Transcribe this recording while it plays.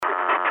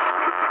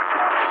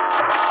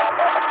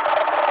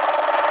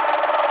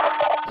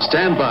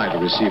Stand by to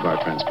receive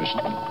our transmission.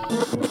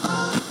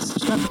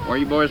 Where are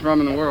you boys from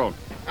in the world?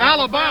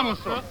 Alabama,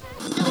 sir.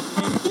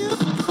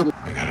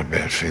 I got a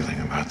bad feeling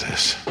about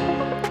this.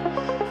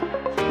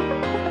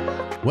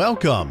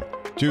 Welcome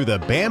to the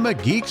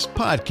Bama Geeks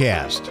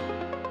Podcast.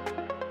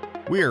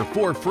 We are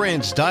four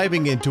friends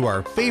diving into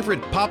our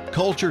favorite pop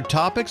culture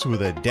topics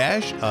with a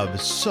dash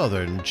of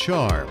Southern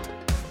charm.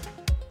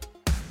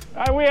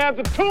 We have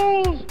the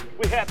tools,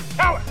 we have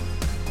talent.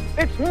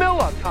 It's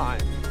Miller time.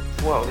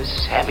 Whoa, this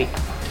is heavy.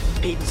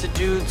 Pizza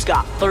Dude's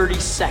got 30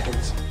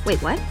 seconds.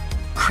 Wait, what?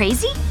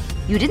 Crazy?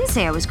 You didn't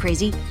say I was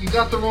crazy. You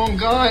got the wrong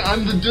guy.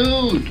 I'm the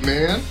dude,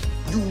 man.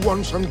 You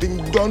want something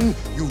done,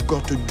 you've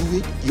got to do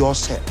it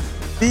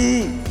yourself.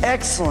 Be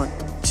excellent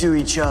to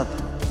each other.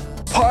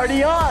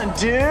 Party on,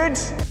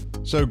 dudes!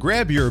 So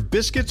grab your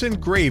biscuits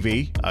and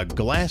gravy, a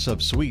glass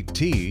of sweet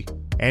tea,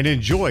 and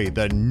enjoy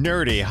the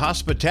nerdy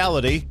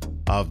hospitality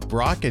of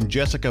Brock and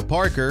Jessica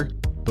Parker,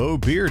 Bo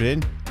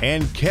Bearden,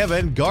 and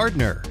Kevin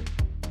Gardner.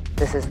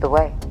 This is the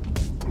way.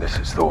 This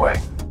is the way.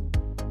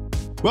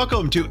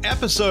 Welcome to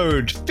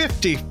episode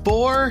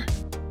 54.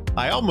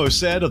 I almost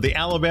said of the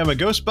Alabama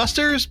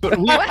Ghostbusters, but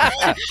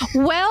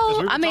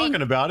well, I mean,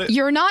 talking about it.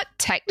 You're not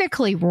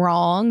technically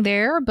wrong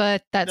there,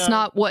 but that's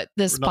not what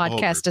this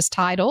podcast is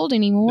titled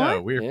anymore.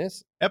 No, we're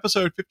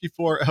episode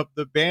 54 of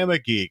the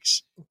Bama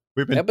Geeks.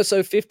 We've been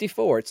episode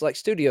 54. It's like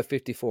Studio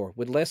 54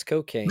 with less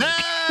cocaine.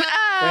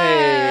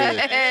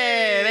 Hey,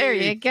 there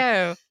you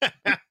go.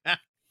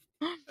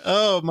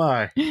 Oh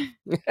my!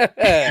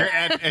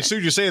 As soon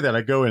as you say that,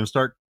 I go and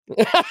start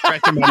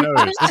scratching my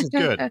nose. This is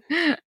good.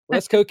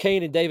 Less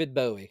cocaine and David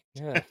Bowie.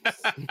 Yeah.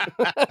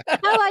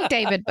 I like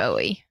David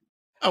Bowie.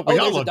 Oh, we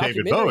all love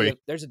David Bowie.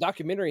 There's a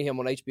documentary of him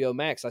on HBO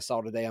Max I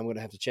saw today. I'm going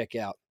to have to check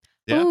out.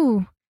 Yeah.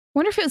 Ooh,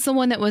 wonder if it's the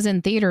one that was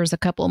in theaters a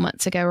couple of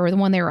months ago, or the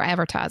one they were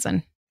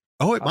advertising.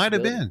 Oh, it might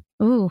have been.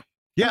 Ooh,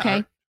 yeah.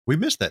 Okay. We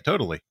missed that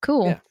totally.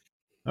 Cool. Yeah.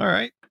 All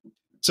right.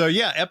 So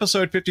yeah,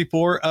 episode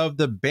 54 of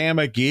the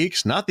Bama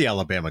Geeks, not the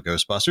Alabama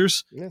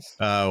Ghostbusters. Yes.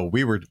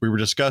 We were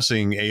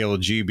discussing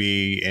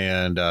ALGB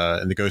and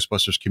the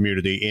Ghostbusters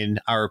community in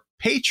our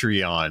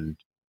Patreon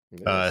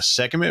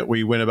segment.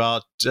 We went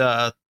about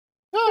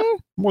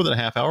more than a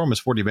half hour,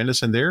 almost 40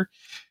 minutes in there.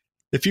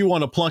 If you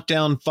want to plunk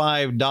down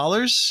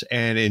 $5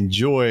 and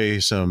enjoy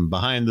some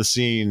behind the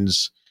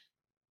scenes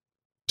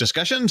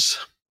discussions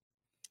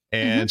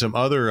and some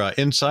other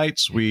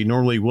insights we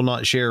normally will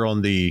not share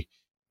on the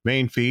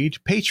main feed,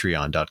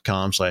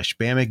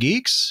 patreon.com/Bama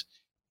Geeks.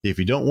 If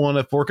you don't want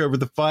to fork over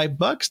the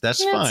 $5,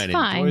 that's fine.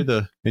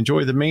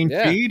 Enjoy the main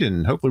feed,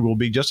 and hopefully we'll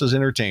be just as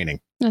entertaining.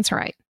 That's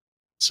right.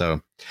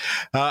 So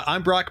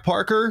I'm Brock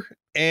Parker,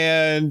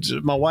 and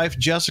my wife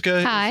Jessica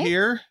is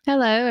here.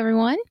 Hello,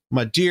 everyone.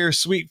 My dear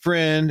sweet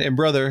friend and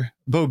brother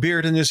Bo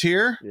Bearden is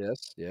here.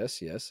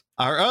 Yes.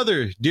 Our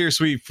other dear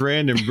sweet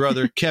friend and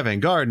brother Kevin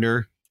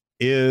Gardner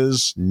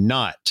is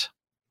not.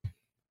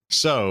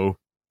 So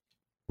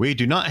we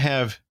do not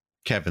have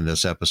Kevin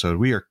this episode.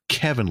 We are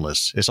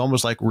Kevinless. It's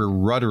almost like we're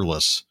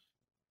rudderless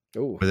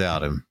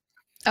without him.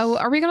 Oh,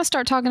 are we going to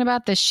start talking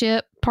about the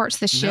ship, parts of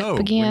the ship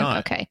again? We're not.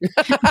 Okay.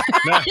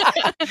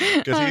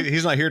 Because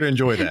he's not here to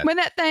enjoy that. With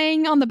that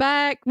thing on the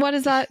back, what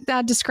is that?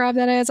 I describe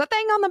that as a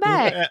thing on the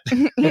back.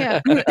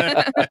 Yeah.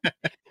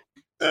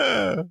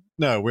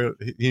 No,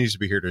 he needs to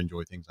be here to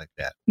enjoy things like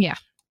that. Yeah.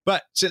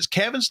 But since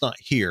Kevin's not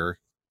here,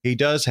 he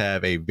does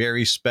have a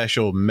very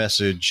special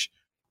message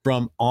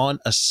from On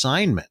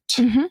Assignment.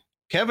 Mm-hmm.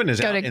 Kevin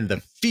is out in the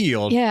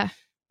field. Yeah.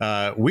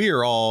 We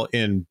are all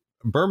in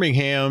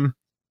Birmingham.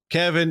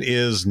 Kevin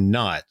is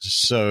not.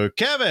 So,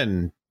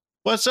 Kevin,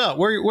 what's up?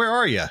 Where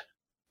are you?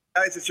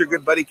 Guys, it's your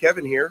good buddy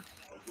Kevin here.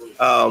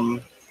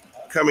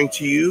 Coming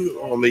to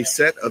you on the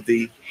set of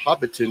the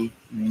Hobbiton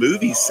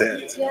movie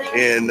set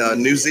in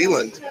New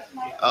Zealand.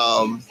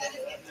 Kind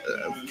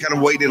of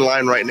waiting in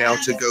line right now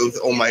to go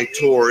on my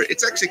tour.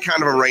 It's actually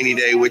kind of a rainy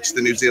day, which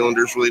the New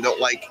Zealanders really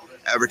don't like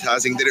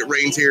advertising that it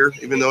rains here,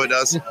 even though it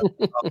does.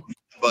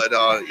 But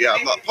I'm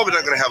probably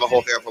not going to have a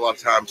whole heck of a lot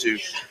of time to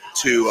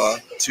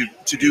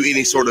do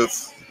any sort of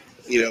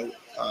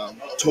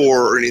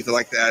tour or anything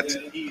like that,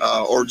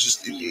 or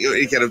just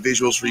any kind of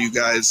visuals for you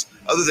guys,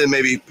 other than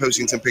maybe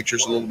posting some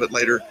pictures a little bit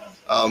later,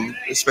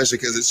 especially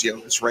because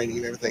it's raining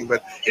and everything.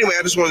 But anyway,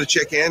 I just wanted to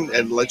check in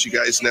and let you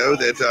guys know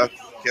that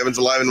Kevin's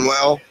alive and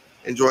well,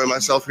 enjoying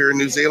myself here in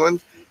New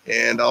Zealand,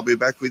 and I'll be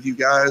back with you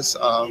guys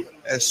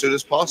as soon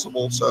as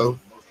possible. So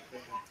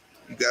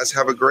you guys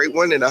have a great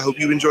one, and I hope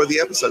you enjoy the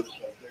episode.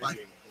 Bye.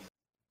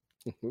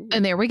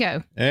 And there we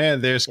go.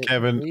 And there's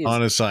Kevin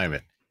on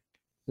assignment.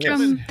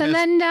 From the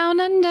land down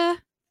under.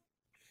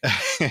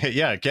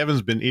 Yeah,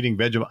 Kevin's been eating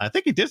Vegemite. I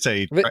think he did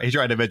say he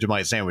tried a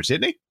Vegemite sandwich,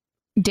 didn't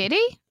he? Did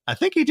he? I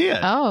think he did.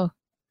 Oh,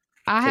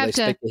 I have to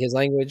stick to his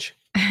language.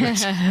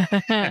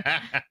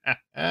 Gonna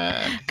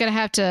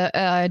have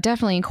to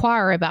definitely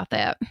inquire about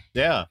that.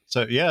 Yeah.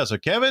 So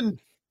Kevin,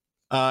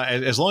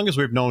 as long as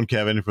we've known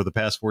Kevin for the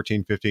past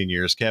 14, 15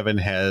 years, Kevin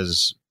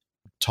has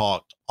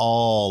talked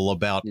all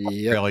about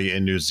Australia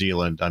and New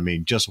Zealand. I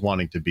mean, just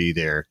wanting to be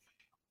there.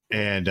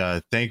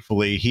 And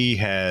thankfully, he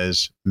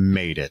has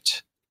made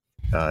it.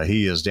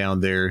 He is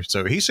down there.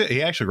 So he said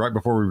he actually, right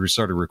before we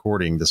started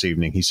recording this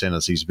evening, he sent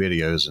us these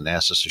videos and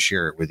asked us to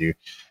share it with you.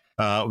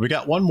 We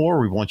got one more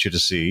we want you to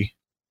see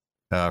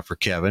for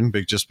Kevin,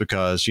 just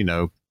because, you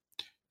know,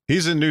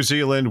 he's in New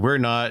Zealand. We're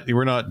not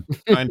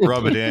trying to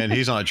rub it in.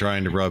 He's not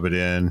trying to rub it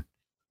in.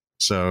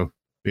 So,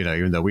 you know,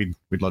 even though we'd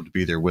love to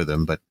be there with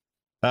him, but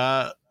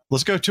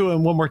let's go to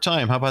him one more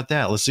time. How about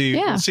that? Let's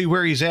see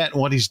where he's at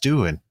and what he's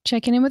doing.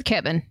 Checking in with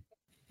Kevin.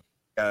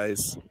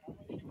 Guys,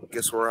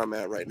 guess where I'm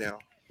at right now?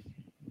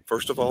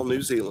 First of all,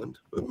 New Zealand,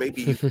 but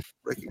maybe you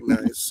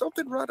recognize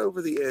something right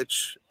over the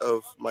edge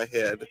of my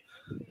head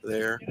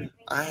there.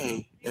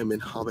 I am in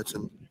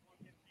Hobbiton.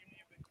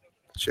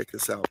 Check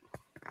this out.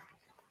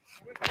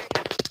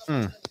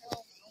 Gosh,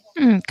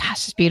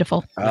 it's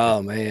beautiful.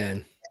 Oh,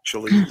 man.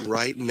 Actually,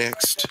 right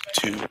next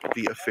to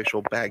the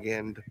official bag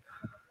end.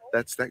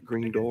 That's that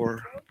green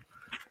door.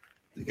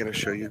 I'm going to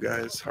show you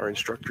guys. Our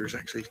instructor is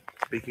actually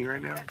speaking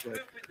right now, but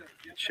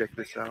check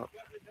this out.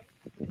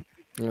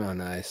 Oh,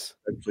 nice.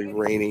 Actually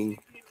raining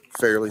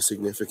fairly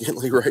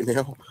significantly right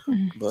now,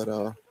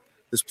 but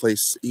this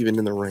place, even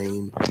in the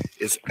rain,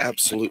 is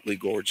absolutely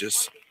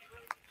gorgeous.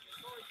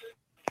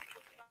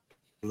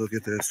 Look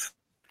at this.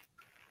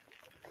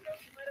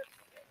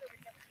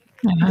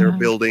 They're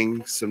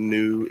building some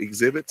new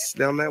exhibits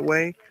down that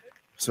way,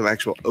 some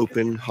actual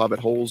open Hobbit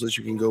holes that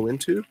you can go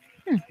into.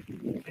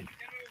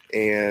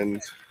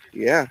 And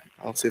yeah,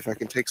 I'll see if I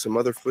can take some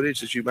other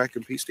footage that you might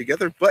can piece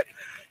together. But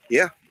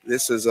yeah,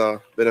 this has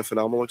been a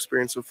phenomenal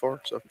experience so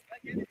far. So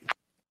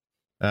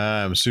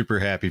I'm super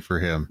happy for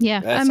him. Yeah,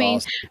 That's I mean,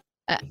 awesome.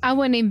 I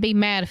wouldn't even be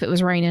mad if it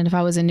was raining if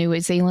I was in New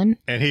Zealand.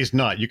 And he's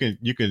not. You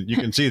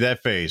can see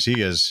that face.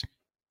 He is.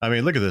 I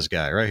mean, look at this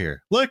guy right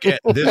here. Look at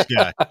this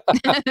guy.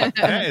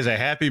 That is a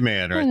happy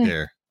man right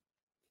there.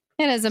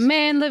 And as a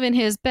man living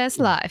his best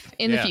life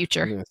in the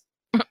future.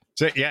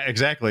 So, yeah,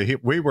 exactly.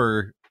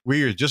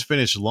 We just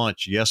finished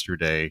lunch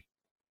yesterday,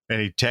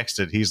 and he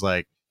texted. He's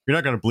like, "You're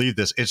not going to believe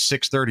this. It's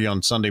 6:30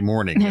 on Sunday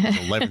morning. It was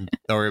 11,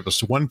 or it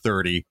was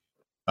 1:30.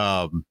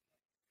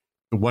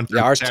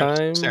 1:30 our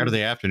time,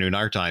 Saturday afternoon,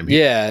 our time.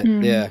 Yeah,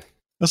 yeah.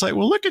 I was like,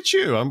 well, look at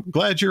you. I'm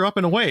glad you're up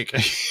and awake.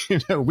 You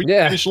know, we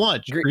finished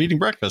lunch. We're eating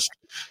breakfast.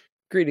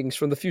 Greetings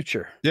from the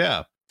future.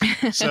 Yeah.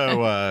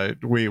 So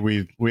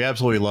we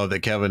absolutely love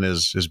that Kevin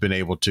has been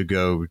able to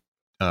go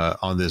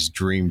on this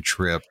dream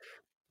trip.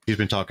 He's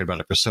been talking about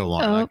it for so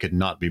long. I could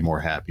not be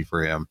more happy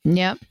for him.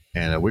 Yep.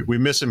 And we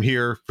miss him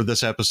here for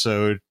this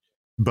episode.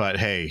 But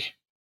hey,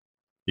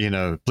 you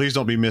know, please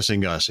don't be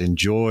missing us.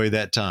 Enjoy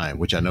that time,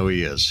 which I know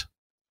he is.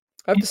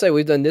 I have to say,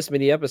 we've done this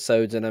many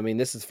episodes, and I mean,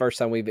 this is the first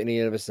time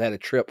any of us had a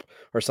trip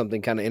or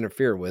something kind of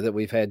interfere with it.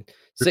 We've had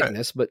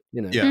sickness, but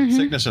you know,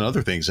 sickness and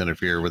other things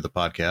interfere with the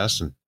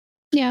podcast, and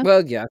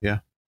well, yeah.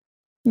 You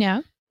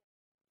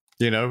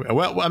know,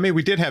 well, I mean,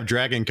 we did have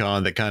Dragon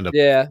Con that kind of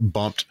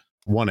bumped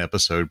one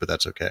episode, but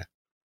that's okay.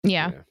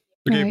 Yeah,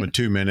 we gave him a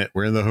 2-minute.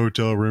 We're in the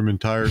hotel room and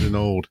tired and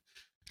old.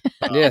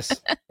 Yes,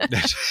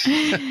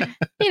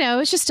 you know,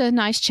 it's just a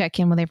nice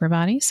check-in with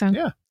everybody. So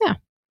yeah.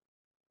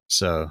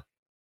 So.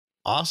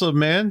 Awesome,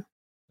 man.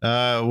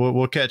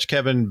 We'll catch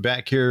Kevin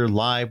back here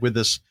live with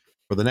us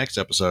for the next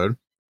episode.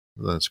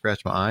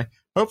 Scratch my eye.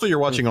 Hopefully you're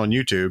watching on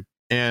YouTube.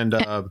 And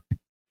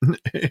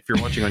if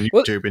you're watching on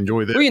YouTube,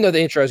 enjoy this. Well, you know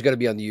the intro is going to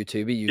be on the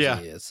YouTube. It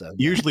usually is. So.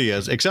 Usually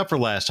is, except for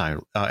last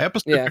time.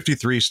 Episode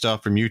 53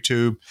 stuff from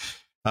YouTube.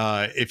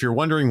 If you're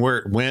wondering where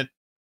it went,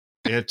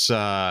 it's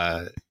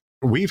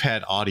we've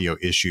had audio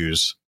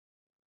issues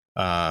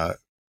for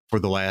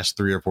the last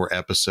 3 or 4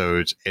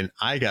 episodes. And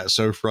I got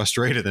so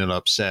frustrated and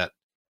upset.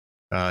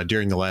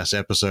 During the last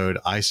episode,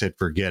 I said,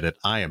 forget it.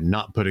 I am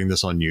not putting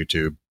this on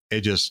YouTube.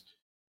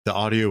 The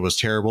audio was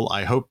terrible.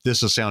 I hope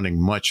this is sounding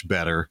much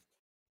better.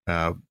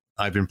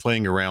 I've been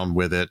playing around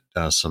with it,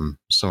 some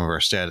of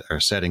our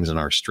settings in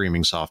our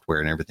streaming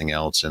software and everything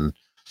else, and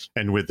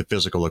with the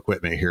physical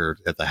equipment here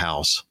at the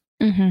house.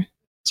 Mm-hmm.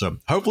 So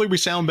hopefully we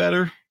sound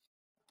better.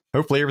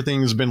 Hopefully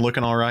everything's been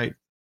looking all right.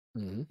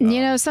 You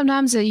know,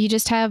 sometimes you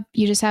just have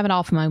an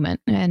off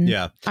moment, and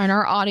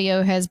our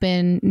audio has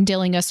been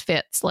dealing us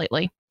fits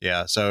lately.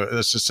 Yeah, so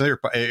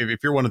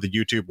if you're one of the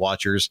YouTube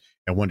watchers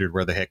and wondered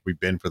where the heck we've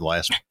been for the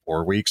last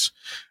 4 weeks,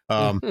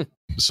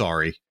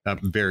 sorry,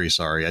 I'm very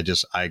sorry. I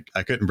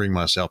couldn't bring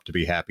myself to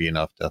be happy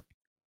enough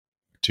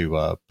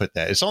to put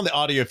that. It's on the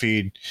audio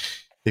feed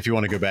if you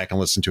want to go back and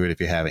listen to it if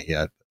you haven't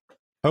yet.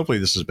 Hopefully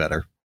this is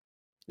better.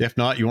 If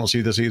not, you won't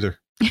see this either.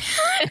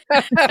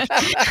 At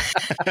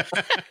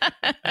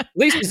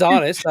least he's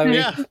honest. I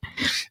mean,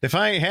 if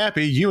I ain't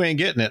happy, you ain't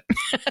getting it.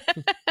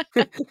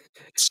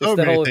 So it's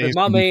the whole, if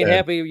Mama ain't said.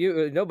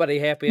 happy, nobody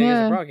happy. I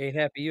guess if Brock ain't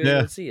happy, you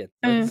ain't see it.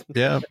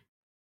 Yeah.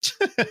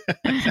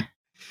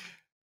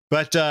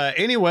 But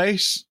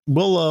anyways,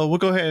 we'll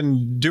go ahead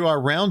and do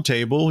our round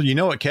table. You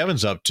know what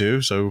Kevin's up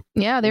to, so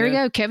there we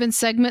go. Kevin's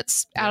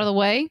segment's out of the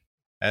way.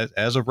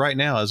 As of right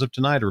now, as of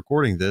tonight,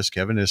 recording this,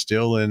 Kevin is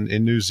still in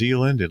New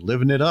Zealand and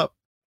living it up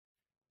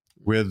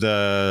with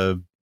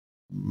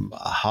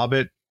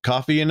Hobbit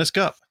coffee in his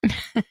cup.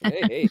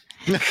 Hey.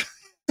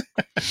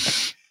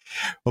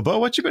 Well, Bo,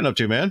 what you been up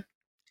to, man?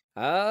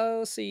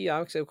 Let's see.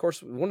 Of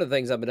course, one of the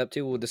things I've been up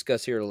to, we'll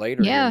discuss here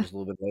later. Yeah. Here, just a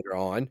little bit later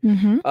on.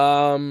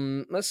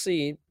 Mm-hmm. Let's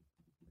see.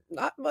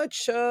 Not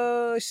much.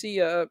 Let's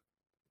see.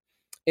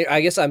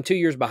 I guess I'm 2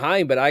 years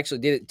behind, but I actually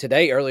did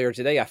it earlier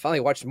today. I finally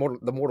watched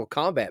the Mortal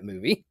Kombat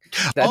movie.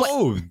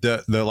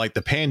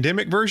 The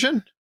pandemic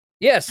version?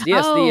 Yes.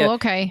 Oh,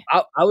 okay.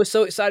 I was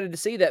so excited to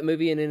see that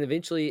movie, and then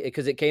eventually,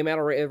 because it came out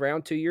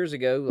around 2 years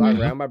ago,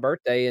 around my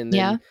birthday, and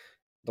then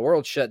the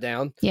world shut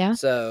down. Yeah.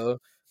 So,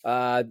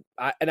 I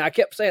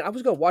kept saying I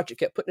was going to watch it,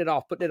 kept putting it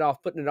off, and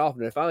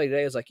then finally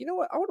today I was like, you know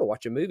what, I want to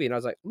watch a movie, and I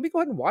was like, let me go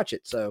ahead and watch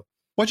it. So,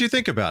 what'd you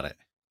think about it?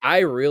 I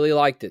really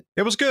liked it.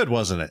 It was good,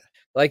 wasn't it?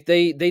 Like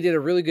they did a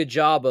really good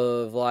job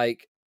of,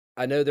 like,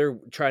 I know they're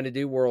trying to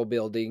do world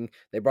building.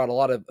 They brought a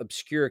lot of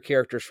obscure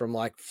characters from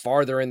like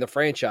farther in the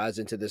franchise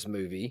into this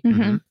movie,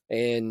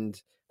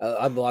 and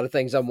a lot of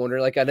things I'm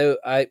wondering. Like, I know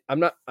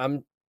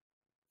I'm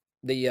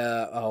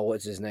the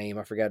what's his name?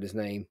 I forgot his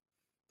name.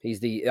 He's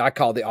I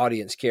call the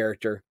audience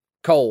character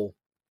Cole.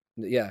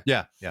 Yeah.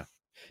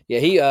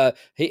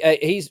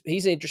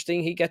 He's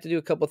interesting. He got to do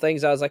a couple of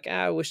things. I was like,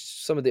 I wish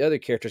some of the other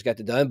characters got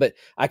to done, but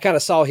I kind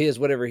of saw his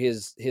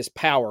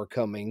power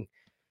coming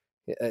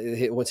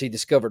once he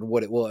discovered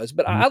what it was.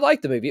 But I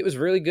liked the movie. It was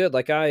really good.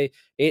 Like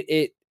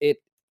it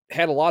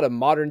had a lot of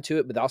modern to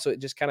it, but also it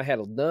just kind of had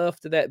enough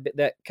to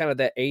that kind of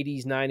that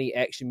 80s, 90s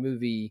action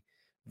movie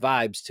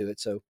vibes to it.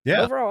 So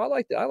overall,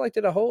 I liked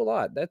it a whole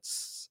lot.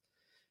 That's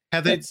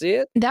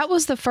it. That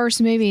was the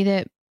first movie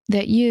that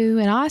you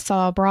and I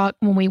saw, Brock,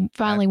 when we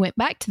finally went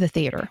back to the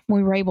theater.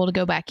 We were able to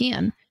go back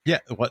in. Yeah.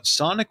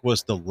 Sonic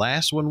was the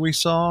last one we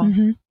saw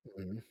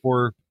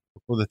before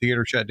the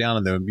theater shut down,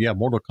 and then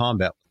Mortal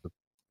Kombat was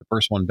the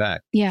first one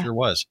back. Yeah, it sure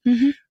was.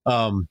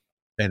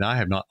 And I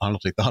have not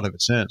honestly thought of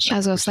it since. I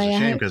was going to say, it's a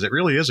shame because it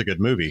really is a good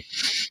movie.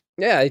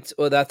 Yeah, I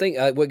think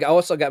what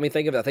also got me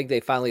thinking, I think they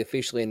finally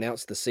officially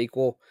announced the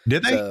sequel.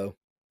 Did they? So,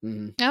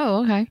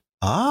 Oh, okay.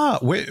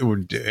 Wait.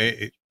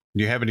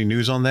 Do you have any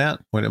news on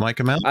that when it might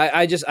come out?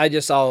 I just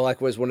saw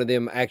like was one of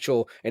them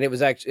actual, and it was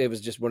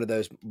just one of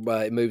those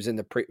moves in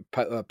the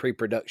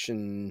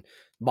pre-production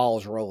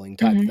balls rolling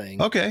type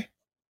thing. Okay,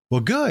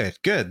 well, good.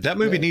 That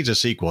movie needs a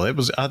sequel. I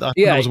thought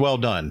it was well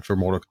done for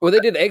Mortal Kombat. Well, they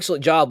did an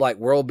excellent job, like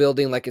world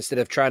building. Like instead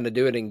of trying to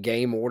do it in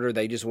game order,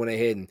 they just went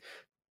ahead and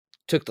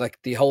took like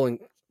the whole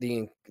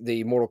the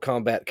Mortal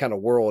Kombat kind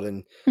of world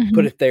and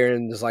put it there,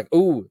 and it's like,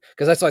 ooh,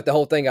 because that's like the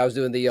whole thing. I was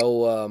doing the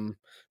old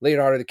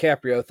Leonardo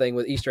DiCaprio thing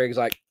with Easter eggs,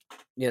 like.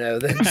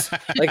 That's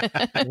like,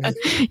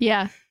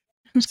 yeah.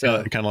 It's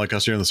kind of like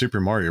us here in the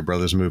Super Mario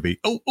Brothers movie.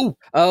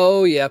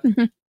 Oh, yeah.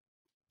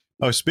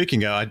 Oh,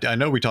 speaking of, I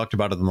know we talked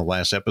about it in the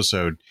last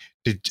episode.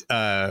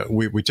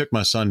 We took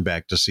my son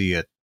back to see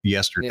it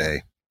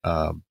yesterday.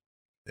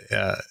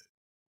 Yeah.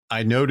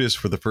 I noticed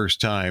for the first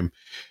time,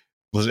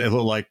 it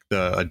looked like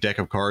a deck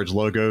of cards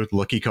logo,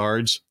 Lucky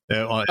Cards.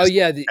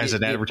 As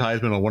an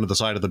advertisement on one of the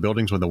side of the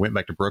buildings when they went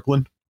back to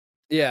Brooklyn.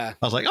 Yeah,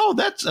 I was like, "Oh,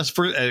 that's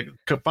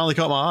finally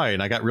caught my eye,"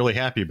 and I got really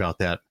happy about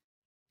that.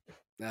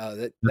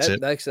 No,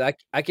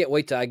 I can't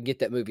wait till I can get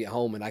that movie at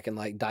home and I can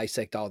like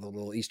dissect all the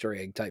little Easter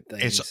egg type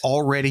things. It's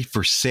already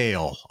for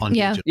sale on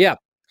digital. Yeah.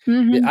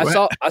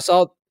 I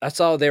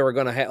saw they were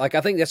going to have, like,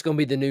 I think that's going to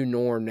be the new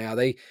norm now.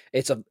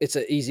 It's an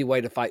easy way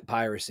to fight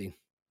piracy.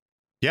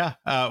 Yeah,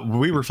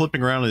 we were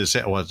flipping around and it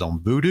said it was on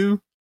Vudu,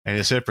 and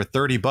it said for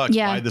 $30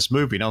 buy this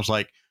movie, and I was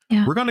like.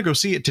 Yeah. We're going to go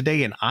see it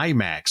today in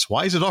IMAX.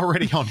 Why is it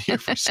already on here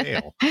for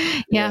sale?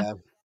 Yeah.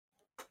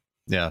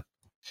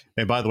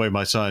 And by the way,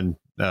 my son,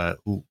 I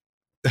was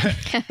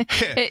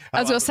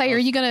going to say, are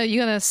you going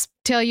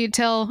to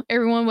tell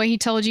everyone what he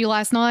told you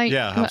last night?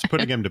 Yeah. I was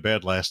putting him to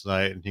bed last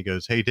night and he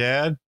goes, "Hey,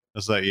 Dad." I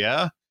was like,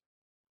 "Yeah,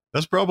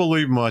 that's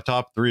probably my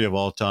top 3 of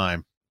all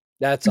time."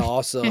 That's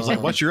awesome. I was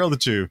like, "What's your other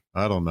 2?"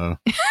 "I don't know."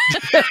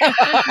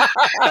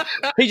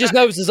 He just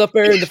knows it's up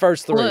there in the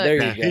first 3. Look,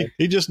 there you go.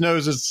 He just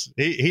knows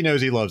he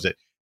knows he loves it.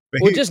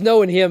 Well, just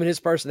knowing him and his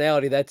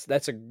personality, that's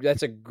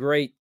a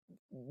great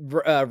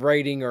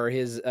rating or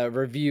his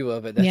review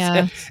of it.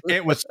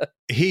 It was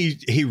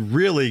he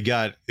really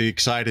got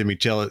excited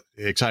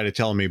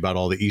telling me about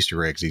all the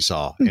Easter eggs he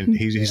saw, and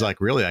he's like,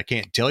 "Really, I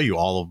can't tell you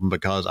all of them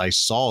because I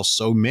saw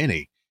so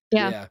many."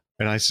 Yeah.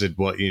 And I said,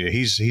 "Well,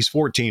 he's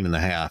 14 and a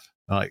half."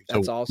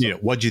 That's awesome.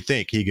 What'd you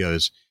think? He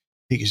goes,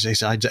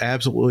 I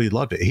absolutely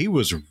loved it. He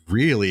was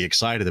really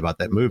excited about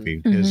that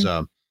movie. His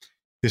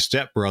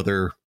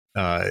stepbrother,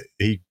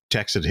 he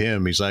texted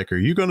him. He's like, "Are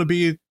you going to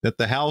be at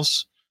the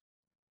house?"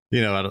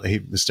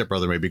 The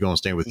stepbrother may be going to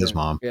stay with his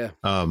mom. Yeah.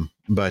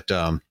 But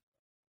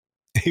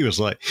he was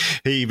like,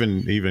 he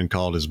even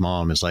called his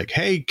mom. Is like,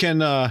 "Hey,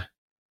 can I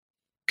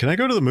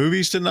go to the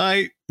movies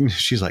tonight?"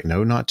 She's like,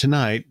 "No, not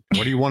tonight.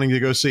 What are you wanting to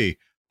go see?"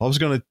 "I was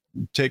going to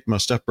take my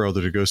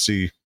stepbrother to go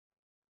see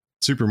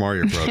Super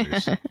Mario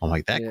Brothers." I'm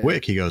like, "That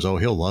quick?" He goes, "Oh,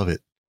 he'll love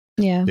it."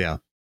 Yeah. Yeah.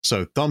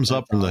 So thumbs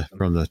up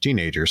from the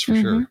teenagers for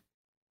sure.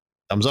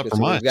 Thumbs up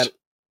from us.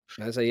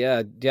 I say,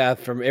 yeah,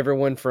 from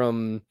everyone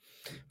from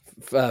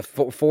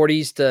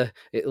 40s to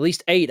at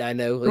least 8. I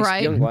know, at least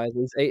Right. young wise, at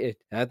least 8.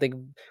 I think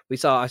I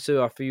saw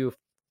a few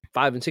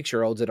 5 and 6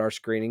 year olds at our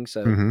screening.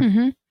 So.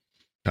 Mm-hmm.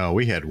 Oh,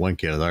 we had one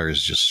kid of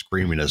ours just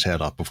screaming his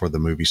head off before the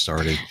movie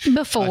started.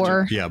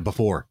 Before.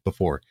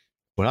 Before.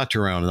 When I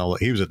turned around and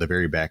he was at the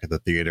very back of the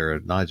theater,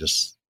 and I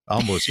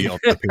almost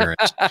yelled at the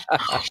parents.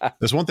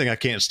 There's one thing I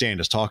can't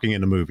stand is talking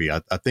in a movie. I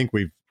think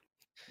we've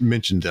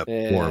mentioned that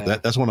before.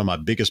 That's one of my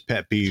biggest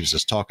pet peeves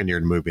is talking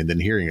during a movie and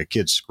then hearing a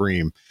kid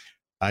scream.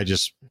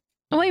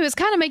 Well, he was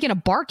kind of making a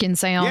barking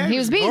sound. Yeah, he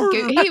was being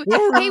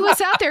he was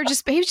out there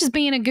he was just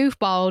being a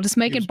goofball, just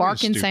making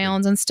barking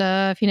sounds and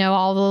stuff.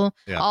 All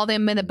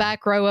them in the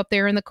back row up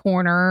there in the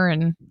corner,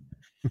 and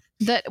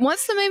that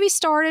once the movie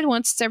started,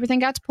 once everything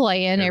got to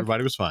playing,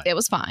 everybody was fine. It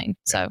was fine.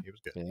 So it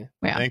was good.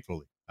 Yeah.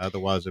 Thankfully,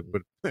 otherwise it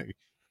would.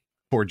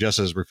 Poor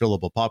Jess's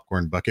refillable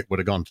popcorn bucket would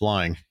have gone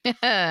flying.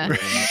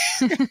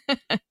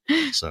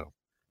 So,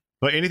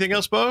 but anything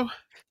else, Bo?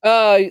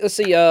 Let's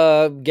see.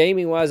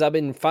 Gaming wise, I've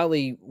been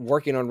finally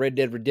working on Red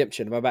Dead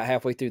Redemption. I'm about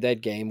halfway through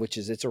that game,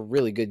 it's a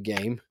really good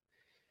game.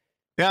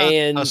 Yeah,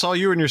 and I saw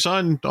you and your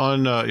son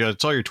on. I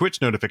saw your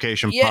Twitch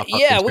notification. Yeah,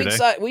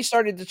 pop up we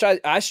started to try.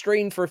 I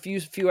streamed for a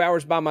few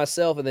hours by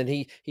myself, and then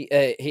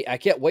I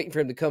kept waiting for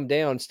him to come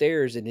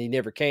downstairs, and he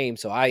never came.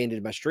 So I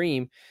ended my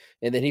stream,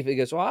 and then he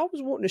goes, "Well, I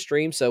was wanting to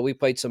stream," so we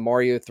played some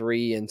Mario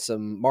 3 and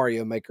some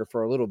Mario Maker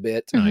for a little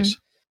bit. Nice.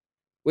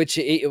 Which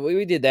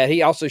we did that.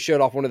 He also showed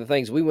off one of the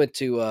things. We went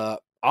to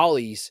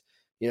Ollie's.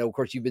 Of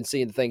course, you've been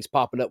seeing the things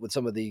popping up with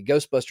some of the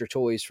Ghostbuster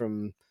toys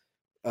from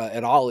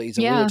at Ollie's.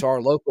 And we went to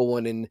our local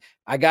one, and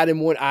I got him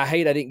one. I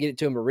didn't get it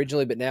to him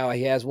originally, but now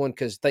he has one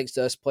because thanks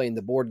to us playing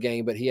the board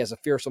game. But he has a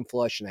Fearsome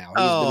Flush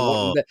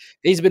now.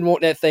 He's been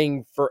wanting that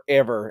thing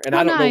forever, and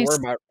I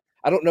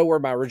don't know where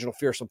my original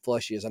Fearsome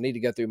Flush is. I need to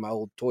go through my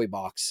old toy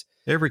box.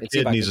 Every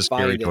kid needs a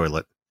scary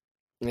toilet.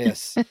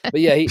 Yes,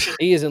 but yeah,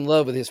 he is in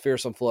love with his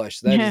Fearsome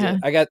Flush.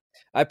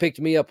 I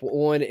picked me up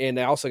one, and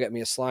they also got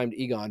me a slimed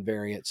Egon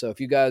variant. So if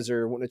you guys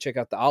are wanting to check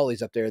out the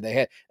Ollies up there,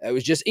 it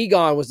was just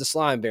Egon was the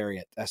slime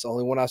variant. That's the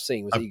only one I've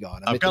seen was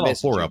Egon. I've got all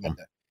 4 of them.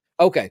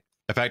 Okay.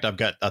 In fact,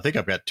 I think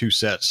I've got 2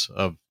 sets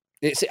of.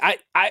 See, I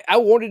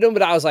wanted them,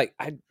 but I was like,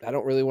 I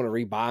don't really want to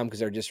rebuy them because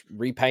they're just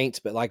repaints.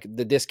 But like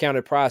the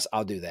discounted price,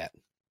 I'll do that.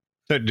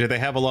 So do they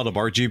have a lot of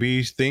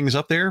RGB things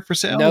up there for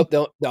sale? Nope.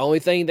 The only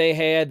thing they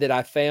had that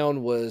I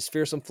found was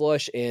Fearsome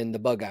Flush and the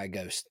Bug Eye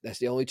Ghost. That's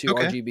the only 2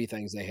 RGB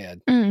things they had.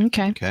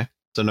 Okay.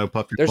 So no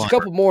Puff Your There's Climber. a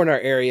couple more in our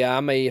area.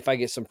 I may, if I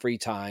get some free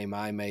time,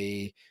 I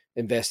may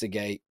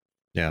investigate.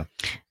 Yeah.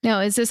 Now,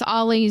 is this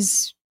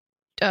Ollie's?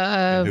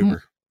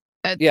 Hoover.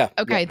 Yeah.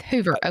 Okay. Yeah.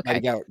 Hoover. Okay.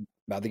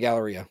 By the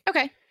Galleria.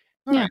 Okay.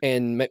 Yeah.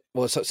 And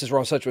since we're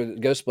on such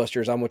with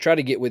Ghostbusters, I'm going to try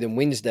to get with him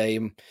Wednesday.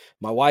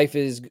 My wife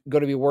is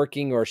going to be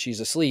working or she's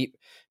asleep,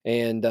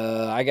 and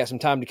I got some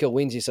time to kill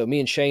Wednesday. So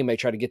me and Shane may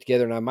try to get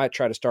together, and I might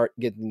try to start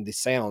getting the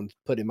sound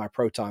put in my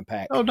Proton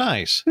pack. Oh,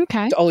 nice.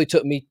 Okay. It only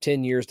took me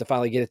 10 years to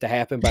finally get it to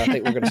happen, but I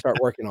think we're going to start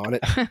working on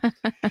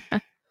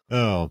it.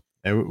 Oh,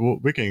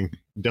 and we can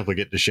definitely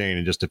get to Shane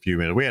in just a few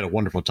minutes. We had a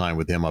wonderful time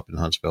with him up in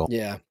Huntsville.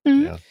 Yeah.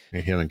 Mm-hmm.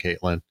 Yeah. Him and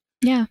Caitlin.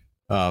 Yeah.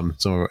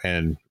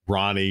 And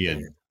Ronnie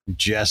and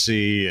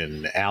Jesse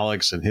and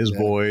Alex and his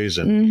boys,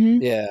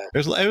 and there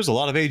was a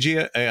lot of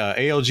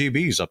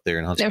ALGBs up there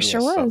in Huntsville. There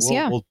sure was.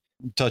 So we'll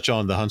touch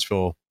on the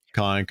Huntsville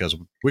con because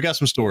we got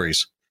some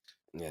stories.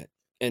 Yeah,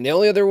 and the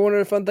only other one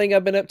other fun thing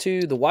I've been up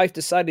to, the wife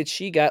decided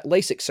she got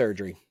LASIK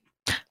surgery.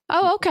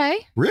 Oh,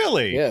 okay.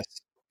 Really?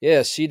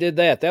 Yes, she did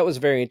that. That was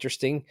very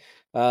interesting.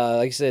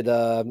 Like I said,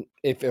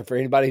 if for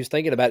anybody who's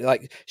thinking about it,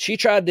 like she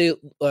tried to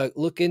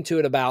look into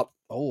it about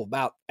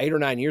 8 or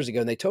 9 years ago,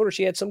 and they told her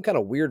she had some kind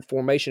of weird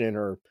formation in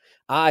her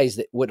eyes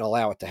that wouldn't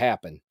allow it to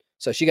happen.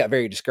 So she got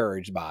very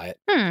discouraged by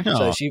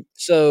it.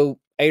 So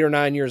 8 or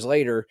 9 years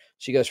later,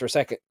 she goes for a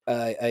second,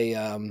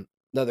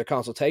 another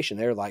consultation.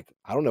 They're like,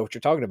 I don't know what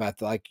you're talking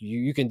about. Like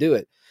you can do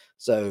it.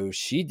 So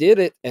she did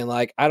it. And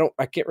like, I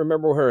can't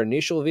remember what her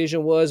initial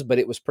vision was, but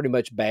it was pretty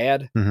much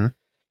bad. Mm-hmm.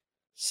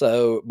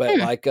 So, but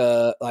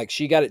like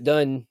she got it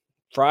done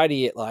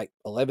Friday at like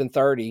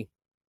 11:30.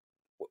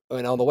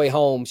 And on the way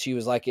home, she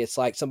was like, it's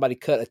like somebody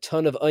cut a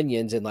ton of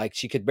onions and like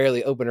she could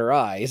barely open her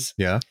eyes.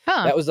 Yeah.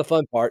 Huh. That was the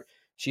fun part.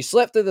 She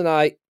slept through the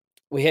night.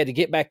 We had to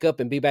get back up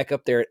and be back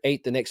up there at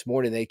 8 the next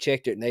morning. They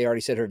checked it and they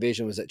already said her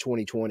vision was at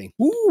 20/20.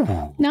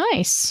 Ooh.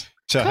 Nice.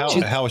 So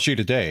how is she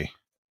today?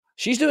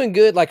 She's doing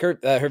good. Like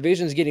her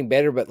vision's getting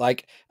better, but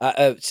like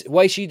the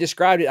way she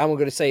described it, I'm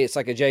going to say it's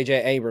like a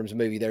J.J. Abrams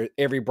movie.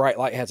 Every bright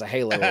light has a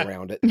halo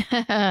around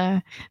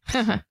it.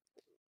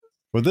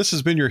 Well, this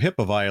has been your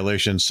HIPAA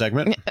violation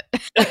segment.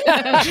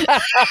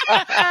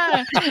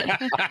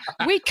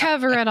 We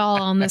cover it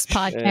all on this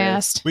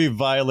podcast. We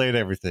violate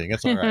everything.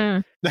 That's all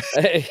right.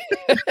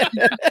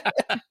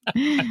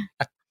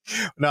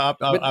 No,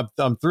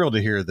 I'm thrilled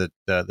to hear that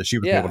she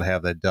was able to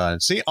have that done.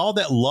 See, all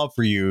that love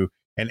for you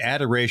and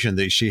adoration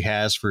that she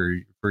has for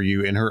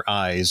you in her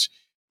eyes,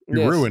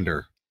 you ruined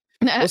her.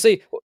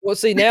 We'll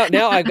see.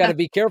 Now I've got to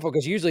be careful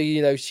because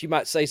usually, she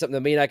might say something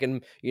to me, and I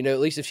can, at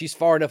least if she's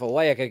far enough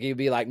away, I can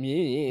be like,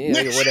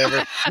 or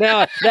whatever.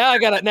 now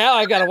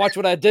I gotta watch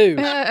what I do.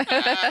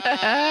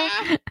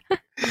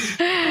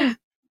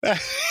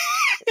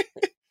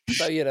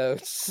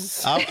 So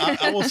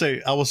I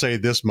will say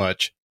this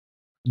much: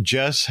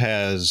 Jess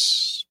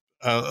has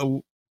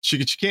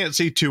she can't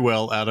see too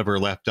well out of her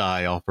left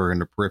eye off her in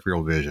the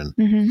peripheral vision,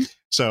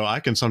 so I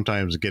can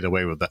sometimes get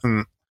away with that.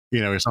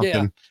 Or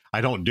something. Yeah.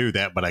 I don't do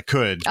that, but I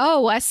could.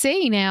 Oh, I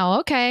see now.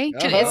 Okay.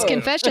 It's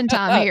confession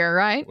time here,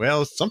 right?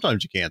 Well,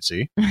 sometimes you can't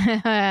see.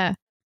 That's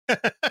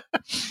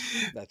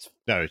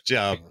no,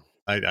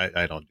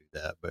 I don't do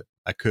that, but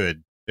I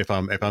could if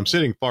I'm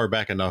sitting far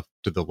back enough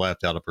to the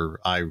left out of her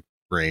eye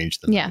range,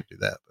 then I could do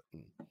that. But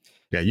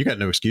yeah, you got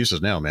no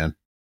excuses now, man.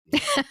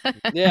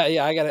 yeah,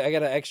 I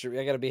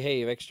gotta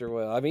behave extra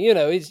well. I mean,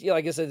 it's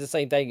like I said, the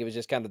same thing. It was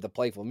just kind of the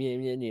playful,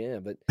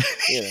 but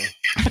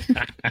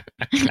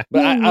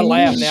but I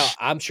laugh now.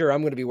 I'm sure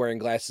I'm going to be wearing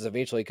glasses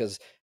eventually because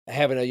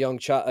having a young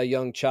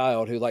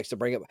child who likes to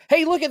bring up,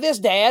 "Hey, look at this,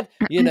 Dad,"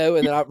 and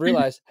then I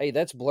realize, hey,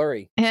 that's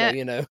blurry. So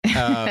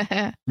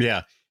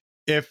yeah.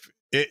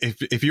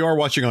 If you are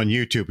watching on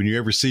YouTube and you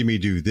ever see me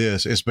do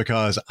this, it's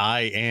because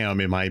I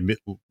am in my mid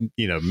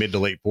to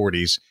late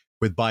 40s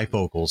with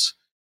bifocals.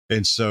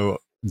 And so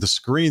the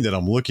screen that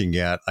I'm looking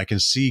at, I can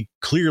see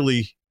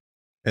clearly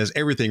as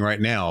everything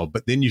right now,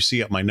 but then you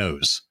see up my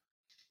nose.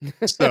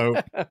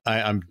 So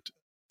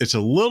it's a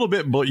little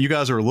bit, you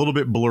guys are a little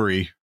bit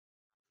blurry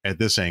at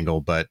this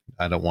angle, but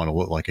I don't want to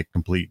look like a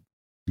complete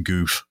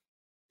goof.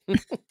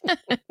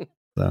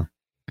 So.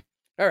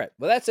 All right.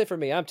 Well, that's it for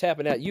me. I'm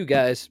tapping out. You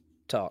guys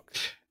talk.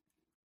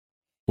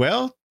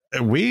 Well,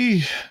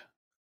 we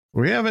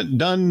haven't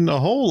done a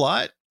whole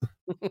lot.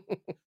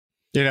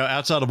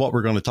 Outside of what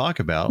we're going to talk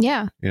about.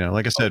 Yeah.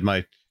 Like I said,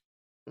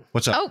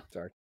 what's up? Oh,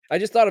 sorry. I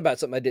just thought about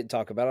something I didn't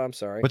talk about. I'm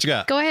sorry. What you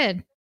got? Go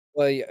ahead.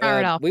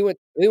 Well, we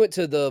went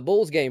to the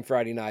Bulls game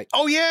Friday night.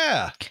 Oh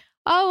yeah.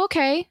 Oh,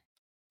 okay.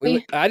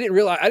 I didn't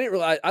realize.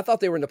 I thought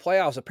they were in the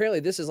playoffs.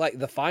 Apparently, this is like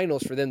the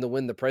finals for them to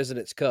win the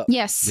President's Cup.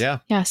 Yes. Yeah.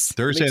 Yes.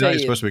 Thursday night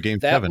is supposed to be game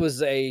 7. That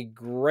was a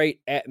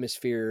great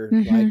atmosphere.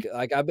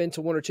 Like I've been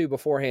to one or two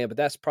beforehand, but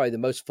that's probably the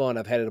most fun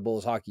I've had at a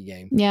Bulls hockey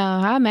game.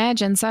 Yeah, I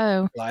imagine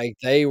so. Like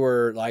they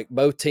were, like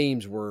both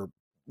teams were.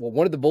 Well,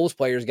 one of the Bulls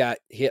players got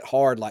hit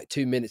hard like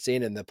 2 minutes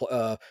in, and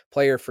the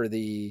player for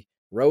the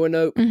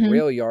Roanoke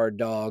Rail Yard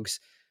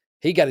Dogs,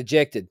 he got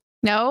ejected.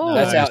 No,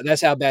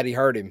 that's how bad he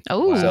hurt him.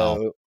 Oh,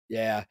 so.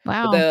 Yeah.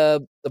 Wow.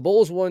 But the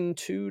Bulls won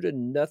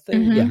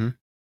 2-0. Yeah.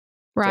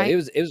 Right.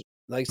 So it was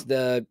like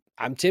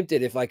I'm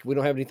tempted if we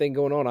don't have anything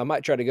going on. I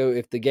might try to go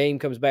if the game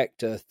comes back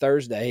to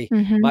Thursday.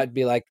 Might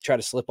be try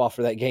to slip off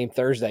for that game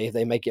Thursday if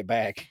they make it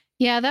back.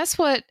 Yeah, that's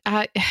what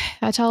I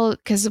told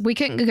because we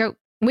couldn't go.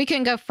 We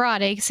couldn't go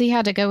Friday because he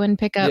had to go and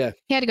pick up. Yeah.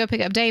 He had to go pick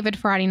up David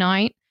Friday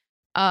night.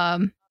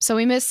 So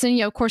we missed. And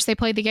of course, they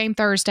played the game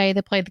Thursday.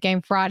 They played the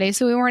game Friday,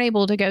 so we weren't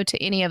able to go to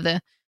any of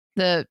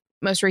the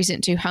most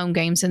recent 2 home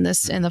games in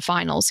the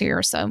finals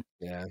here. So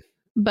yeah,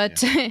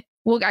 but I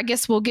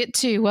guess we'll get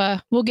to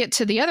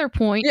the other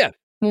point. Yeah,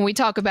 when we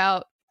talk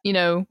about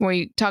when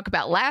we talk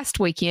about last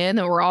weekend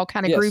that we're all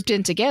kind of grouped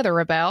in together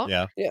about.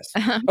 Yeah. Yes.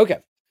 Okay.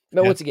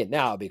 But once again,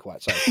 now I'll be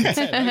quiet. Sorry.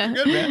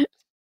 Good, man.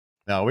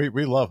 No,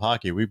 we love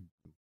hockey. We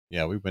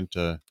got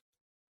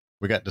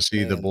to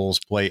see the Bulls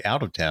play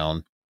out of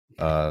town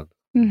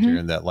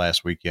during that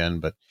last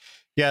weekend, but.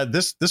 Yeah,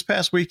 this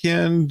past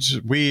weekend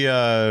we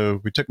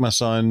took my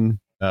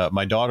son.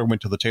 My daughter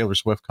went to the Taylor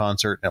Swift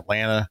concert in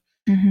Atlanta.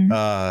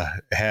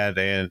 Had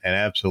an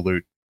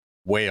absolute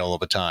whale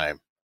of a time.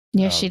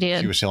 Yes, she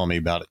did. She was telling me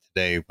about it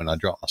today when I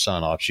dropped my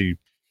son off. She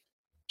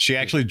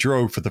actually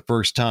drove for the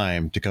first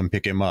time to come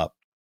pick him up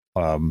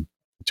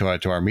to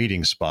our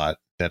meeting spot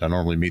that I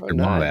normally meet their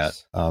mom at.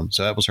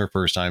 So that was her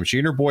first time. She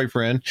and her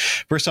boyfriend.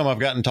 First time I've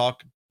gotten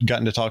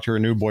to talk to her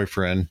new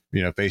boyfriend,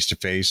 face to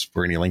face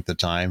for any length of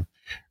time.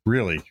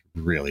 Really,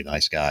 really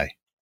nice guy,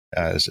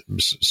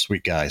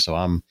 sweet guy. So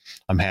I'm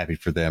happy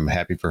for them,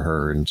 happy for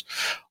her, and as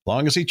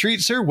long as he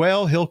treats her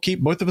well, he'll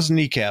keep both of his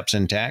kneecaps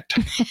intact.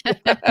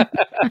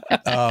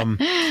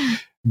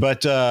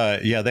 But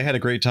they had a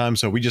great time.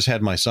 So we just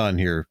had my son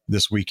here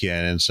this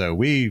weekend, and so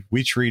we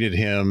treated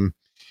him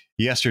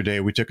yesterday.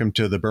 We took him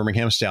to the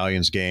Birmingham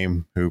Stallions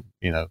game, who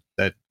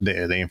that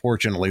they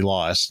unfortunately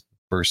lost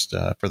for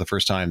the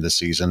first time this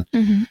season.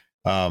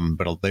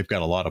 But they've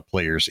got a lot of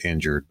players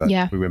injured. But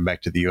we went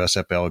back to the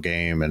USFL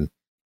game and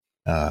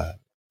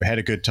we had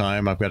a good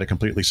time. I've got a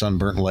completely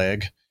sunburnt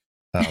leg.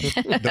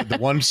 The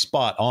one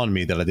spot on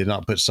me that I did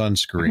not put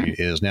sunscreen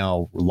is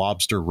now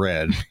lobster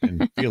red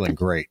and feeling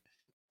great.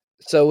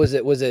 So was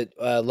it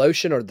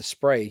lotion or the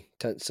spray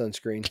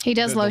sunscreen? He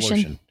does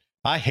lotion.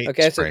 I hate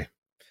the spray.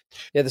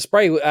 Yeah, the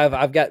spray.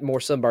 I've got more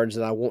sunburns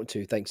than I want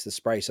to thanks to the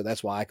spray. So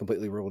that's why I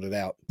completely ruled it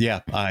out. Yeah,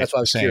 that's why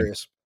I was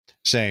curious.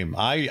 Same.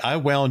 I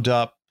wound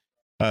up.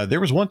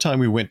 There was one time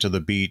we went to the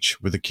beach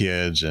with the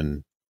kids,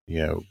 and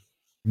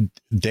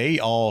they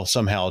all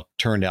somehow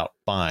turned out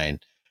fine.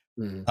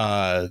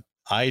 I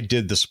I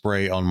did the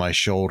spray on my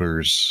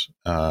shoulders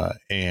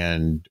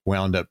and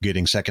wound up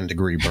getting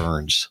 2nd-degree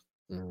burns.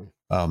 Sounds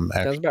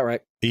about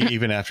right.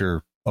 Even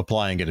after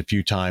applying it a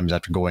few times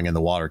after going in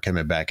the water,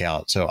 coming back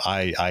out. So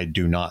I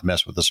do not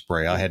mess with the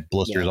spray. I had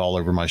blisters all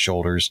over my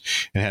shoulders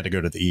and had to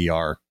go to the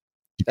ER.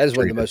 That is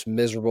one of the most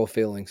miserable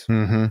feelings.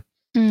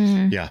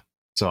 Yeah.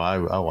 So I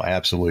will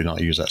absolutely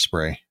not use that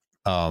spray.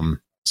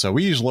 So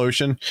we use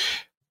lotion,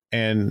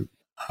 and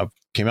I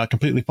came out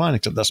completely fine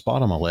except that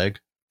spot on my leg.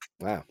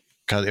 Wow.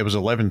 Because it was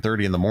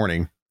 11:30 in the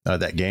morning,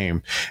 that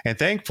game. And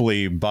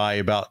thankfully by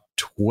about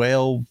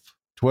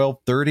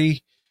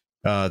 12:30,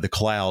 the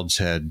clouds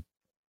had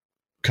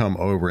come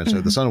over. And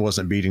so the sun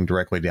wasn't beating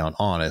directly down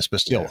on us, but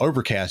still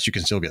overcast, you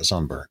can still get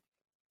sunburn.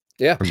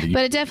 Yeah. But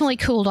it definitely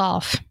cooled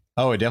off.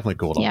 Oh, it definitely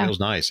cooled off. It was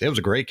nice. It was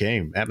a great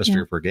game,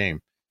 atmosphere for a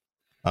game.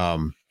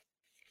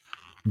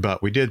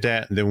 But we did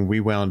that. And then we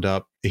wound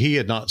up, he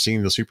had not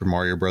seen the Super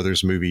Mario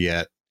Brothers movie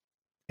yet.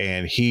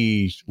 And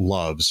he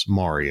loves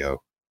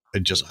Mario.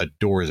 It just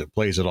adores it,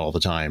 plays it all the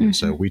time. And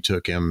so we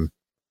took him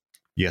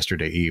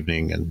yesterday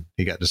evening and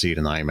he got to see it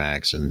in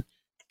IMAX. And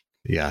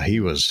yeah,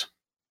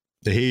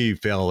 he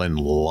fell in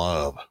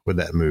love with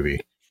that movie.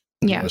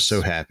 Yeah. I was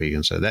so happy.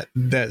 And so that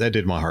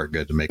did my heart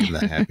good to make him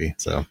that happy.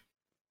 So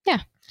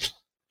yeah.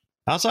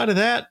 Outside of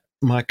that,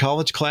 my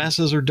college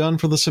classes are done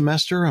for the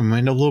semester. I'm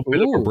in a little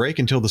bit of a break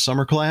until the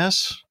summer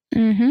class,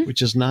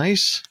 which is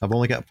nice. I've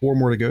only got 4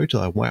 more to go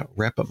till I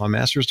wrap up my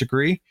master's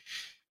degree.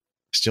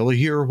 Still a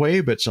year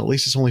away, but at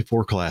least it's only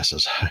 4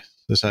 classes.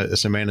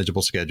 It's a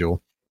manageable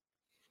schedule.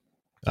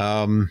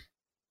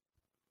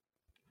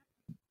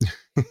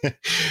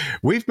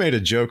 We've made a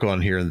joke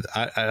on here.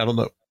 I don't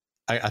know.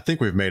 I think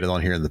we've made it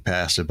on here in the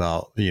past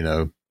about,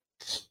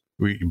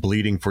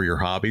 bleeding for your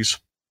hobbies.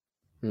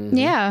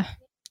 Yeah.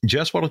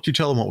 Jess, why don't you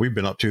tell them what we've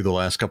been up to the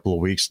last couple of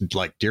weeks,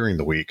 like during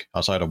the week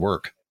outside of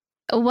work?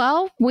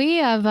 Well, we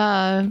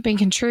have been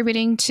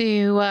contributing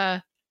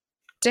to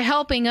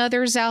helping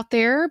others out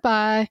there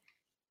by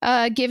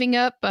giving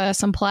up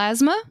some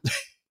plasma.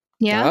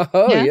 Yeah.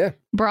 Yeah.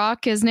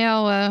 Brock is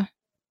now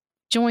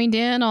joined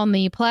in on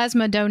the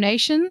plasma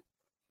donation,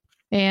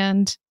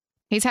 and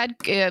he's had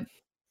the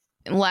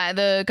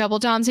couple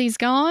of times he's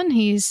gone.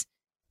 It's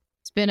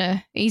been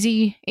a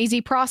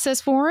easy process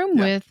for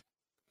him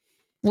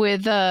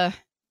with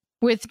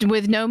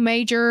no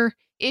major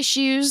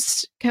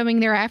issues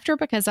coming thereafter,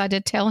 because I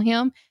did tell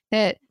him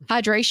that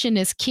hydration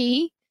is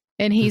key,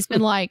 and he's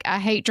been like, I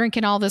hate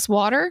drinking all this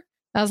water.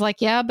 I was like,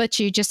 yeah, but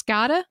you just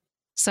gotta.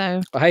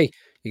 So hey,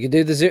 you can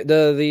do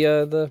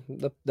the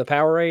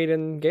Powerade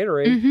and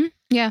Gatorade.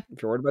 Yeah,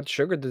 if you're worried about the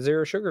sugar, the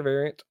 0 sugar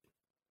variant.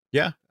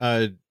 Yeah,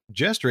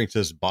 Jess drinks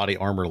this Body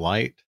Armor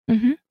Light.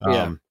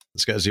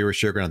 It's got 0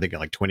 sugar, and I think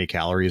like 20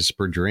 calories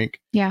per drink.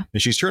 Yeah.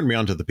 And she's turned me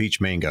on to the peach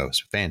mango. It's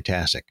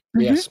fantastic.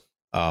 Yes.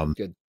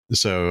 Good.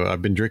 So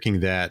I've been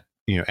drinking that,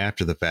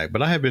 after the fact,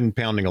 but I have been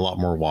pounding a lot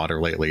more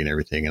water lately and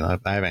everything. And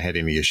I haven't had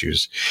any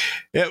issues.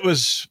 It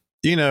was,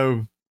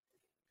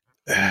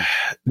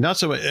 not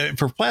so much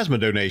for plasma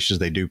donations.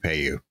 They do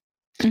pay you,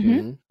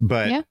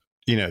 but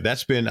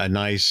that's been a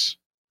nice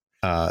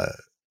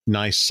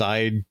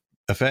side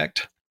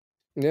effect.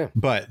 Yeah.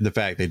 But the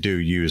fact they do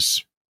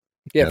use,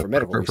 for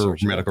medical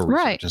research,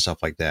 research and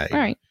stuff like that.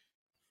 Right.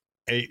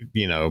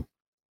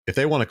 If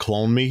they want to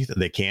clone me,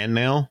 they can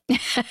now.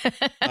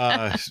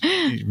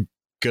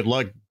 Good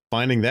luck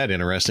finding that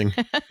interesting.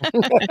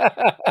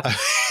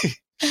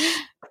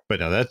 But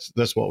no,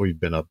 that's what we've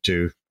been up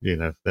to.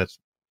 That's,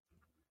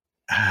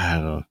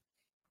 I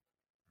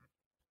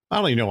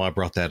don't even know why I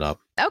brought that up.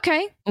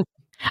 Okay.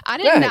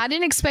 I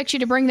didn't expect you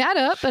to bring that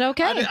up, but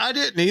okay. I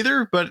didn't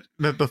either, but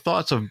the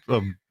thoughts of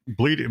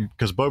bleeding,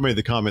 because Bo made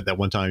the comment that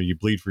one time you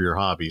bleed for your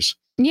hobbies.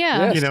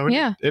 Yeah.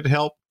 It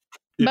helped.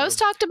 Bo's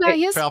talked about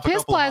his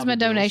plasma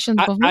donations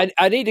before.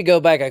 I need to go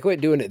back. I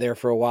quit doing it there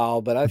for a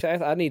while, but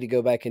I need to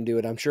go back and do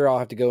it. I'm sure I'll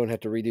have to go and have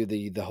to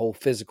redo the whole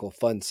physical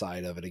fun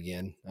side of it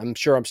again. I'm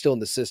sure I'm still in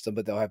the system,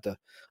 but they'll have to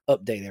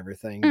update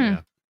everything.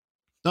 Yeah.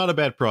 Not a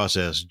bad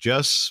process.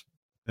 Jess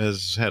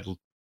has had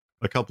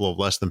a couple of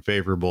less than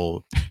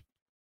favorable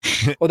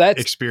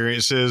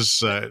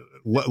experiences.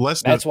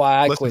 That's why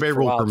I quit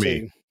favorable for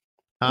me.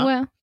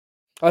 Huh?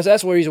 Well,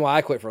 that's one reason why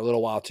I quit for a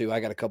little while too. I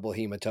got a couple of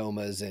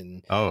hematomas,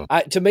 and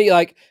to me,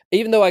 like,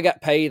 even though I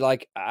got paid,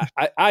 like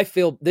I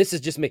feel, this is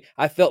just me.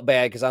 I felt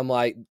bad because I'm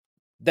like,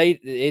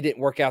 it didn't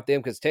work out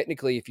them, because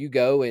technically, if you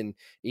go and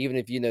even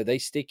if they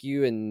stick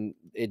you and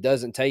it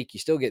doesn't take, you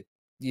still get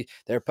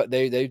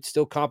they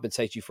still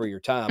compensate you for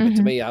your time. But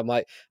to me, I'm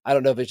like, I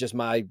don't know if it's just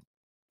my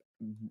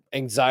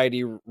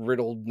anxiety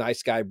riddled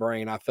nice guy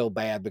brain. I feel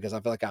bad because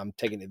I feel like I'm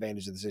taking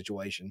advantage of the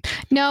situation.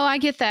 No, I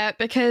get that,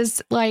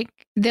 because like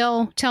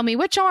they'll tell me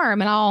which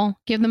arm and I'll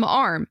give them an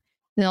arm.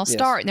 Then they'll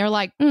start and they're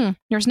like,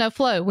 there's no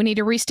flow. We need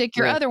to restick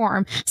your other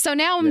arm. So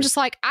now I'm just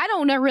like, I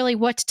don't know really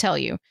what to tell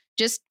you.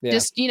 Just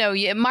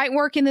it might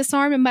work in this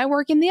arm, it might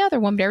work in the other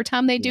one, but every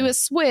time they do a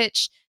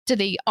switch to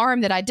the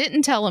arm that I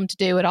didn't tell them to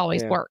do, it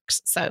always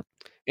works. So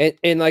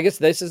And I guess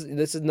this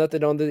is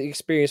nothing on the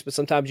experience, but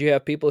sometimes you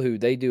have people who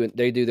they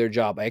do their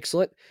job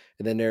excellent,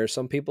 and then there are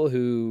some people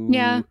who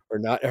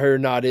are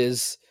not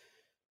as,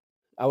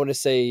 I want to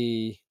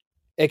say,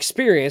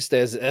 experienced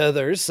as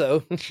others.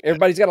 So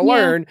everybody's got to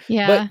learn.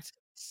 Yeah. But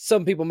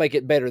some people make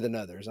it better than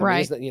others. I mean,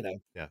 Right. it's not, you know.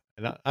 Yeah.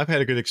 And I've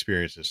had good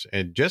experiences,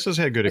 and Jess has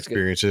had good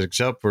experiences,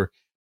 except for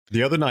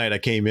the other night I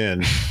came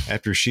in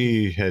after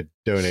she had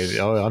donated.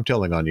 Oh, I'm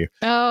telling on you.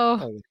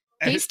 Oh,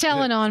 he's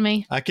telling on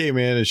me. I came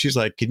in and she's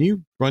like, "Can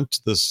you run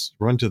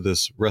to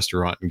this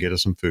restaurant and get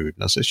us some food?"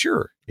 And I said,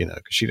 "Sure,"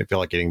 because she didn't feel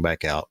like getting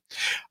back out.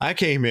 I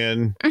came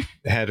in,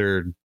 had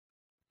her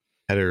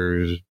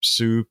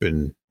soup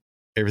and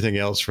everything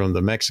else from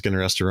the Mexican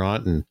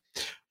restaurant, and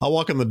I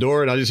walk in the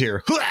door and I just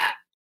hear, "Hua!"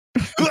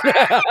 And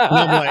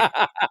I'm like,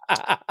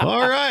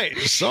 all right,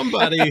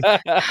 somebody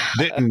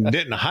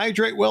didn't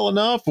hydrate well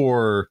enough,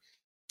 or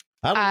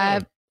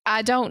I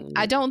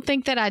don't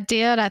think that I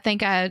did. I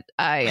think I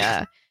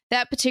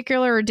that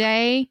particular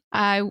day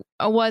I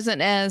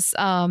wasn't as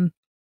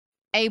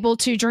able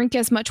to drink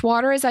as much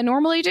water as I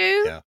normally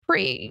do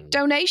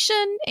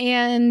pre-donation,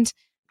 and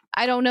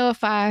I don't know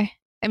if I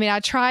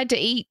tried to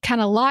eat kind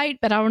of light,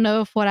 but I don't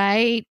know if what I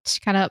ate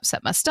kind of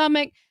upset my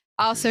stomach.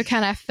 I also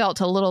kind of felt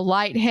a little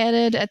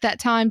lightheaded at that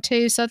time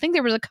too. So I think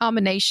there was a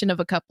combination of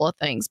a couple of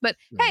things. But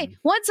hey,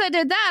 once I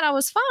did that, I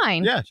was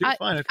fine. Yeah, she was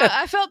fine.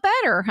 I felt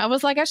better. I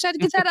was like, I should have to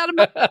get that out of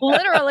my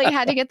literally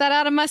had to get that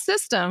out of my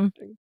system.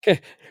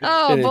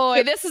 Oh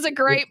boy, this is a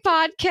great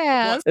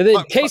podcast. And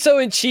then queso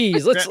and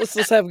cheese.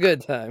 Let's have a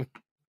good time.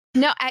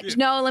 No,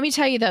 let me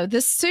tell you though,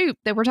 this soup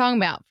that we're talking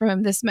about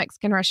from this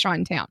Mexican restaurant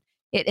in town,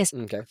 it is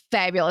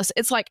fabulous.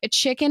 It's like a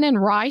chicken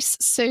and rice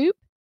soup,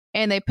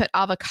 and they put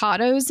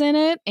avocados in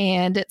it,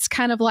 and it's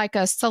kind of like a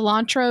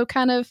cilantro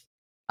kind of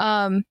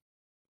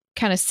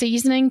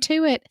seasoning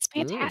to it. It's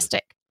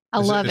fantastic.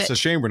 I love it. It's a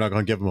shame we're not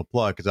going to give them a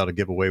plug, because that'll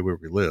give away where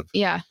we live.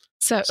 Yeah.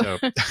 So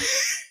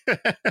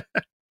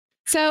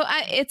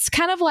it's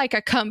kind of like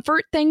a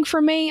comfort thing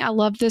for me. I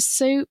love this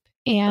soup.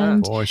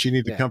 And boy, she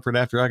needed comfort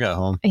after I got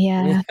home.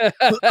 Yeah.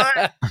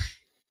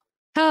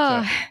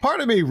 So, part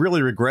of me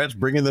really regrets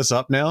bringing this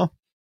up now.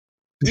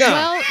 No.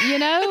 Well,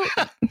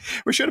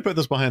 we should have put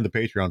this behind the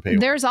Patreon page.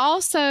 There's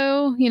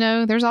also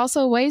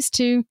ways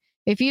to,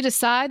 if you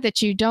decide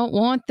that you don't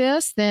want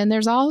this, then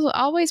there's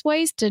always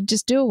ways to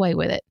just do away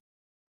with it.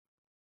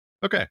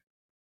 Okay.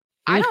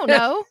 I don't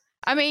know.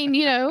 I mean,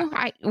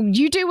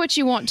 you do what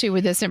you want to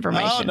with this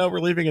information. Oh, no, we're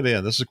leaving it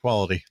in. This is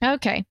quality.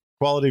 Okay.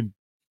 Quality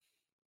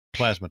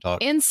plasma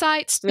talk.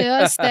 Insights to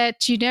us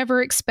that you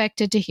never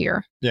expected to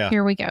hear. Yeah.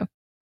 Here we go.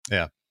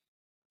 Yeah.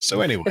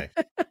 So anyway,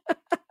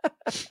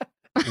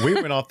 we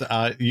went off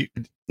the.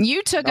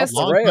 You took us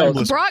off the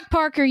rails. Brock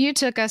Parker, you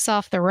took us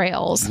off the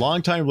rails.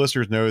 Longtime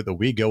listeners know that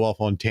we go off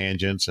on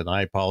tangents, and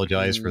I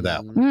apologize for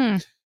that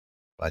one.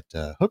 But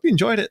hope you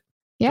enjoyed it.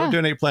 Yeah. Go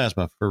donate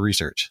plasma for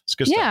research. It's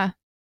good stuff. Yeah.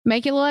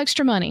 Make you a little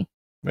extra money.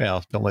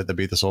 Well, don't let that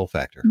be the sole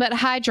factor. But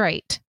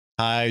hydrate.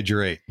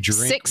 Drink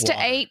 6 water.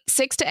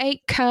 to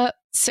 8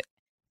 cups.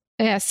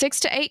 Yeah, 6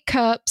 to 8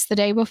 cups the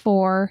day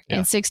before,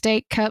 and 6 to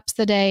 8 cups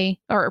the day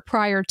or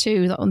prior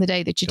to on the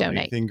day that you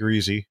donate. Anything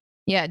greasy.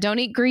 Yeah, don't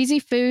eat greasy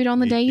food on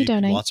the day you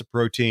donate. Lots of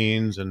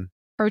proteins and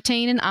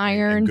protein and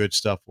iron. And good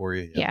stuff for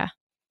you. Yeah.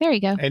 There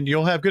you go. And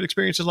you'll have good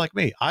experiences like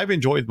me. I've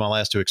enjoyed my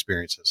last 2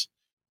 experiences.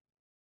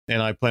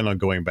 And I plan on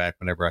going back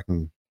whenever I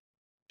can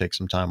take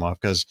some time off,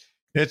 because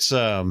it's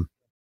their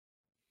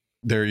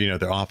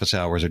office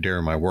hours are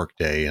during my work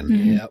day,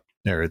 and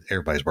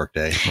everybody's work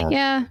day.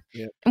 Yeah.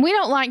 And we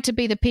don't like to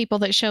be the people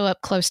that show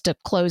up close to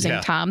closing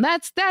time.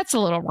 That's a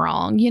little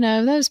wrong.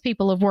 Those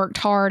people have worked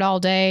hard all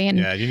day, and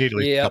you need at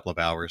least a couple of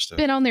hours to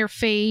been on their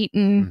feet,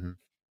 and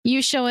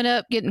you showing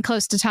up getting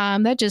close to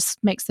time, that just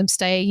makes them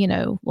stay,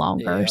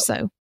 longer. Yeah.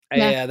 So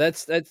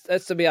that's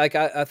to me, like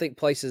I think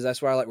places,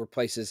 that's why I like where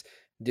places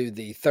do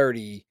the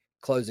 30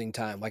 closing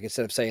time. Like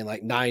instead of saying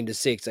like 9 to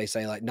 6, they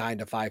say like 9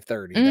 to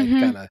 5:30. That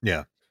kind of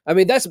I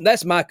mean,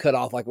 that's my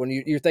cutoff. Like when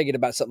you're thinking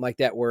about something like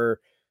that, where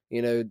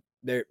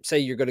say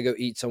you're going to go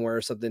eat somewhere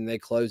or something, they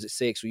close at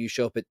 6. Well, you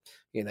show up at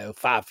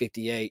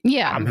 5:58.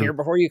 Yeah, I'm here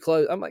before you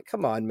close. I'm like,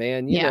 come on,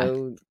 man. You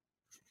know,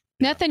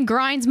 nothing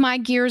grinds my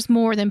gears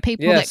more than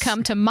people that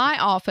come to my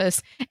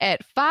office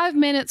at 5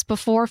 minutes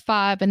before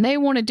 5, and they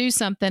want to do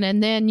something,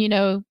 and then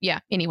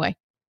anyway.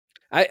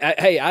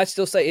 I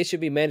still say it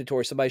should be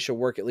mandatory. Somebody should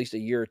work at least a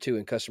year or 2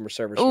 in customer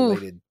service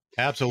related.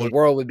 Absolutely, the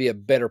world would be a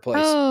better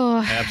place.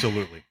 Oh,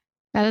 absolutely.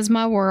 That is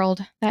my world.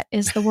 That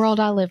is the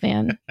world I live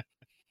in.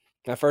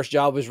 My first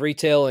job was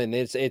retail, and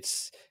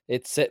it's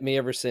set me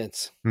ever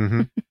since.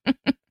 Mm-hmm.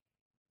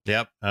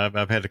 Yep,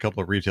 I've had a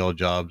couple of retail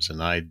jobs,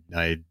 and I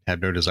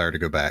have no desire to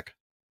go back.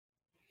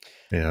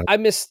 Yeah, I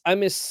miss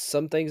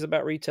some things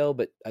about retail,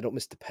 but I don't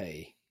miss the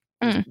pay.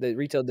 The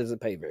retail doesn't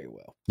pay very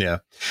well. Yeah,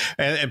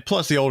 and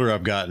plus, the older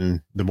I've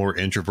gotten, the more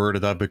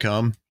introverted I've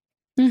become,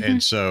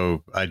 and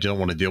so I don't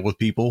want to deal with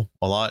people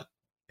a lot,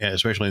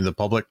 especially in the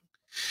public.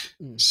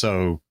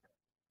 So,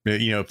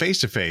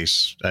 face to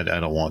face, I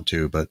don't want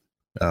to, but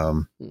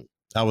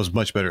I was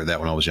much better at that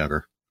when I was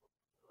younger.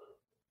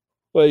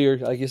 Well, you're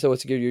like you said,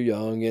 once again, you're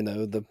young,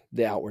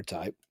 the outward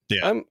type.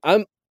 Yeah.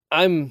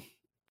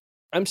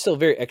 I'm still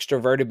very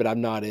extroverted, but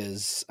I'm not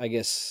as, I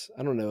guess,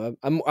 I don't know.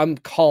 I'm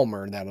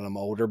calmer now that I'm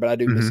older, but I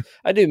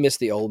do miss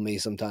the old me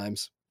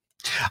sometimes.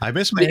 I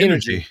miss my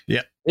energy.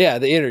 Yeah. Yeah,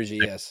 the energy,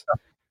 yes.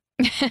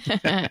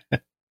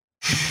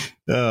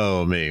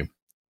 Oh, me.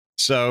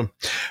 So,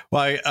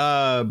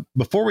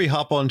 before we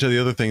hop on to the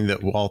other thing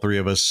that all three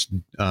of us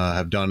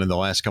have done in the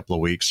last couple of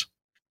weeks,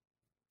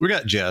 we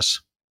got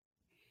Jess.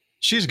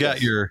 She's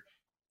got your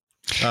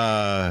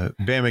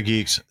Bama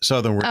Geeks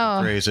Southern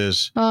Word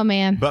phrases. Oh,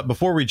 man. But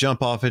before we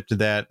jump off into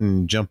that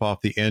and jump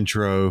off the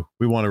intro,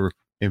 we want to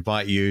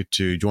invite you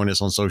to join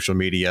us on social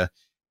media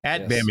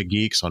at Bama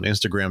Geeks on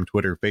Instagram,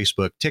 Twitter,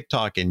 Facebook,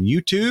 TikTok, and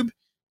YouTube.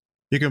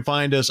 You can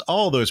find us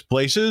all those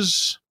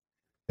places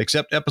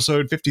except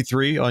episode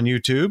 53 on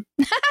YouTube,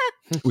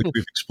 which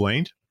we've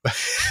explained.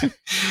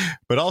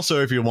 But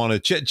also, if you want to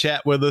chit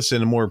chat with us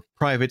in a more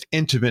private,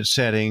 intimate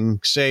setting,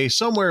 say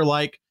somewhere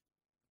like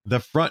the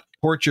front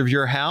porch of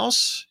your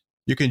house,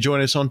 you can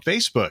join us on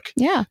Facebook.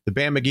 Yeah. The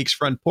Bama Geeks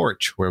Front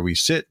Porch, where we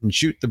sit and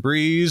shoot the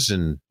breeze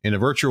and in a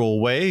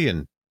virtual way.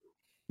 And,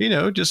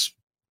 just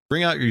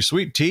bring out your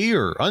sweet tea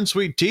or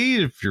unsweet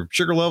tea if your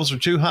sugar levels are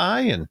too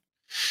high, and,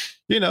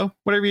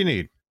 whatever you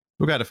need.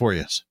 We got it for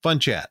you. Fun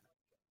chat.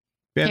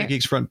 Bama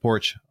Geeks Front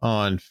Porch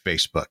on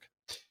Facebook.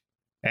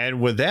 And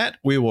with that,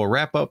 we will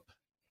wrap up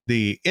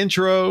the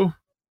intro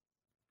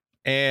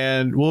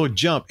and we'll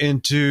jump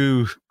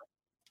into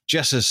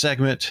Jess's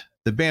segment,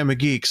 the Bama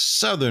Geeks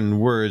Southern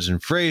Words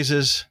and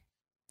Phrases.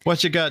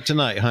 What you got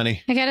tonight,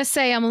 honey? I got to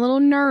say, I'm a little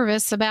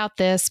nervous about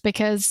this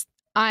because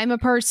I'm a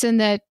person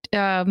that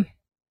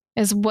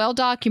is well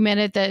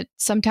documented that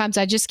sometimes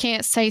I just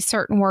can't say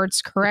certain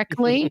words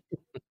correctly.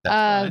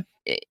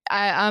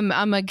 I'm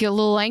a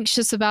little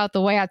anxious about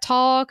the way I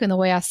talk and the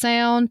way I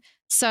sound.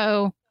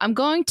 So I'm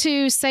going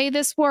to say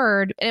this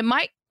word. It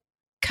might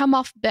come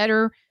off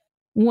better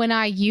when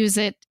I use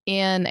it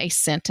in a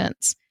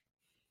sentence.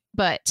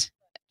 But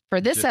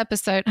for this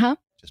episode,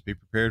 just be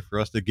prepared for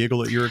us to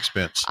giggle at your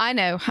expense. I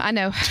know.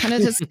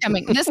 This is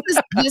coming. This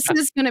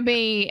is going to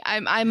be,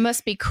 I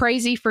must be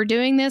crazy for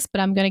doing this,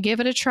 but I'm going to give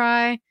it a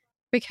try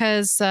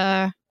because,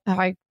 all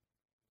right.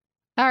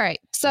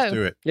 So let's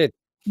do it.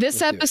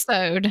 This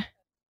episode,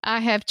 I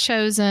have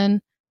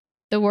chosen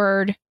the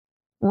word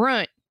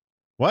runt.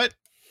 What?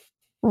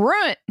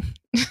 Runt.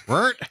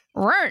 Runt?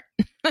 Runt.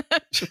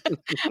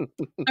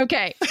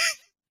 Okay.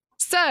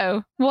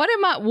 So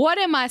what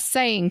am I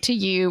saying to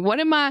you? What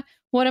am I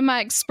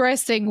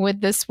expressing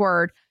with this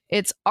word?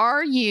 It's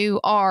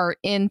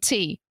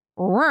RURNT.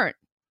 Runt.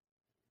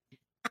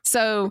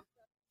 So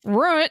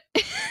runt.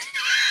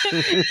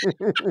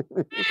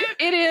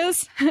 It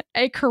is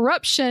a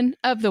corruption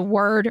of the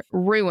word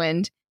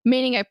ruined,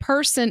 meaning a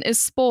person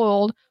is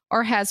spoiled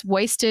or has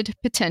wasted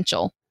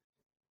potential.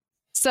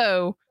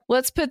 So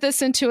let's put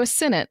this into a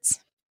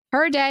sentence.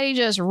 Her daddy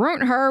just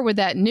ruined her with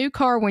that new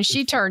car when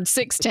she turned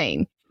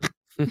 16.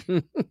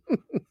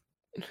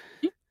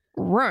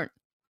 Runt.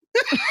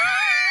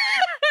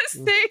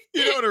 See?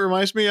 You know what it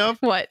reminds me of?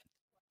 What?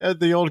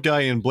 The old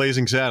guy in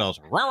Blazing Saddles.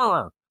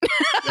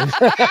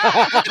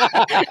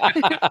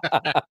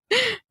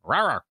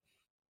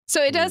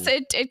 So it does,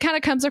 it kind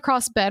of comes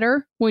across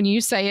better when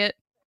you say it,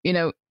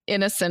 in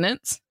a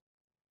sentence.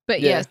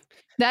 But yes,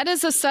 that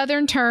is a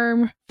Southern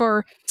term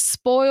for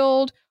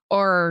spoiled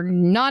or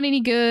not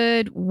any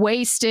good,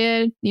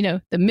 wasted.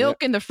 The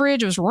milk in the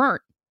fridge was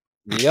runt.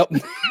 Yep.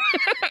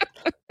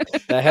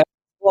 That happens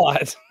a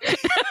lot.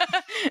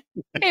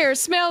 Here,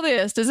 smell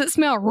this. Does it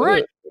smell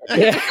runt?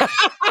 Yeah.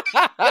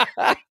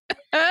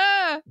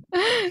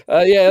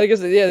 I guess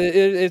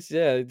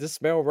does this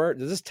smell burnt?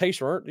 Does this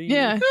taste burnt?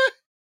 Yeah.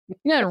 You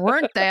gotta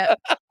runt that.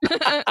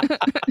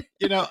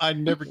 I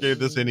never gave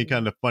this any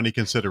kind of funny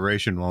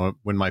consideration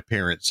when my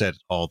parents said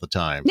it all the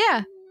time.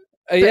 Yeah.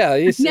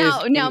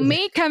 Now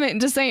me coming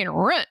to saying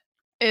runt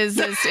is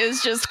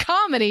just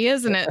comedy,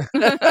 isn't it?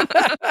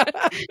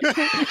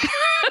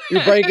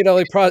 Your brain can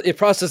only it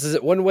processes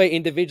it one way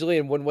individually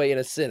and one way in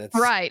a sentence.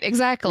 Right,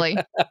 exactly.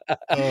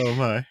 Oh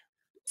my.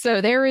 So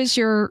there is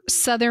your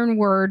Southern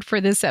word for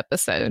this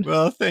episode.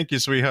 Well, thank you,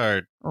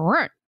 sweetheart.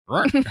 Runt.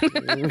 Runt.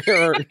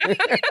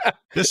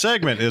 This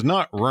segment is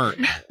not runt.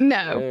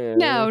 No,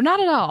 not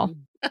at all.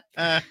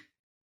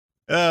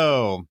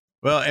 Oh,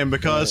 well, and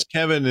because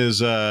Kevin is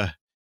chilling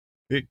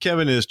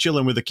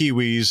with the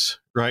Kiwis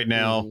right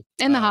now.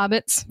 And the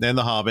Hobbits. And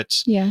the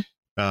Hobbits. Yeah.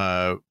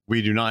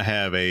 We do not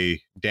have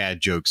a dad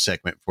joke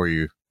segment for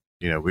you.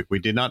 We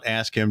did not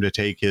ask him to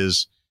take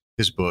his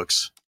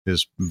books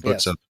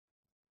of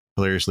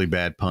hilariously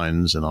bad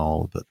puns and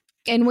all of it.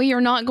 And we are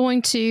not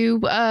going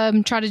to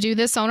try to do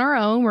this on our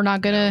own. We're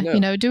not going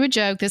to, do a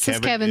joke. This is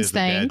Kevin's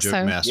thing.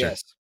 So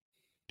yes.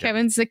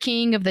 Kevin's the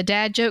king of the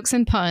dad jokes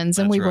and puns,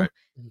 and we will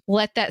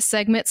let that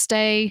segment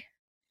stay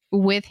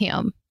with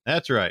him.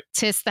 That's right. It's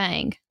his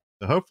thing.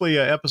 So hopefully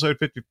episode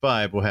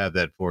 55 will have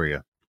that for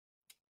you.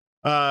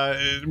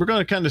 We're going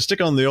to kind of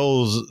stick on the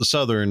old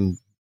Southern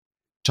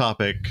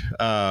topic,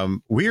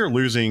 we are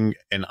losing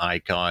an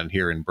icon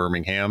here in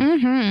Birmingham,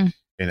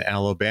 in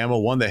Alabama,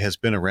 one that has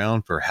been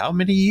around for how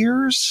many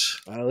years?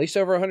 At least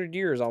over 100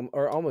 years,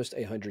 or almost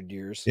 100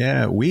 years.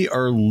 Yeah, we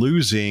are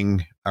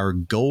losing our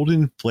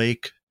Golden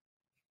Flake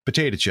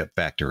potato chip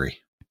factory.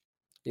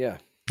 Yeah.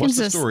 What's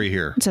the story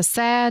here? It's a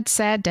sad,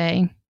 sad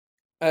day.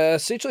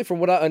 Essentially, from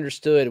what I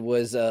understood,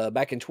 was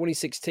back in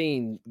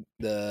 2016,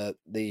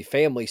 the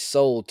family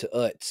sold to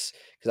Utz,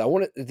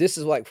 because this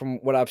is like, from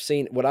what I've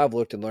seen, what I've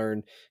looked and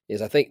learned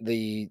is, I think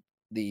the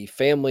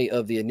family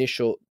of the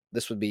initial,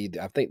 this would be,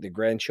 I think, the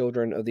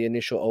grandchildren of the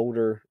initial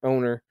older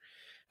owner.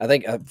 I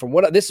think from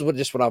what this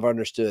is what I've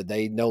understood,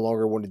 they no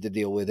longer wanted to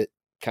deal with it.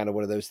 Kind of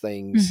one of those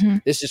things.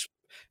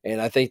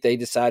 And I think they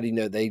decided,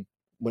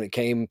 when it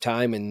came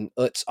time and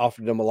Utz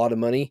offered them a lot of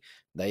money,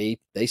 they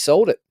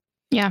sold it.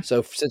 Yeah.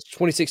 So since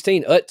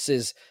 2016, Utz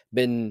has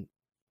been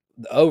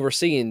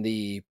overseeing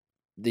the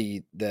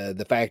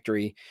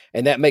factory,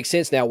 and that makes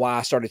sense now why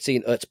I started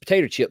seeing Utz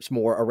potato chips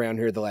more around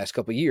here the last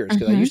couple of years,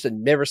 because I used to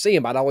never see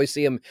them. I'd always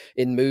see them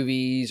in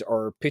movies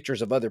or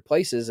pictures of other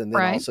places, and then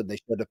all of a sudden they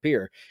showed up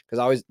here,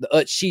 because the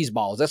Utz cheese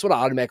balls. That's what I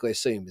automatically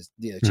assume is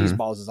cheese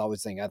balls is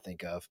always the thing I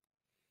think of.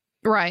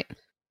 Right.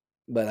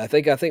 But I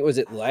think was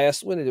it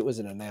last when it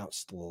wasn't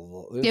announced.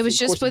 It was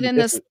just within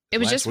this. It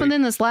was just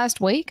within this last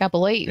week, I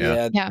believe.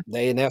 Yeah.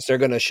 They announced they're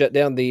going to shut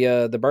down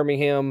the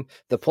Birmingham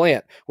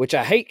plant, which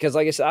I hate, because,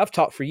 like I said, I've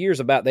talked for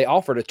years about. They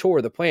offered a tour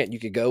of the plant. You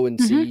could go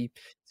and see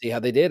how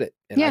they did it,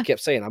 and I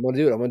kept saying, "I'm going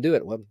to do it. I'm going to do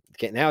it." Well,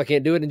 now I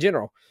can't do it in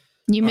general.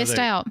 You missed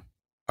out.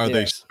 Are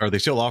they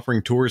still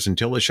offering tours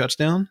until it shuts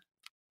down?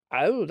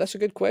 Oh, that's a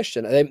good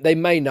question. They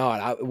may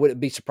not. I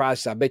wouldn't be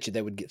surprised. I bet you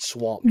they would get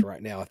swamped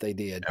right now if they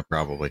did. Yeah,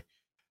 probably.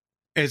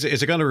 Is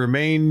it going to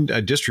remain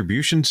a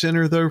distribution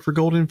center, though, for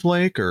Golden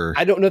Flake? Or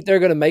I don't know if they're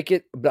going to make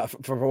it, but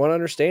from what I'm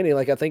understanding,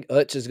 like, I think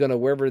Utz is going to,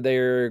 wherever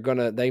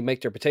they make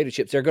their potato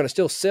chips, they're going to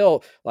still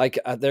sell,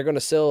 they're going to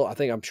sell, I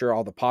think, I'm sure,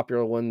 all the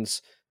popular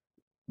ones,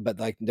 but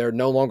like, they're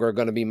no longer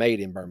going to be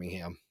made in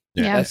Birmingham.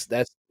 Yeah.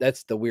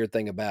 That's the weird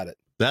thing about it.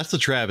 That's the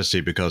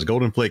travesty, because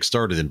Golden Flake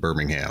started in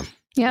Birmingham.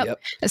 Yep.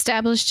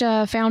 Established,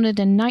 founded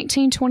in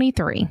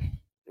 1923.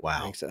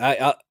 Wow.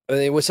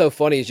 It was so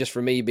funny, is just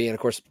for me being, of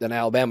course, an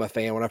Alabama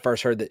fan. When I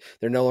first heard that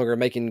they're no longer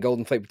making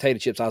Golden Flake potato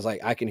chips, I was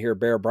like, I can hear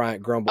Bear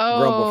Bryant grumble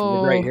from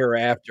the great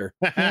hereafter.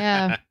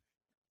 Yeah.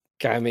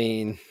 I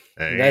mean,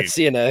 that's,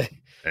 I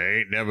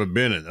ain't never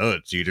been an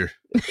Utz eater.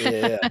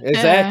 Yeah,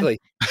 exactly.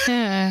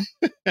 Yeah.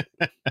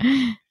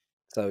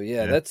 So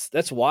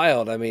that's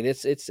wild. I mean,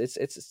 it's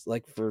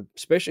like, for,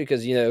 especially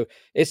because,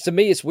 it's, to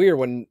me, it's weird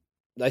when,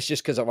 that's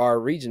just because of our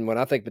region. When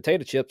I think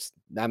potato chips,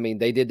 I mean,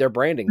 they did their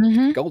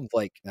branding, Golden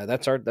Flake. Now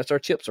that's our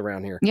chips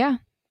around here. Yeah.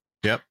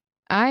 Yep.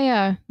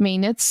 I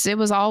mean, it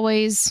was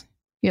always,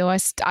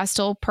 I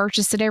still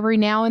purchase it every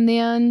now and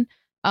then.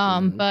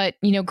 But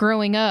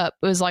growing up,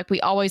 it was like we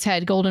always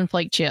had Golden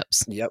Flake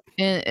chips. Yep.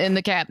 In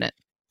the cabinet.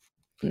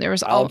 And there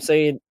was all I'm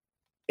saying.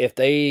 If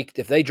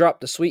they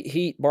drop the Sweet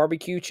Heat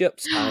barbecue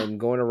chips, I'm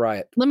going to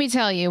riot. Let me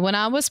tell you, when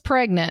I was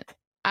pregnant,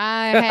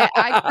 I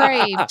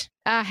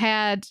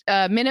had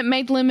Minute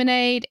Maid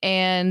lemonade,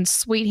 and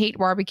Sweet Heat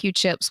barbecue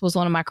chips was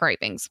one of my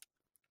cravings.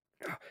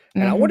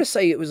 And I want to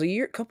say it was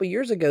a couple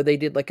years ago, they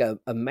did like a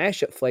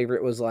mashup flavor.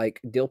 It was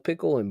like dill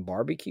pickle and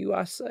barbecue.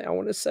 I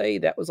want to say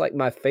that was like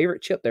my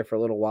favorite chip there for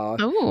a little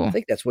while. Ooh. I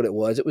think that's what it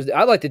was.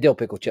 I like the dill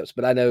pickle chips,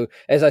 but I know,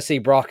 as I see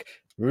Brock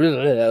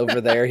over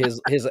there,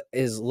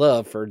 his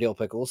love for dill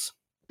pickles.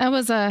 I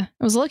was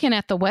looking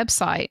at the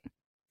website,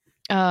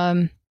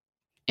 and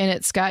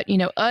it's got,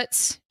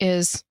 Utz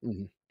is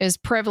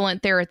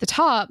prevalent there at the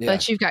top,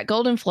 but you've got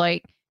Golden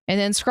Flake, and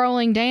then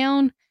scrolling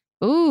down,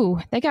 ooh,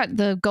 they got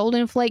the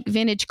Golden Flake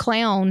Vintage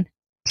Clown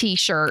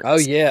t-shirts. Oh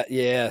yeah,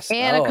 yes,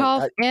 and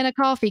a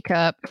coffee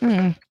cup.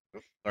 Sorry,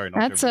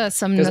 that's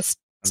some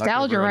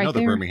nostalgia right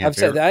there. I've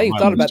said that I ain't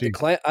thought about the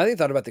clown. I ain't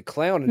thought about the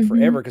clown in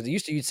forever, because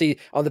you'd see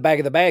on the back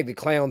of the bag the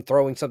clown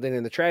throwing something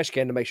in the trash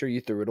can to make sure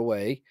you threw it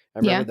away. I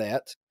remember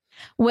that.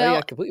 Well,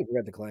 I completely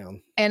forgot the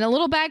clown. And a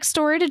little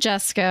backstory to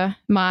Jessica: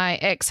 my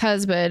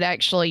ex-husband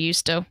actually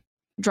used to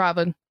drive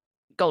a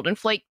Golden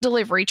Flake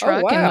delivery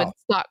truck and would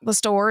stock the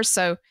stores.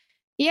 So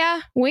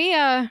yeah, we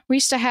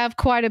used to have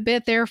quite a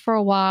bit there for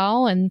a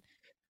while, and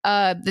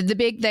the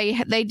big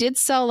they did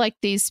sell like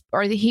these,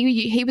 or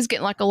he was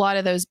getting like a lot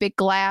of those big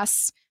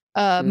glass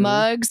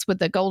mugs with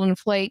the Golden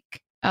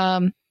Flake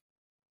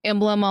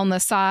emblem on the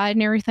side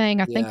and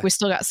everything. I think we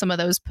still got some of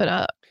those put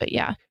up, but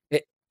yeah.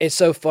 It's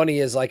so funny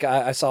is like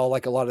I saw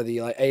like a lot of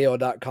the like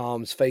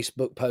AO.com's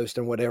Facebook post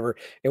and whatever.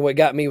 And what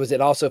got me was it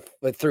also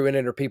threw in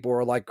there, people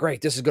were like, great,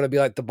 this is going to be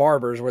like the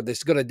Barbers where this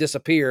is going to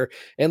disappear.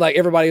 And like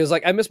everybody was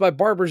like, I miss my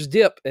Barbers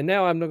dip. And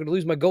now I'm not going to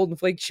lose my Golden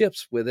Flake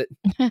chips with it.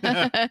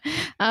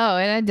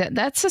 And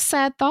that's a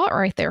sad thought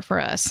right there for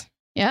us.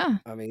 Yeah.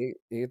 I mean,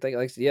 you think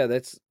like, yeah,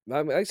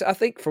 I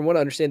think from what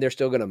I understand, they're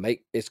still going to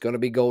it's going to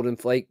be Golden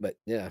Flake, but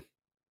yeah.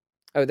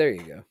 Oh, there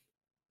you go.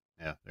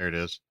 Yeah, there it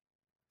is.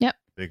 Yep.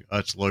 Big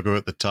Utz logo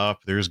at the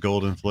top. There's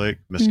Golden Flake,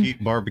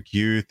 Mesquite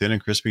Barbecue, thin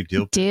and crispy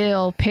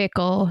dill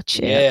pickle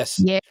chips.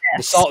 Yes.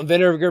 The salt and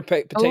vinegar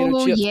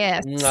potato chips.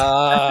 Yes.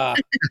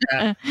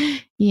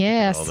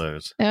 Yes. All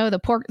those. Oh,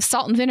 the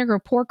salt and vinegar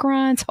pork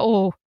rinds.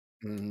 Oh,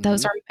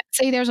 those are.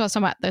 See, there's what I was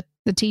talking about,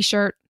 the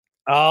T-shirt.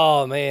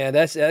 Oh man,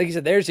 that's like you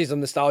said. There's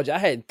some nostalgia I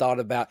hadn't thought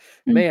about.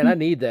 Man, I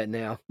need that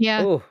now.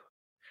 Yeah. Ooh.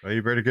 Well,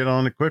 you better get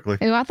on it quickly.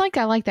 Oh, I think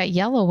I like that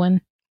yellow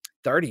one.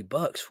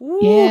 $30. Woo,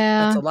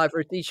 yeah, that's a lot for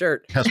a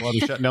T-shirt. That's why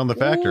they're shutting down the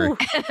factory.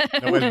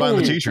 Nobody's buying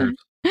the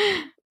T-shirts.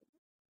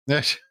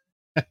 Yes.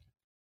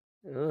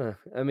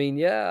 I mean,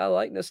 yeah, I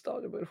like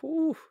nostalgia, but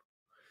whoo.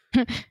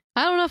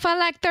 I don't know if I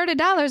like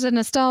 $30 of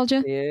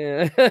nostalgia.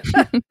 Yeah.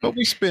 But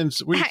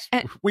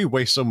we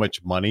waste so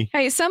much money.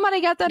 Hey,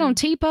 somebody got that on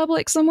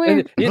TeePublic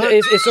somewhere?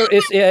 It's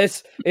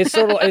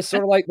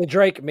sort of like the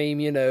Drake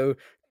meme,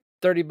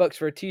 $30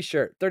 for a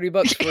T-shirt, $30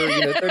 for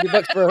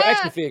 $30 for an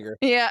action figure.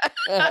 Yeah.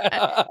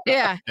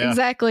 Yeah,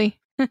 exactly.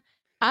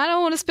 I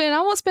won't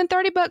spend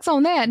 $30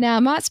 on that. Now I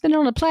might spend it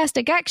on a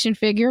plastic action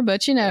figure,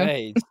 but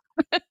Hey.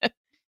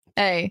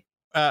 Hey.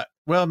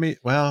 Well,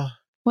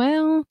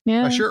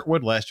 yeah. I'm sure it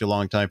would last you a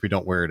long time if you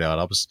don't wear it out.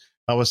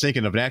 I was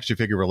thinking of an action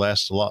figure would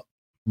last a lot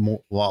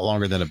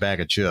longer than a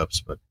bag of chips,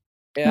 but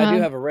yeah, I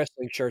do have a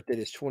wrestling shirt that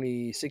is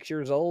 26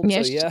 years old.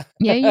 Yes, so yeah,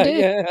 yeah, you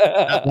do.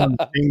 That one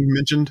thing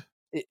mentioned.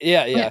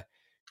 Yeah.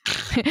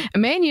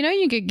 Man,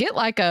 you could get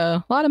like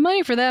a lot of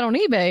money for that on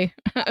eBay.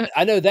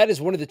 I know that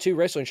is one of the 2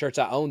 wrestling shirts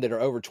I own that are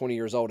over 20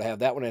 years old. I have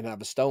that one and I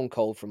have a Stone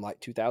Cold from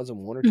like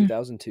 2001 or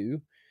 2002.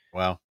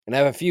 Wow. And I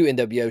have a few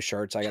NWO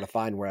shirts I got to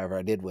find wherever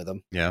I did with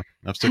them. Yeah.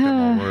 I've still got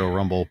my Royal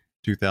Rumble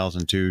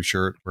 2002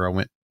 shirt where I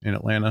went in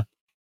Atlanta.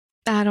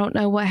 I don't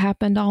know what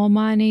happened to all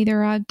mine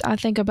either. I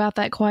think about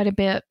that quite a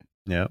bit.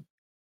 Yeah.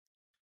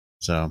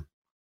 So,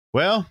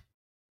 well,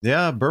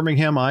 yeah,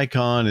 Birmingham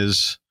Icon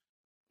is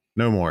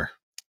no more.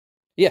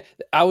 Yeah,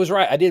 I was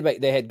right. I did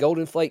they had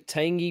Golden Flake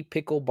Tangy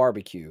Pickle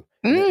Barbecue.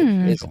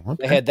 Okay.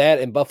 They had that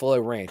and Buffalo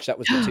Ranch. That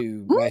was the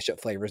 2 mashup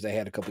flavors they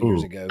had a couple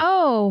years ago.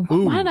 Oh,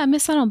 why did I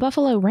miss out on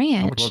Buffalo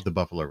Ranch? I would love the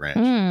Buffalo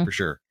Ranch for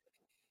sure.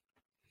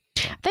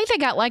 I think they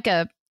got like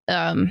I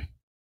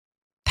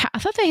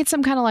thought they had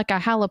some kind of like a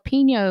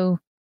jalapeno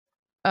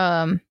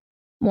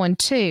one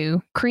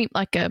too. Cream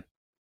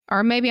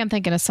or maybe I'm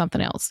thinking of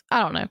something else.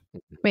 I don't know.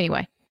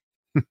 But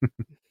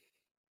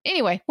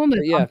anyway, we'll move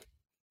on.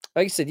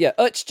 Like I said,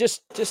 Utz,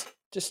 just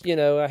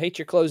I hate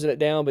you're closing it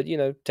down, but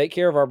take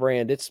care of our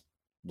brand. It's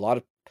been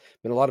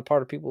a lot of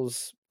part of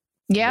people's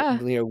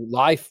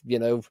life,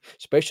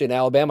 especially in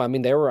Alabama. I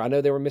mean, I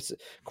know they were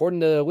according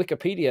to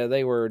Wikipedia,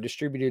 they were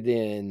distributed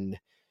in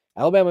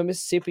Alabama,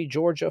 Mississippi,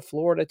 Georgia,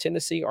 Florida,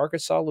 Tennessee,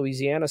 Arkansas,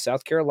 Louisiana,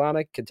 South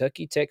Carolina,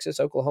 Kentucky, Texas,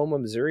 Oklahoma,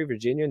 Missouri,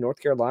 Virginia, North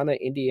Carolina,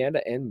 Indiana,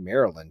 and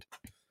Maryland.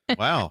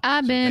 Wow.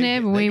 I've been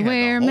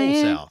everywhere,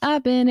 man. South.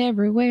 I've been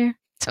everywhere.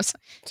 So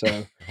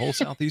the whole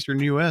southeastern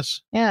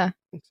U.S. Yeah.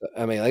 So,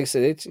 I mean, like I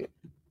said,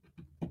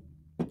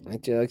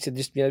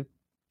 just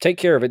take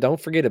care of it. Don't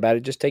forget about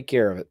it. Just take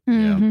care of it.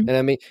 Mm-hmm. And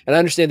I mean, and I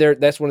understand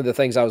that's one of the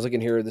things I was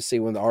looking here to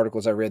see. One of the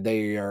articles I read,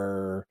 they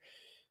are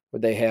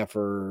what they have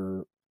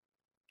for.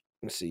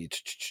 Let's see.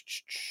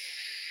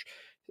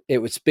 It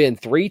would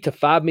spend $3 to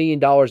 $5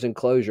 million in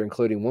closure,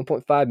 including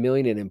 $1.5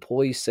 million in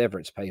employee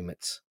severance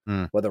payments,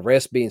 with the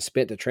rest being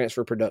spent to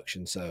transfer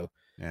production. So.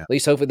 Yeah. At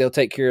least hopefully they'll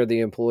take care of the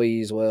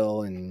employees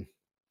well and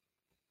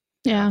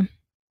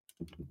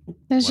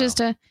it's just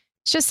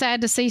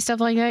sad to see stuff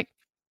like that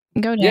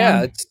go down.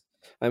 Yeah,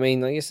 I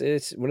mean, I guess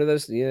it's one of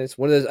those. Yeah, it's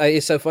one of those.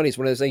 It's so funny. It's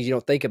one of those things you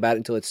don't think about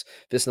until it's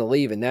just to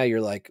leave, and now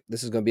you're like,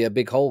 this is going to be a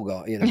big hole,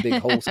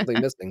 big hole, something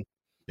missing.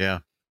 Yeah,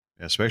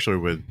 especially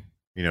with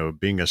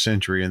being a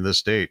century in this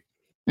state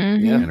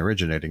and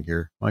originating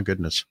here. My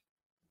goodness.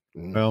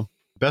 Well,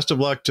 best of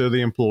luck to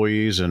the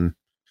employees, and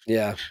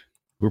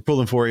we're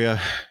pulling for you.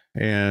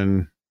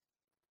 And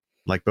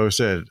like Bo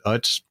said,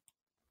 Utz,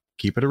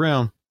 keep it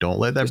around. Don't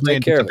let that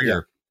brand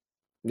disappear.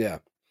 Yeah.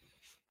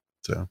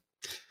 So,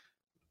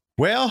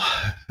 well,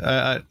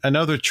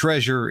 another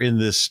treasure in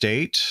this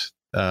state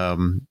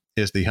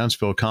is the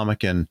Huntsville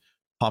Comic and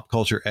Pop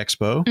Culture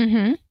Expo.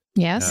 Mm-hmm.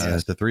 Yes.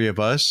 As the 3 of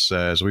us,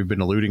 as we've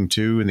been alluding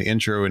to in the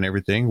intro and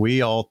everything,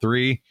 we all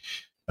 3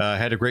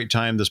 had a great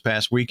time this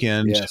past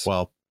weekend. Yes.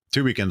 Well,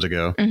 2 weekends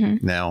ago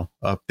now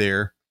up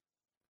there.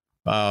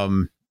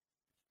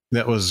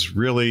 That was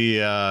really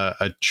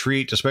a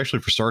treat, especially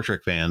for Star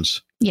Trek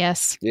fans.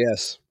 Yes.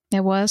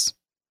 It was.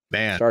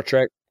 Man. Star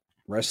Trek,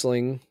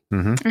 wrestling,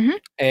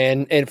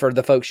 and for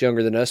the folks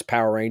younger than us,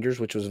 Power Rangers,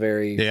 which was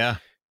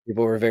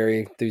people were very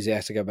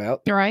enthusiastic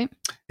about. Right.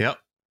 Yep.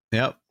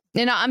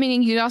 And I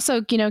mean, you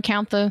also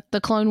count the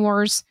Clone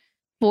Wars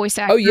voice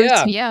actors.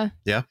 Oh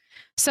yeah.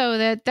 So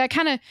that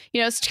kind of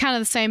it's kind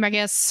of the same, I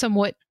guess,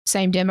 somewhat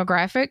same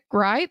demographic,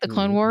 right? The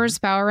Clone Wars,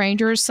 Power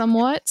Rangers,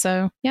 somewhat.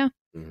 So yeah.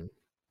 Mm-hmm.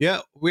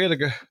 Yeah, we had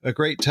a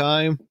great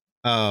time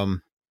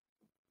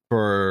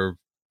for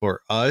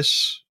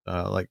us.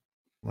 Like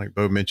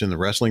Bo mentioned, the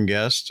wrestling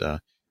guest,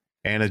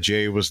 Anna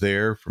Jay was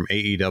there from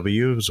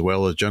AEW, as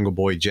well as Jungle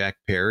Boy Jack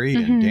Perry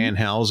and Dan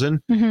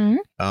Housen.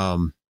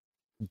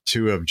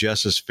 two of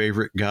Jess's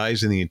favorite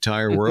guys in the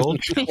entire world.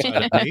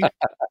 outside of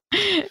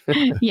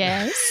me.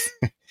 Yes.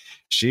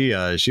 She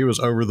was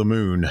over the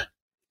moon. A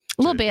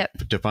little bit.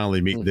 To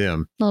finally meet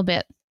them. A little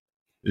bit.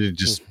 It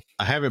just,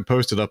 I haven't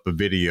posted up a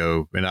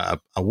video, and I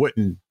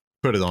wouldn't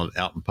put it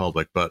out in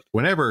public, but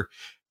whenever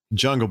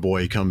Jungle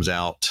Boy comes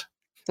out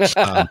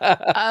on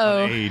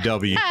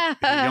AEW,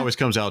 he always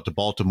comes out to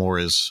Baltimore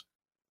as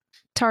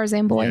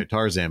Tarzan Boy.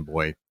 Tarzan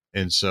Boy.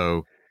 And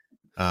so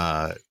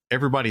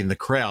everybody in the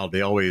crowd,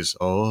 they always,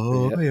 they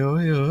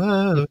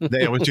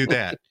always do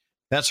that.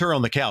 That's her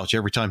on the couch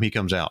every time he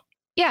comes out.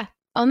 Yeah,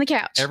 on the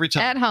couch. Every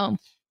time. At home.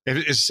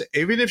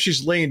 Even if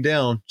she's laying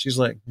down, she's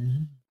like,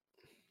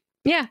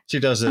 yeah. She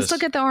does this. Let's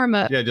look at the arm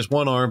up. Yeah, just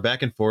one arm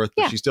back and forth,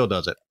 but she still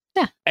does it.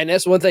 Yeah. And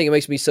that's one thing that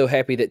makes me so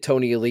happy that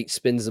Tony Elite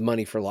spends the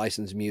money for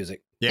licensed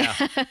music. Yeah.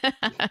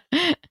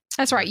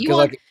 That's right. You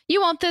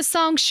want this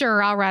song?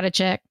 Sure, I'll write a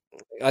check.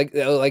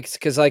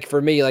 Because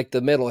for me, like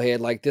the metalhead,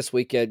 like this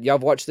week, y'all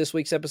have watched this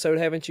week's episode,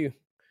 haven't you?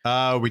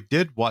 We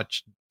did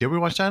watch. Did we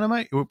watch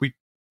Dynamite? We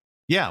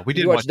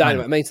did watch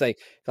Dynamite. Main thing,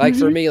 like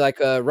for me, like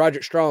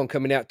Roderick Strong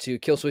coming out to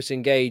Kill Switch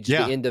Engage, the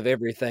end of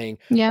everything.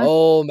 Yeah.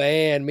 Oh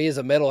man, me as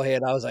a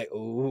metalhead, I was like,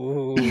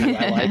 ooh,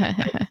 I like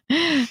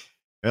it.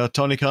 Well,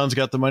 Tony Khan's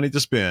got the money to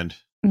spend.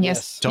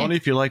 Yes. Tony,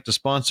 if you'd like to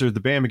sponsor the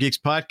Bama Geeks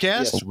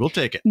podcast, we'll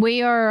take it.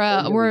 We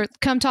are,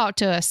 come talk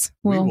to us.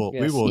 We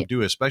will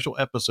do a special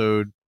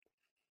episode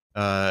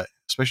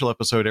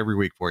every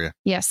week for you.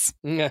 Yes.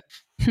 Yeah.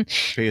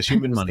 Pay us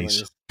human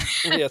monies.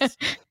 Yes.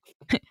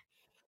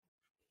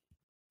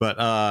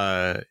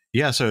 But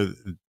so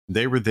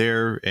they were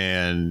there,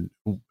 and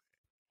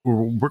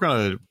we'll go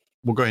ahead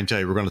and tell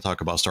you, we're going to talk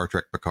about Star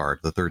Trek Picard,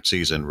 the third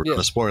season. We're going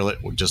to spoil it.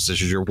 Just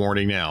this is your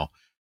warning now.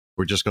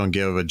 We're just going to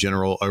give a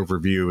general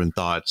overview and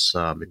thoughts.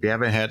 If you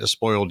haven't had it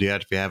spoiled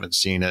yet, if you haven't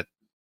seen it,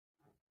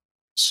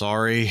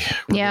 sorry,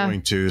 we're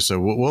going to. So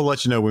we'll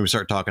let you know when we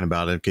start talking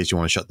about it in case you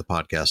want to shut the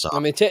podcast off. I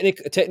mean,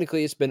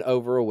 technically, it's been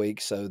over a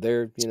week, so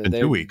they're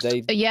 2 weeks.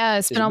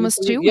 It's been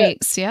almost 2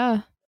 weeks.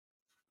 Yeah.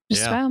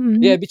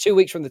 It'd be 2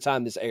 weeks from the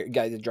time this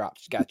guy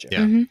drops. Gotcha.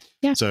 Yeah. Mm-hmm.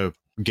 Yeah. So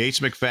Gates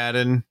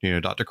McFadden,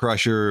 Dr.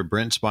 Crusher,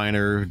 Brent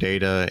Spiner,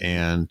 Data,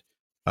 and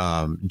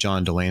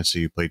John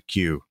Delancey, who played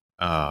Q.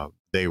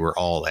 They were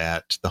all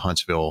at the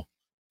Huntsville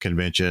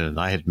convention, and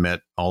I had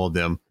met all of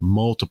them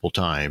multiple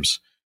times.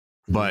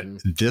 But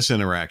this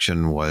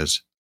interaction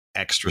was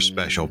extra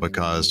special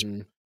because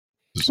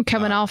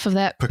coming off of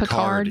that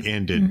Picard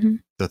ended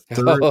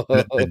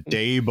the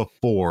day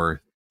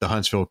before the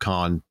Huntsville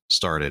Con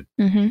started.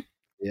 Mm-hmm.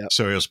 Yeah.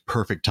 So it was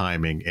perfect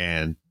timing,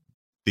 and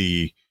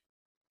the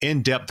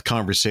in-depth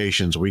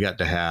conversations we got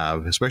to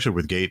have, especially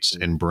with Gates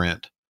and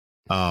Brent,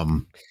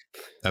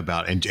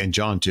 about and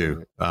John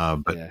too.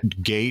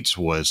 But Gates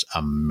was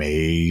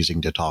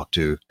amazing to talk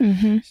to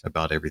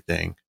about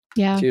everything.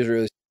 Yeah.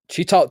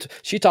 She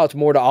talked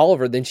more to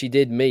Oliver than she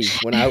did me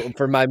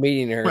for my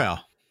meeting her.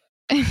 Well,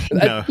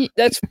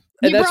 that's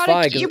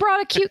fine. You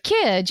brought a cute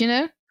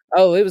kid,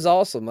 Oh, it was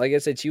awesome. Like I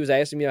said, she was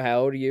asking me, how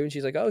old are you? And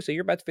she's like, oh, so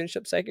you're about to finish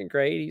up second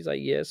grade? He's like,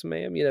 yes,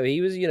 ma'am.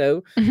 He was,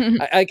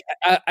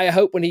 I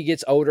hope when he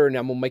gets older and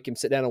I'm going to make him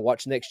sit down and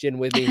watch Next Gen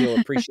with me, he'll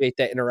appreciate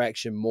that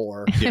interaction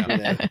more.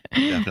 Yeah,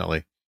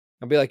 definitely.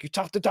 I'll be like, you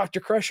talk to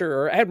Dr. Crusher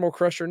or Admiral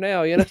Crusher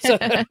now, Yeah.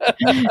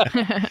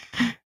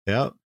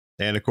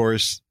 And of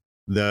course,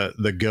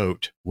 the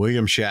GOAT,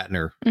 William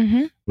Shatner,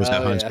 was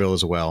at Huntsville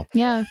as well.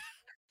 Yeah.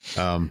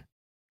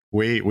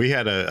 We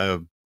had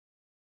a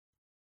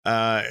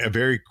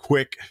very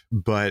quick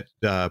but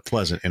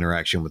pleasant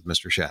interaction with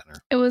Mr. Shatner.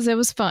 It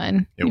was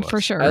fun. For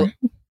sure.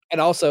 And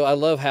also, I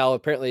love how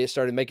apparently it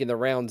started making the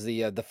rounds.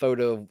 The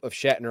photo of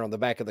Shatner on the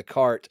back of the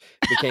cart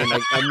became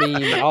like a meme,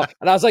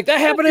 and I was like, "That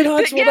happened in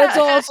Huntsville. That's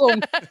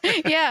awesome."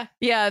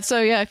 Yeah.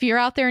 So if you're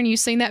out there and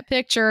you've seen that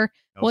picture,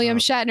 William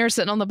Shatner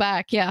sitting on the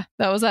back, that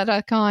was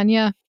at con.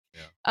 Yeah.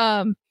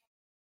 I mean,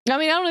 I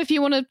don't know if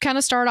you want to kind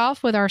of start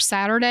off with our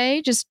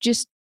Saturday, just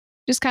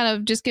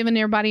giving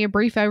everybody a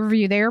brief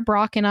overview there.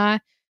 Brock and I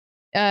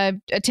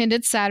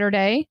attended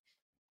Saturday,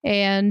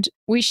 and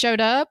we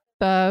showed up.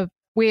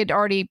 We had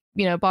already,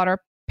 bought our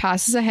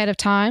passes ahead of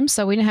time,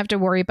 so we didn't have to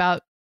worry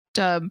about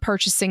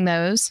purchasing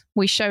those.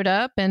 We showed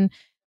up, and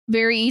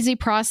very easy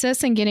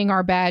process in getting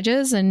our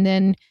badges, and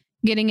then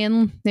getting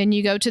in. Then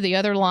you go to the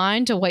other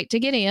line to wait to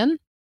get in.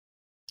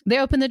 They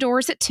opened the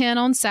doors at 10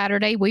 on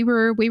Saturday. We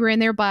were in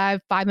there by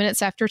 5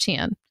 minutes after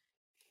 10.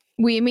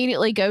 We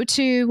immediately go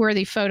to where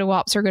the photo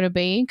ops are going to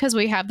be because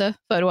we have the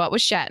photo op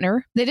with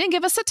Shatner. They didn't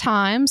give us a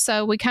time,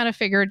 so we kind of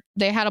figured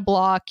they had a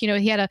block.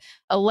 He had a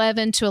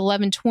 11 to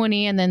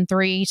 11:20 and then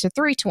 3 to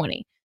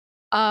 3:20.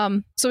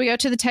 So we go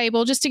to the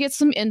table just to get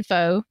some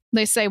info.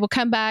 They say, "We'll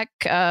come back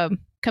at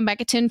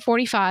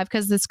 10:45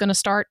 because it's going to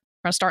start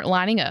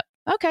lining up."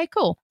 Okay,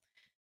 cool.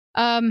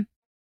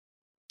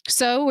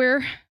 So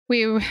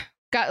we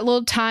got a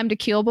little time to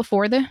kill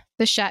before the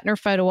Shatner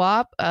photo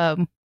op.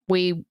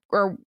 We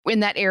are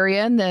in that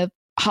area, in the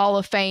Hall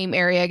of Fame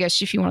area, I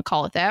guess if you want to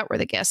call it that, where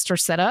the guests are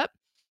set up.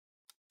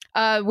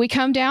 We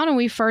come down and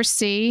we first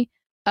see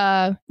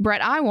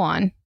Brett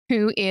Iwan,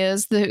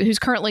 who's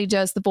currently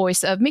does the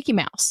voice of Mickey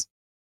Mouse.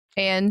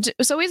 And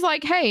so he's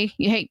like, hey,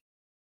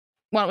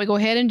 why don't we go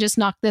ahead and just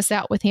knock this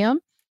out with him?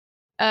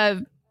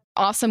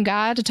 Awesome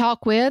guy to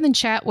talk with and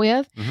chat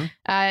with.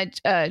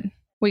 Mm-hmm.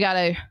 We got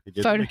a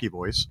photo. The Mickey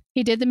voice.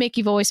 He did the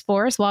Mickey voice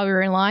for us while we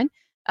were in line.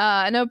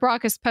 I know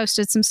Brock has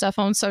posted some stuff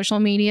on social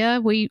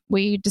media.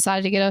 We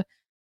decided to get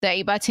the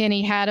 8x10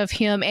 he had of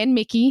him and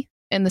Mickey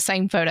in the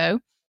same photo.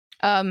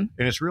 And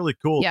it's really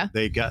cool. Yeah.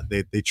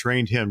 They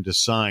trained him to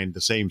sign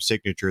the same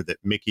signature that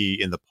Mickey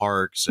in the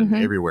parks and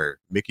everywhere.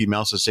 Mickey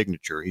Mouse's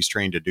signature. He's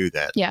trained to do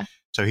that. Yeah.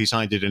 So he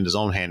signed it in his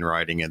own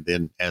handwriting and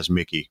then as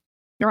Mickey.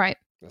 Right.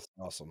 That's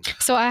awesome.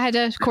 So I had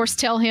to, of course,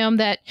 tell him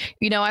that,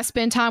 I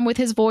spend time with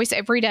his voice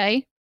every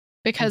day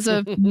because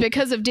of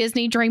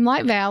Disney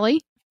Dreamlight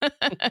Valley.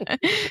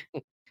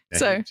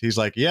 So he's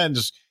like, yeah, and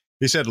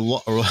he said a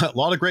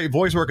lot of great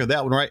voice work of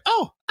that one, right?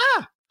 Oh,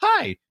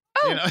 hi.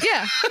 Oh,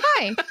 yeah,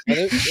 hi.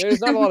 There's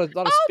not a lot of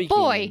speaking. Oh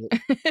boy.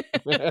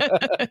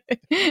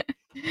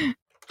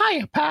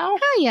 Hiya, pal.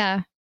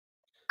 Hiya.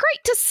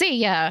 Great to see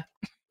ya.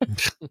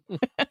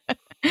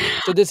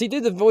 So does he do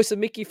the voice of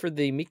Mickey for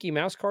the Mickey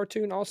Mouse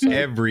cartoon also?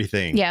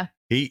 Everything. Yeah.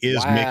 He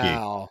is Mickey.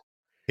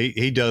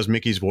 He does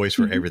Mickey's voice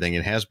for everything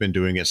and has been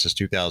doing it since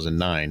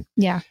 2009.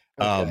 Yeah.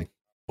 Okay.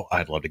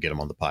 I'd love to get him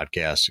on the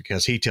podcast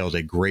because he tells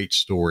a great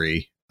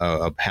story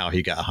of how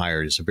he got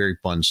hired. It's a very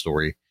fun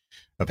story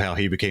of how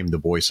he became the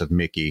voice of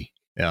Mickey.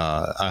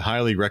 I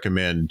highly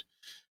recommend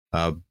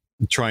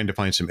trying to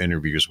find some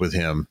interviews with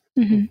him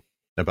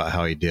about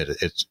how he did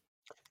it.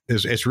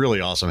 It's really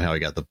awesome how he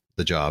got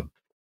the job.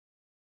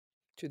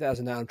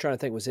 2009. I'm trying to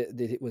think.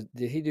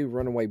 Did he do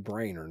Runaway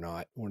Brain or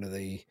not? One of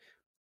the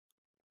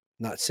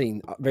not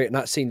seen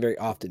very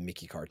often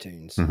Mickey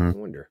cartoons. I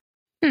wonder.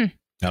 I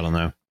don't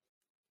know.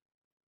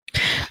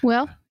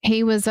 Well,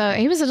 he was a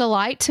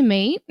delight to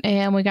meet,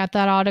 and we got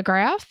that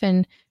autograph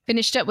and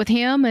finished up with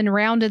him and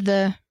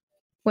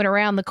went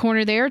around the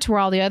corner there to where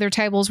all the other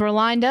tables were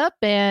lined up,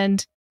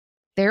 and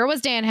there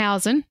was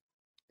Danhausen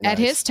at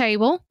his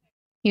table.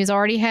 He's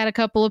already had a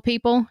couple of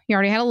people. He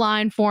already had a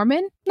line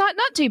foreman. Not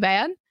too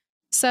bad.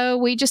 So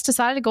we just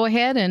decided to go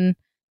ahead, and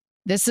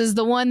this is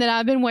the one that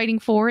I've been waiting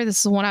for. This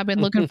is the one I've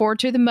been looking forward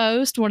to the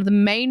most. One of the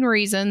main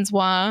reasons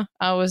why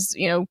I was,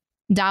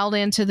 dialed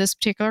into this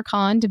particular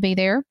con to be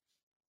there.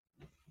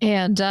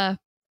 And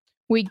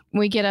we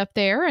get up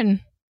there and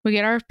we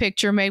get our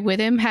picture made with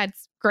him, had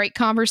great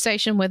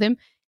conversation with him.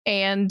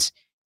 And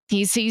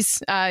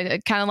he's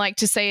kind of like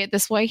to say it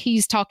this way.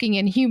 He's talking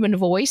in human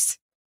voice.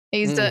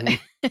 He's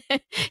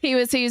he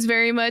was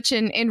very much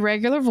in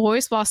regular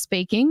voice while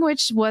speaking,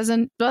 which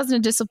wasn't a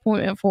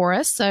disappointment for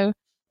us. So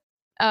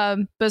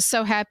was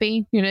so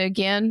happy,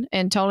 again,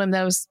 and told him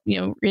that I was,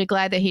 really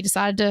glad that he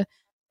decided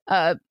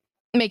to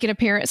make an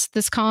appearance at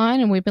this con,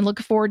 and we've been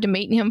looking forward to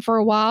meeting him for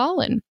a while.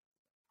 And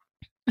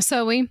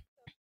so we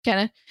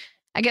kind of,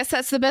 I guess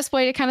that's the best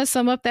way to kind of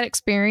sum up that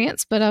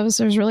experience. But I was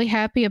really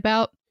happy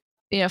about,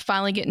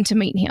 finally getting to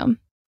meet him.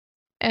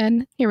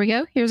 And here we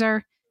go. Here's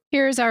our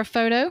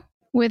photo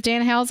with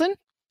Danhausen.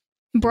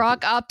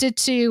 Brock opted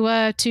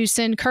to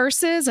send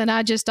curses, and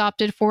I just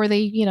opted for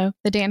the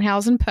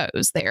Danhausen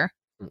pose there.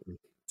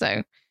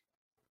 So,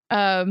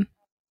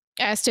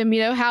 asked him,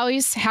 how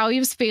he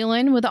was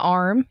feeling with the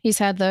arm. He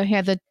had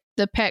the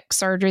pec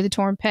surgery, the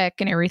torn pec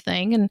and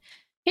everything, and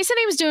he said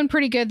he was doing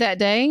pretty good that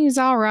day. He's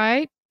all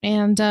right,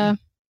 and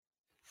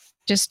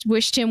just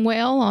wished him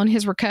well on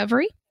his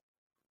recovery.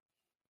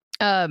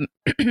 After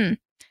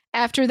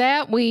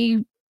that,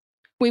 we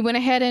went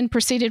ahead and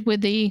proceeded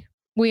with the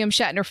William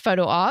Shatner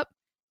photo op.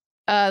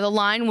 The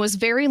line was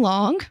very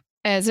long,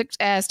 as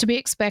to be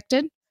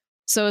expected.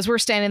 So as we're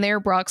standing there,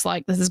 Brock's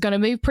like, "This is going to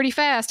move pretty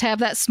fast. Have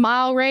that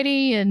smile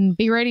ready and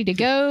be ready to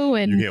go."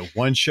 And you get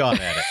one shot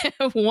at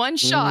it. One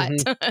shot.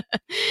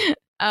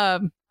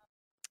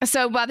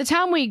 So by the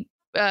time we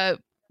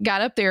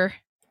got up there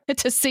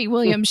to see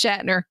William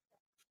Shatner,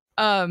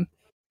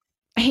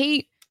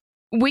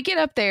 we get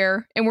up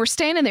there and we're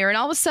standing there, and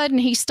all of a sudden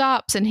he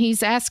stops and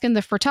he's asking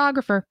the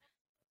photographer,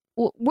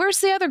 "Where's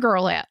the other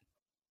girl at?"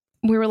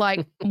 We were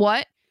like,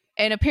 "What?"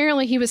 And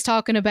apparently he was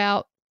talking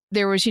about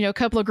there was, a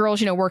couple of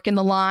girls, working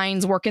the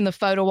lines, working the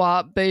photo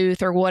op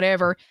booth or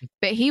whatever.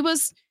 But he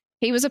was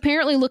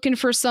apparently looking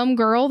for some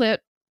girl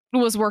that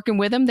was working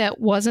with him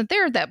that wasn't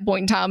there at that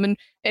point in time.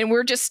 And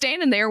we're just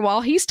standing there while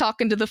he's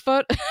talking to the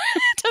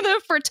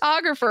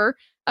photographer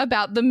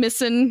about the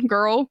missing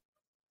girl.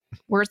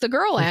 Where's the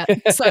girl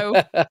at? So,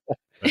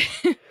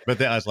 but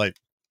then I was like,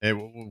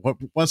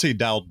 once he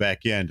dialed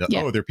back in,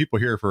 there are people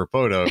here for a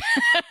photo.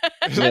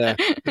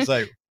 It's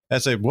like, I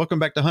said, "Welcome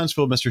back to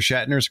Huntsville, Mr.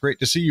 Shatner. It's great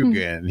to see you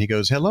again." And he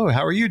goes, "Hello,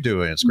 how are you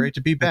doing? It's great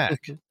to be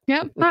back."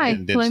 Yep. Hi.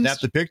 And then snap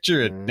the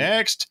picture and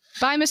next.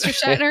 Bye, Mr.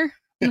 Shatner.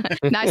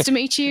 Nice to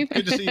meet you.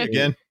 Good to see you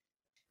again.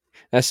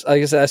 Like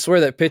I said, I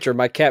swear that picture,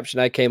 my caption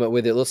I came up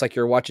with, it looks like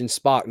you're watching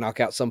Spock knock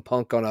out some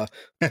punk on a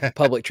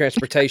public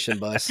transportation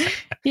bus.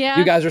 Yeah.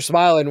 You guys are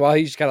smiling while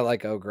he's kind of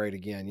like, "Oh, great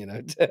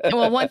again,"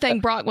 Well, one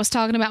thing Brock was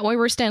talking about when we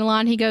were standing in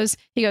line, he goes,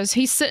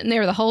 he's sitting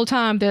there the whole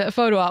time, the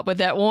photo op with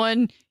that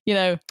one,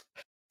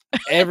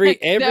 Every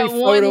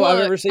photo I've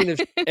look. ever seen of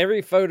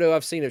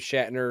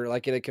Shatner,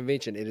 like in a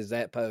convention, it is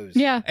that pose.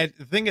 Yeah. And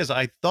the thing is,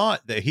 I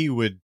thought that he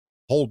would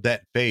hold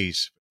that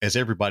face as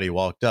everybody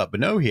walked up, but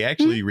no, he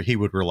actually he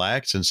would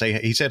relax and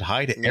he said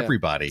hi to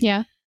everybody.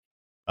 Yeah.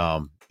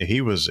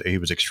 He was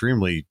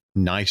extremely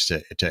nice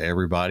to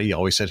everybody. He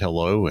always said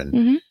hello,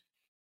 and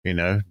you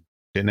know,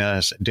 didn't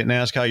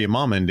ask how your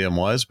mama and them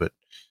was, but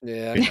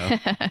yeah. You know.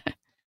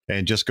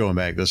 And just going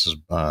back, this is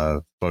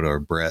a photo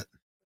of Brett.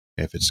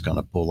 If it's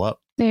gonna pull up,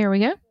 there we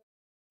go.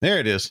 There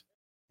it is.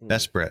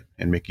 That's Brett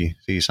and Mickey.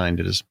 See, he signed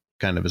it as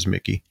kind of as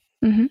Mickey.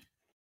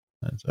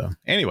 So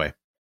anyway,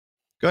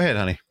 go ahead,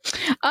 honey.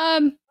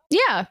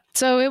 Yeah.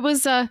 So it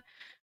was a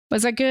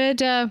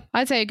good,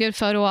 I'd say a good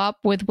photo op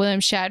with William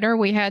Shatner.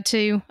 We had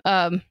to,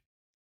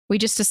 we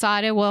just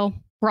decided, well,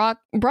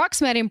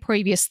 Brock's met him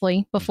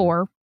previously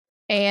before,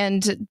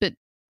 but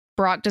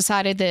Brock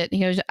decided that,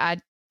 you know,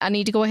 I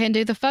need to go ahead and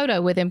do the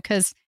photo with him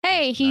because,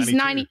 hey, he's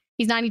 90,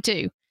 he's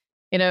 92.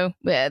 You know,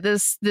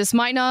 this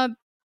might not,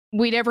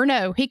 we'd ever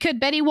know. He could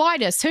Betty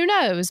White us, who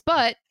knows?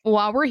 But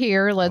while we're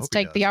here, let's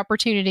take the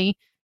opportunity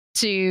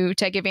to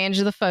take advantage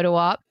of the photo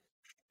op.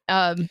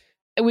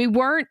 We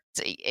weren't,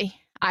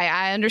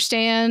 I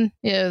understand,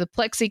 you know, the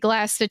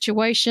plexiglass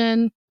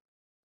situation.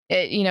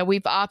 You know,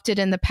 we've opted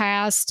in the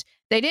past.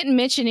 They didn't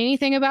mention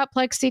anything about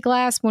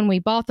plexiglass when we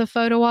bought the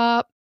photo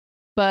op,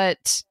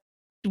 but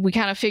we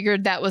kind of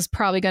figured that was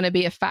probably going to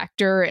be a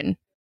factor. And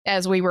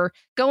as we were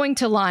going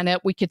to line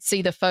up, we could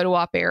see the photo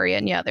op area,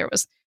 and yeah, there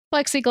was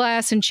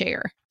plexiglass and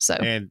chair. So,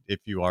 and if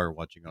you are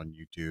watching on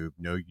YouTube,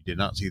 no, you did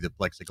not see the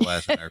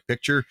plexiglass in our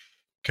picture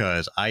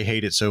because I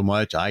hate it so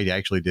much. I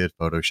actually did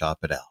Photoshop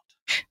it out.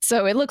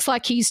 So it looks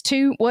like he's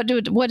two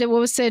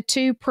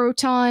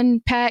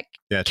proton pack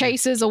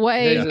cases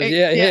away.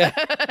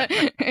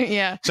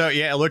 Yeah. So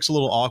yeah, it looks a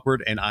little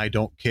awkward, and I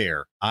don't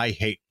care. I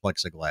hate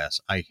plexiglass.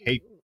 I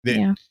hate that.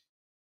 Yeah.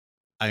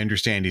 I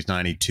understand he's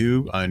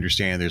 92. I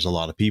understand there's a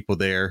lot of people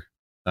there.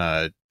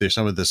 There's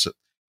some of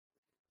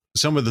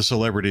the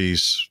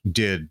celebrities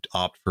did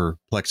opt for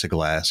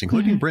plexiglass,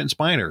 including Brent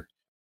Spiner.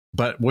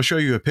 But we'll show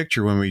you a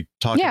picture when we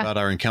talk about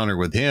our encounter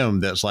with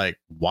him. That's like,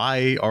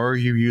 why are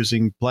you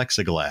using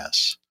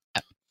plexiglass?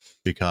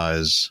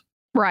 Because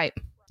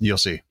you'll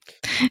see.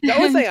 The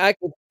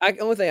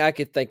only thing I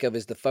could think of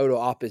is the photo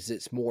op is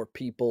it's more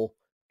people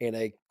in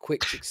a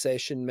quick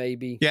succession,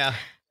 maybe. Yeah,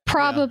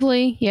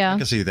 probably. Yeah, I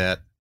can see that.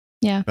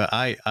 Yeah, but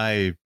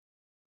I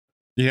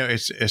you know,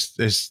 it's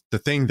the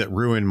thing that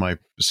ruined my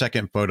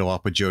second photo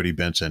op with Jody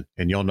Benson,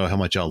 and y'all know how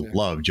much I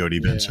love Jody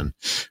Benson,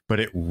 but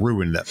it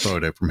ruined that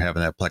photo from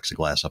having that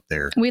plexiglass up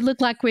there. We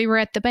looked like we were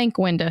at the bank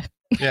window.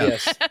 Yeah.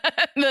 Yes.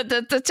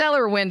 the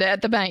teller window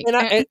at the bank.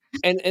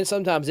 And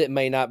sometimes it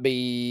may not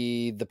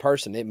be the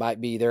person; it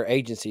might be their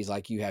agencies.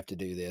 Like, you have to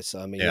do this.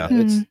 I mean,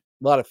 it's a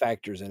lot of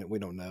factors in it. We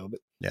don't know, but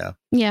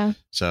yeah.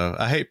 So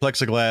I hate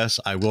plexiglass.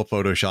 I will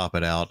Photoshop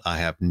it out. I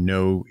have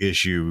no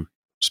issue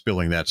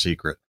spilling that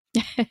secret.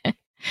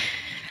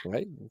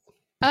 Right.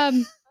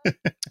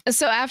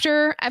 So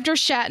after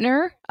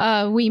Shatner,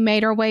 we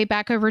made our way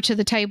back over to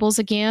the tables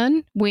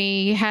again.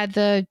 We had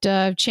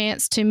the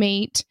chance to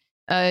meet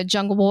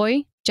Jungle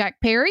Boy Jack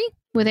Perry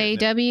with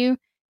AEW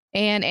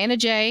and Anna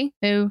Jay,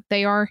 who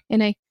they are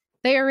in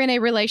a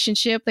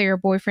relationship. They are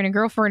boyfriend and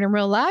girlfriend in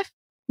real life,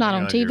 not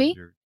on TV.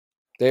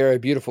 They are a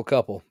beautiful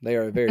couple. They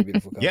are a very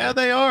beautiful couple. Yeah,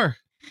 they are.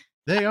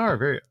 They are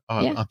very.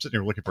 I'm sitting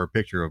here looking for a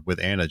picture with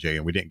Anna Jay,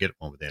 and we didn't get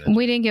one with Anna Jay.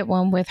 We didn't get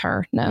one with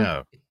her.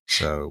 No.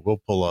 So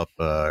we'll pull up.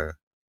 We're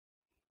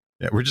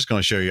just going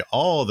to show you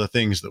all the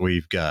things that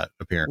we've got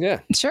apparently. Yeah,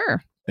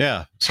 sure.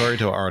 Yeah. Sorry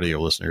to our audio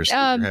listeners. You're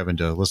having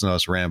to listen to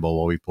us ramble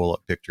while we pull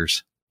up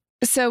pictures.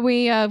 So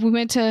we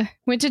went to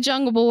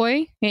Jungle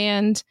Boy,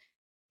 and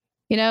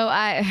you know,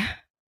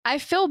 I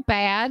feel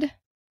bad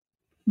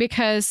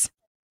because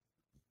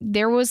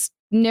there was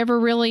never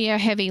really a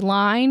heavy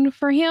line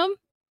for him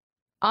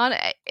on,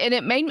 and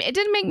it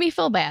didn't make me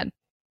feel bad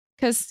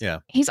because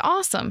he's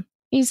awesome.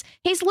 He's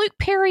Luke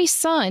Perry's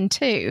son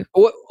too.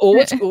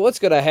 What's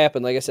going to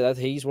happen? Like I said,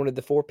 he's one of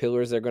the 4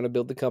 pillars they're going to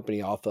build the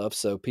company off of.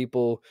 So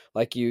people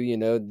like you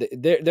know,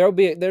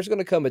 there's going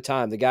to come a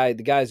time the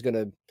guy's going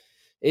to.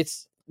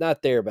 It's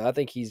not there, but I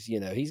think he's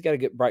got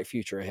a bright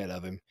future ahead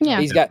of him.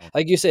 Yeah, he's got,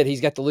 like you said,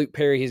 he's got the Luke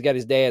Perry. He's got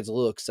his dad's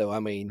look. So I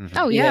mean,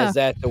 he has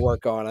that to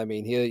work on. I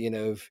mean,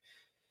 he'll.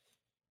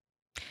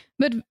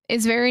 But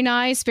it's very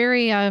nice,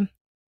 very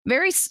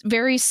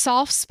very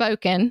soft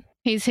spoken.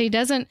 He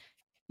doesn't.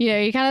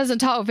 He kind of doesn't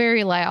talk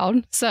very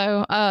loud.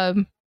 So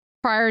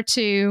prior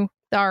to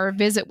our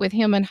visit with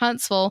him in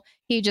Huntsville,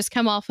 he just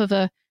come off of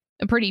a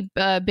pretty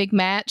big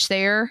match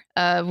there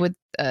with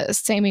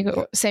Sammy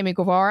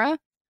Guevara,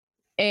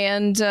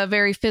 and a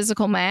very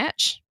physical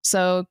match.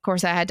 So of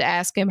course I had to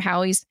ask him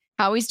how he's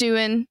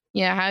doing.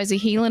 How is he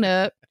healing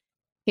up?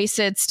 He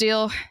said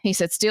still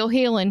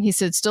healing. He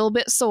said still a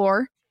bit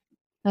sore.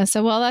 I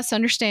said, well, that's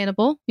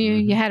understandable.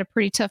 You had a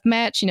pretty tough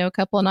match, a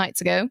couple of nights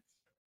ago.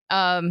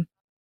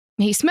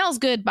 He smells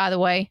good, by the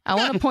way. I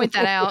want to point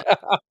that out.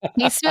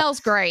 He smells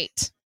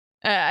great.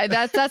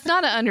 That's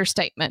not an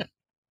understatement.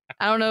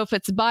 I don't know if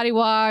it's the body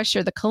wash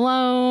or the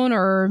cologne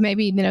or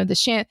maybe,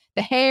 the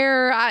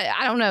hair.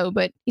 I don't know,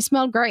 but he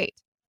smelled great.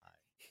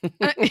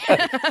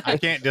 I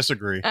can't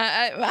disagree.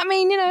 I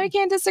mean, you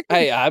can't disagree.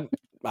 Hey,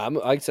 I'm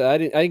like I said, I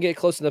didn't get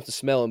close enough to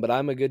smell him, but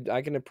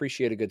I can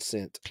appreciate a good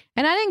scent.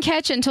 And I didn't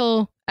catch it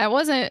until I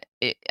wasn't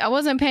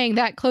paying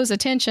that close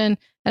attention,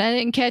 and I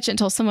didn't catch it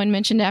until someone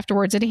mentioned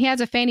afterwards that he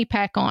has a fanny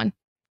pack on.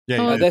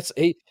 Yeah,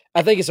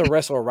 I think it's a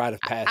wrestler rite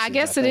of passage. I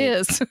guess it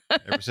is.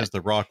 Ever since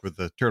The Rock with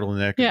the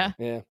turtleneck, yeah,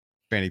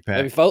 fanny pack.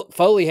 I mean,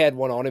 Foley had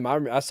one on him.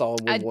 I saw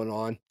him with one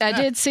on. I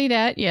did see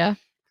that. Yeah.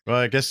 Well,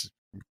 I guess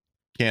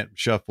can't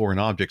shove foreign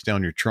objects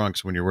down your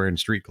trunks when you're wearing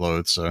street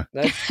clothes. So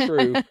that's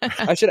true.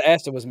 I should have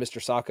asked him, was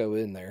Mr. Sacco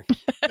in there?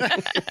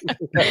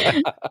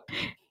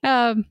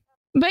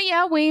 But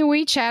yeah,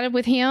 we chatted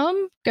with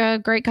him,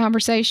 great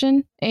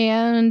conversation,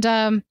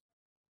 and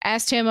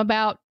asked him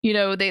about,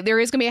 there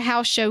is going to be a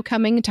house show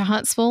coming to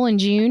Huntsville in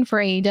June for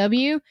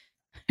AEW.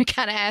 I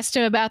kind of asked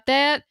him about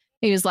that.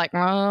 He was like,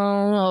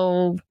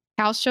 oh,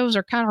 house shows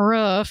are kind of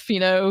rough,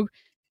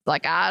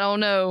 like, I don't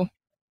know.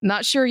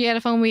 Not sure yet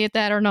if I'm going to be at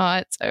that or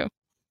not. So,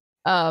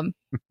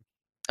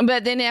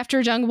 but then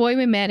after Jungle Boy,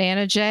 we met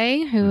Anna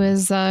Jay,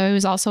 who's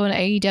also an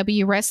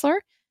AEW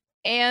wrestler.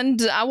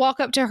 And I walk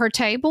up to her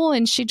table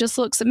and she just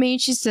looks at me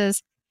and she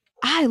says,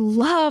 I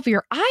love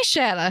your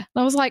eyeshadow. And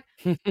I was like,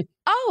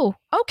 oh,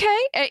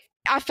 okay.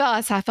 I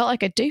felt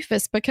like a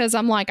doofus because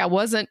I'm like, I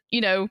wasn't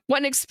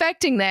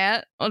expecting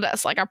that. Well,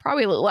 that's like, I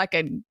probably look like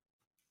a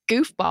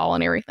goofball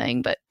and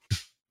everything, but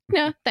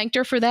thanked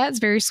her for that. It's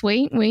very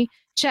sweet. We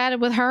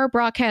chatted with her.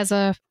 Brock has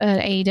an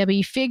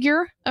AEW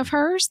figure of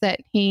hers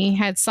that he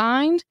had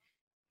signed.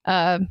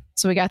 So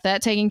we got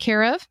that taken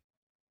care of.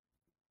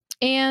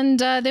 And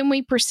then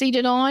we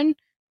proceeded on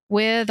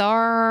with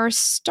our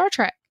Star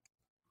Trek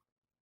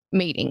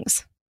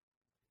meetings.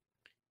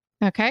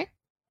 Okay.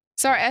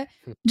 Sorry,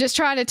 just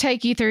trying to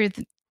take you through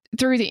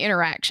the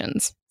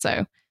interactions.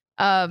 So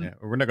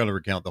we're not going to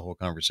recount the whole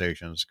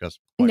conversations because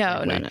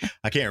no.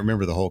 I can't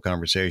remember the whole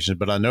conversation,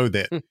 but I know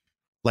that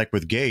like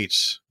with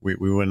Gates, we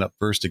went up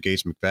first to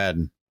Gates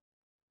McFadden,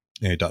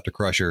 Dr.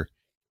 Crusher,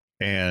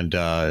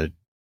 and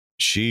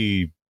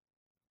she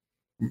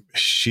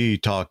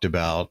talked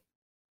about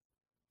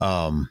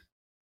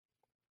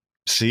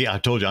see, I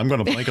told you I'm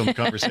going to blank on the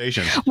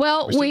conversation.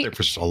 Well, we there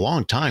for a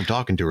long time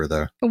talking to her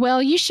though.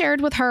 Well, you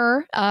shared with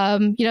her,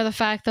 the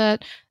fact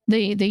that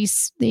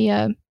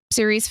the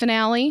series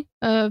finale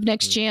of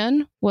Next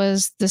Gen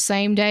was the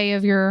same day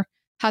of your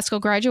high school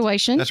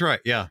graduation. That's right.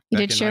 Yeah.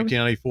 Back in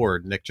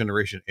 1994, Next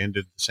Generation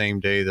ended the same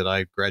day that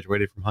I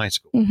graduated from high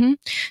school. Mm-hmm.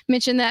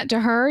 Mention that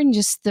to her, and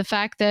just the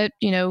fact that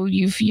you've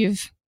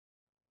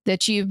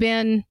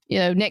been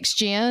Next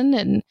Gen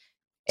and.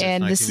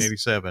 Since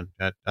 1987.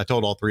 I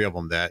told all three of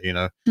them that,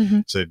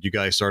 said you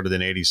guys started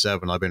in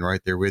 87. I've been right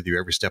there with you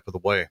every step of the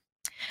way.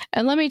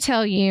 And let me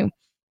tell you,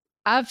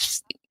 I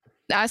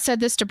said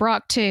this to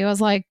Brock too. I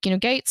was like,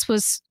 Gates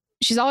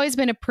she's always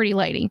been a pretty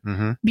lady,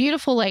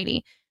 beautiful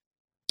lady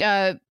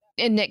in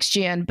Next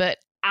Gen, but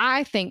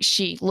I think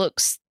she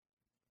looks,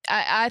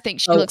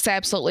 looks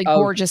absolutely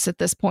gorgeous at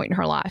this point in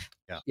her life.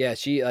 Yeah.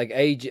 She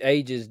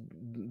age has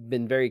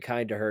been very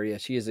kind to her. Yeah.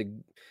 She is a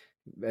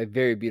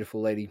very beautiful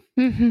lady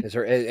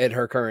at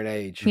her current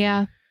age.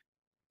 Yeah.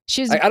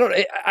 She's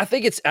I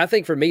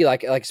think for me,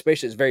 like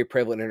especially it's very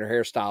prevalent in her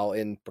hairstyle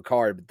in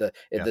Picard,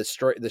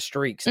 the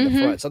streaks in the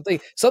front,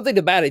 something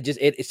about it,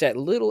 it's that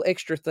little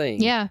extra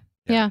thing. Yeah.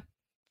 But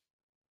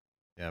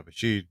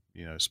she,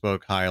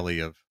 spoke highly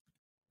of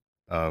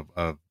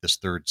this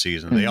third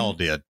season. They all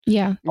did.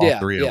 Yeah. All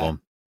three of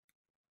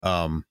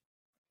them.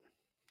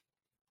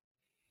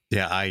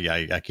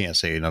 I can't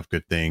say enough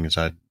good things.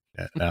 I'm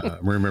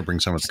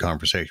remembering some of the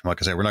conversation.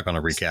 Like I said, we're not going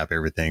to recap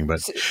everything,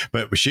 but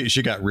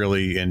she got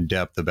really in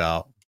depth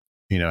about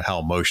how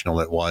emotional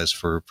it was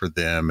for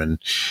them, and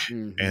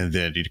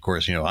then of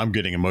course I'm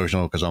getting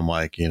emotional because I'm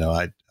like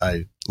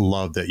I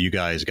love that you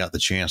guys got the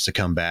chance to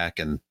come back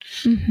and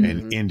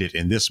end it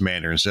in this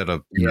manner instead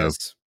of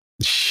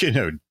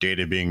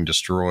Data being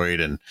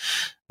destroyed and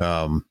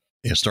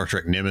Star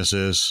Trek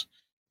Nemesis,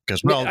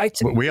 because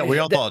we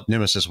all thought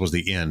Nemesis was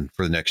the end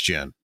for the Next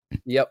Gen.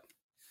 Yep.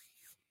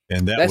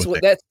 And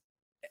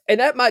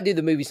that might do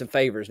the movie some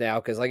favors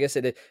now, because like I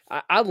said,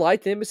 I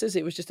liked Nemesis.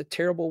 It was just a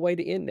terrible way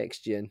to end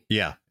Next Gen.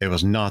 Yeah, it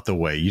was not the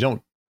way. You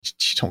don't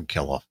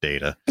kill off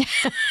Data.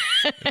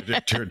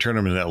 turn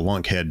him into that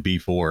lunkhead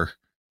B4.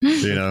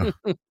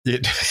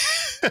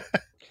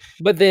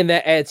 But then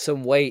that adds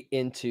some weight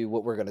into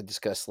what we're going to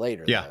discuss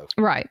later. Yeah, though.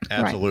 Right.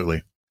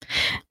 Absolutely. Right.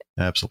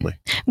 Absolutely.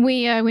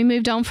 We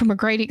moved on from a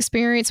great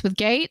experience with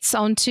Gates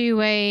onto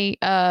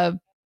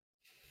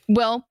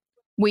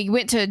we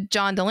went to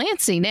John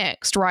Delancey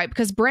next, right?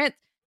 Because Brent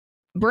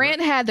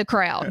had the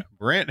crowd.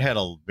 Brent had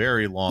a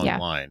very long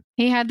line.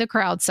 He had the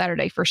crowd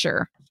Saturday for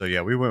sure. So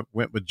we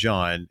went with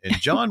John, and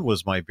John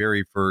was my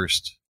very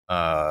first,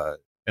 and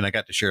I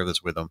got to share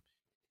this with him.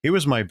 He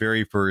was my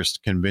very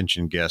first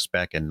convention guest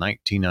back in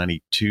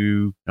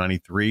 1992,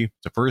 93.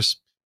 The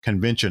first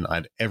convention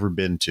I'd ever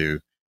been to.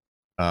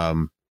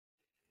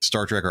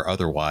 Star Trek or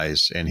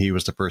otherwise, and he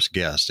was the first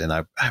guest. And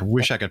I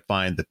wish I could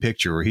find the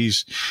picture where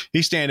he's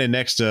standing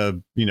next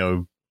to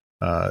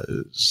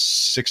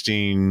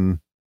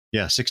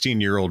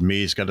 16-year-old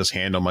me. He's got his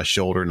hand on my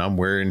shoulder, and I'm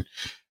wearing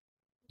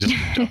just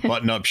a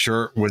button-up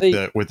shirt with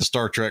the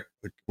Star Trek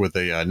with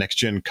a next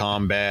gen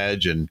comm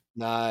badge, and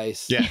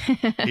nice. Yeah,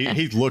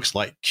 he looks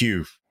like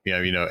Q.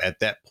 At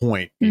that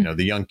point,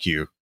 the young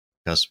Q,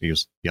 because he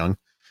was young,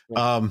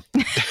 30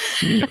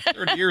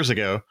 years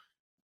ago.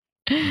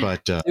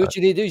 But what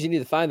you need to do is you need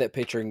to find that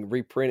picture and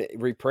reprint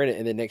it,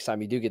 and then next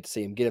time you do get to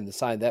see him, get him to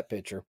sign that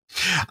picture.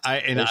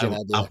 I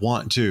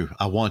want to,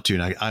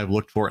 and I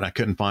looked for it and I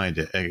couldn't find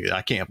it.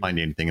 I can't find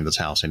anything in this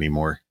house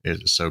anymore.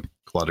 It's so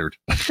cluttered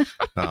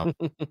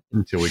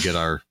until we get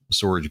our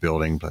storage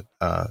building. But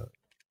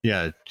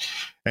yeah,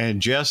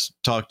 and Jess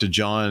talked to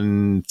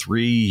John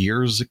 3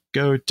 years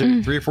ago,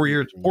 3 or 4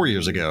 years, 4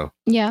 years ago.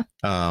 Yeah.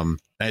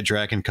 At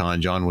DragonCon,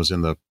 John was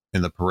in the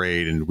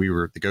parade, and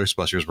the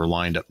Ghostbusters were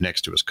lined up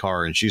next to his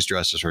car, and she's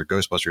dressed as her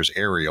Ghostbusters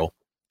Ariel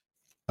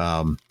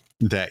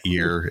that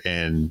year.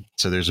 And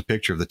so there's a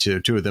picture of the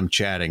two of them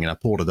chatting, and I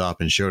pulled it up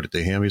and showed it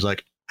to him. He's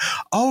like,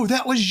 "Oh,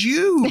 that was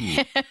you."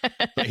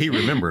 But he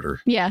remembered her.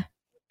 Yeah.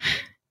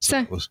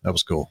 So that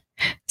was cool.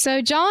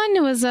 So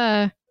John was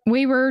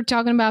we were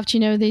talking about,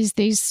 these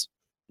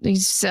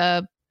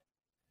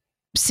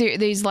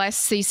last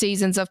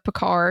seasons of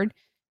Picard.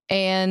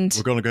 And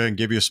we're going to go ahead and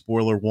give you a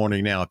spoiler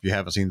warning now. If you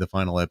haven't seen the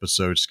final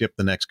episode, skip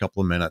the next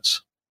couple of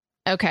minutes.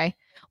 Okay.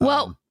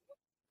 Well,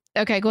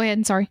 okay, go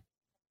ahead. Sorry.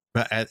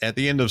 But at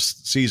the end of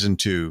season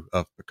 2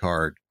 of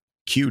Picard,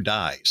 Q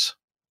dies.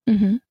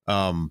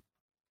 Mm-hmm.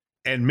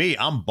 And me,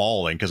 I'm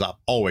bawling because I've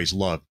always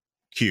loved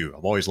Q.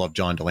 I've always loved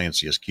John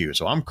Delancey as Q.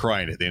 So I'm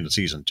crying at the end of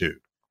season 2.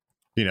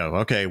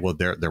 Okay, well,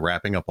 they're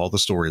wrapping up all the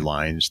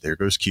storylines. There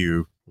goes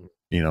Q.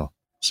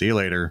 See you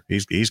later.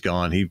 He's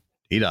gone. He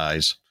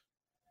dies.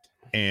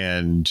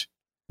 And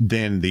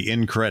then the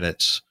end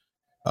credits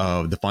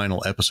of the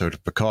final episode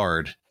of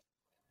Picard,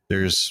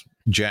 there's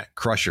Jack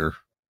Crusher,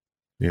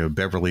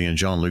 Beverly and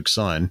Jean-Luc's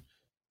son.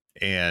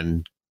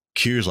 And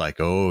Q's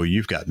like, "Oh,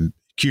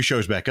 Q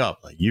shows back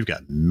up. Like, you've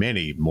got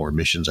many more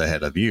missions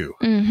ahead of you."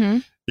 Mm-hmm.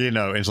 And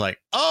it's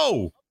like,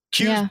 "Oh,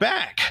 Q's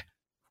back."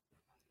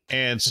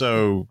 And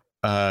so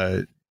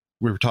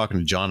we were talking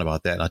to John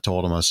about that. And I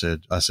told him, I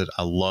said,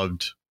 I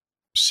loved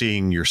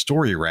seeing your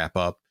story wrap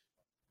up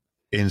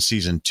in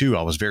season 2.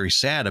 I was very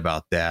sad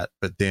about that,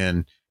 but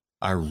then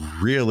I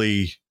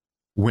really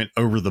went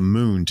over the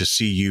moon to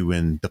see you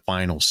in the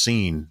final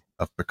scene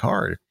of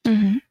Picard.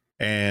 Mm-hmm.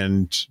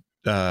 And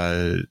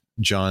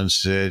John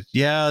said,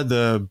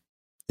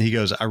 he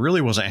goes, "I really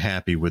wasn't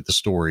happy with the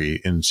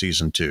story in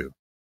season 2.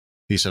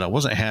 He said, "I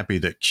wasn't happy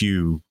that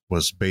Q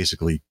was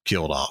basically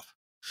killed off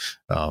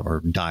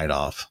or died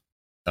off."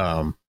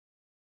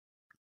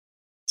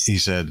 He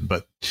said,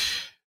 but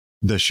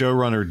the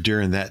showrunner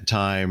during that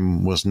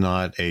time was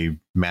not a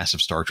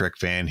massive Star Trek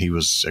fan. He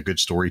was a good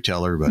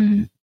storyteller, but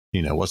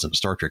wasn't a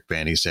Star Trek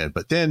fan, he said.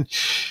 But then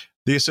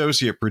the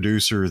associate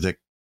producer that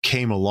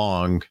came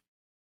along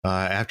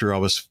after I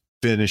was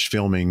finished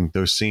filming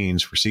those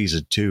scenes for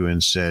season 2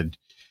 and said,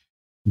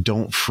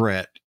 "Don't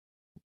fret,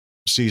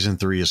 season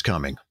 3 is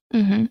coming."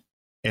 Mm-hmm.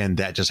 And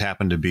that just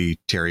happened to be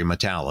Terry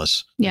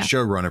Matalas, the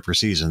showrunner for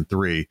season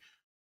 3,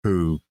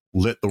 who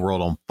lit the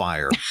world on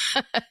fire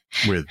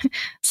with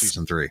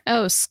season 3.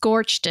 Oh,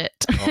 scorched it.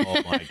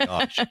 Oh my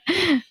gosh.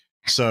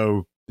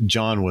 So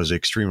John was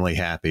extremely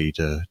happy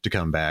to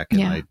come back.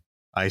 And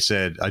I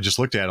said, I just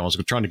looked at him. I was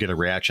trying to get a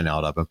reaction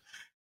out of him.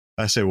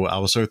 I said, "Well, I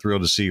was so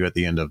thrilled to see you at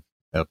the end of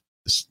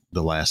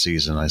the last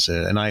season." I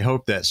said, "And I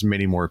hope that's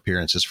many more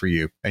appearances for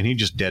you." And he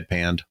just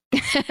deadpanned.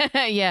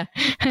 Yeah.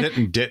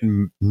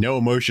 didn't no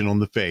emotion on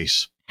the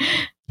face.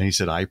 And he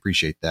said, "I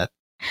appreciate that."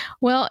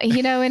 Well,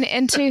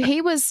 and two,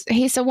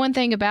 he said one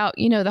thing about,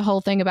 the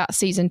whole thing about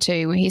season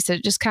 2. He said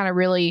it just kind of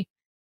really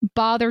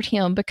bothered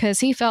him because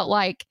he felt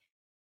like,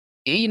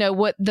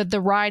 what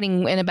the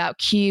writing and about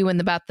Q and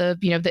about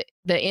the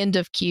end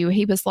of Q,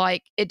 he was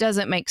like, it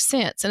doesn't make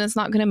sense, and it's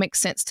not going to make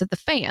sense to the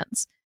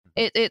fans.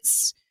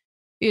 It's,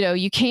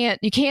 you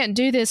can't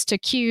do this to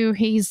Q.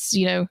 He's,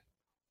 he's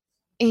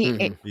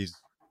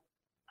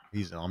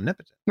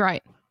omnipotent.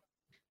 Right.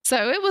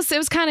 So it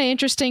was kind of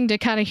interesting to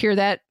kind of hear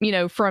that,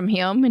 from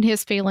him and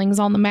his feelings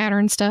on the matter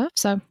and stuff.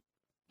 So,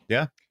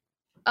 yeah.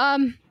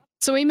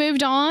 So we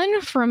moved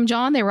on from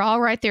John. They were all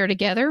right there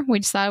together. We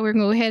decided we were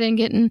going to go ahead and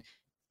get in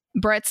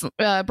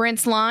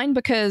Brent's line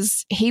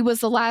because he was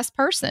the last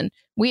person.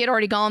 We had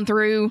already gone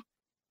through.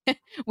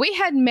 We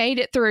had made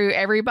it through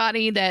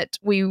everybody that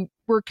we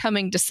were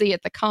coming to see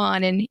at the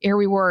con. And here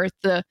we were at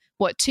the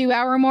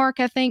 2-hour mark,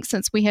 I think,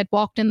 since we had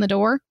walked in the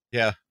door.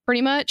 Yeah.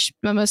 Pretty much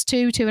almost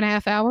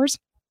 2.5 hours.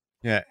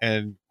 Yeah,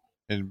 and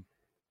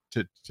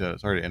to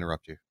sorry to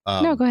interrupt you.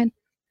 No, go ahead.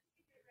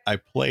 I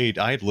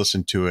had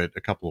listened to it a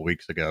couple of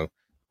weeks ago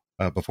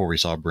before we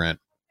saw Brent.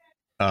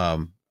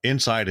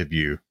 Inside of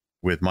You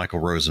with Michael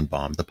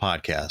Rosenbaum, the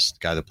podcast, the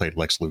guy that played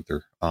Lex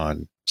Luthor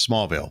on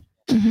Smallville,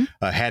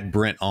 had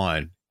Brent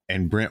on,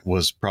 And Brent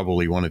was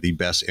probably one of the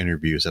best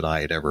interviews that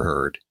I had ever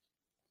heard.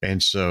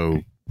 And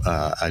so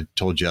I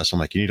told Jess, I'm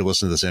like, you need to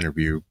listen to this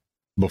interview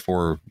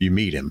before you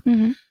meet him.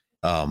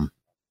 Mm-hmm.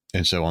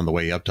 And so on the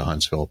way up to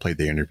Huntsville, I played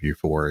the interview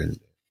for her.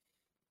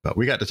 But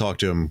we got to talk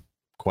to him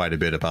quite a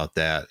bit about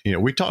that. You know,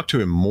 we talked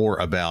to him more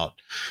about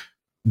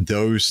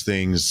those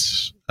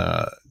things.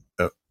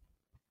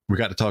 We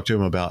got to talk to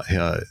him about,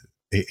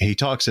 he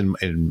talks in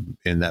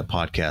that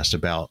podcast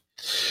about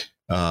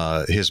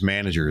his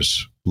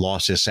managers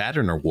lost his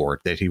Saturn Award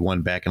that he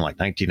won back in like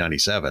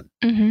 1997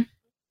 mm-hmm.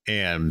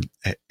 and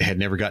had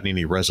never gotten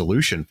any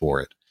resolution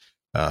for it.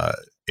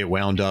 It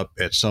wound up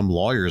at some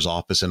lawyer's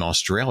office in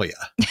Australia.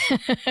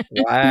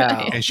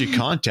 Wow. And she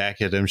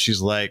contacted him. She's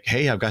like,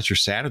 hey, I've got your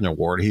Saturn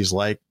Award. He's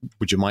like,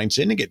 would you mind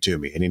sending it to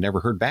me? And he never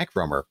heard back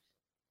from her.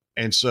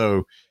 And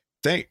so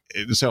I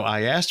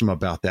asked him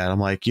about that. I'm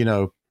like,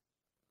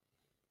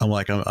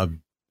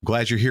 I'm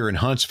glad you're here in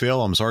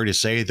Huntsville. I'm sorry to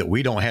say that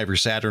we don't have your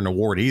Saturn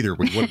Award either.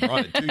 We would have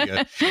brought it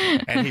to you.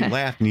 And he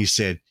laughed and he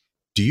said,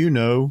 do you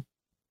know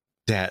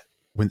that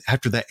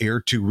after that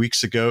aired 2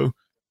 weeks ago,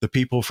 the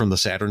people from the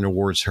Saturn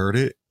Awards heard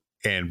it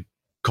and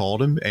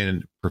called him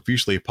and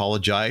profusely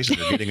apologized, and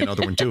they're getting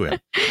another one to him.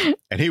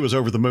 And he was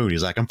over the moon.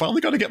 He's like, I'm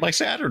finally going to get my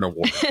Saturn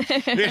Award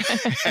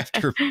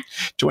after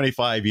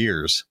 25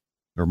 years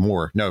or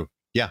more. No.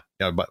 Yeah.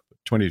 About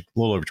a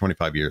little over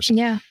 25 years.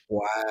 Yeah.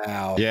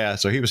 Wow. Yeah.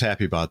 So he was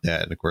happy about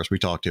that. And of course we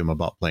talked to him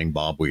about playing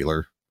Bob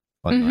Wheeler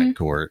on Night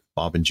Court,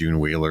 Bob and June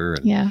Wheeler.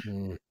 And, yeah.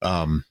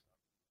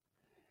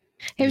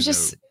 It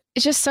was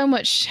it's just so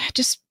much,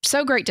 just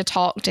so great to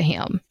talk to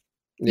him.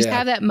 Just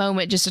have that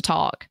moment just to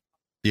talk.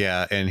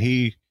 Yeah. And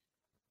he,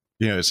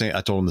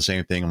 I told him the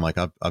same thing. I'm like,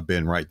 I've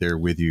been right there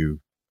with you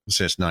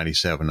since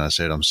 97. I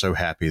said, I'm so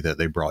happy that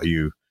they brought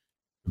you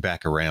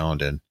back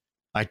around. And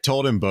I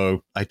told him,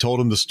 Bo,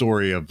 the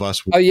story of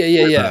us. Oh,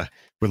 yeah.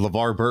 With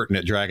LeVar Burton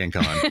at Dragon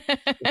Con.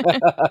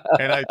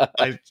 And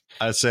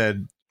I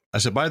said,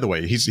 by the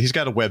way, he's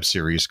got a web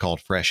series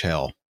called Fresh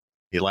Hell.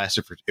 It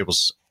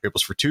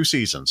was for 2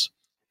 seasons.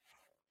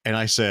 And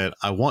I said,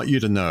 I want you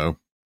to know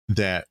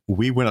that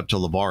we went up to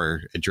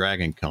LeVar at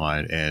Dragon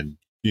Con and,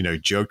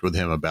 joked with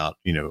him about,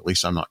 at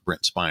least I'm not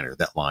Brent Spiner,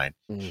 that line.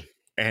 Mm.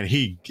 And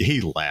he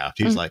laughed.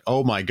 He's like,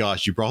 oh my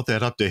gosh, you brought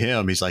that up to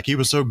him. He's like, he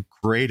was so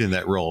great in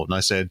that role. And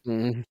I said,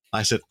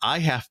 I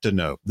have to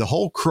know. The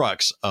whole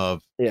crux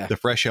of the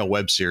Fresh Hell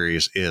web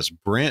series is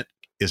Brent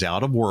is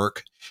out of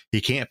work.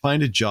 He can't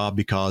find a job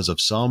because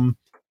of some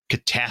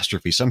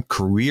catastrophe, some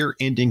career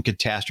ending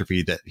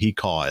catastrophe that he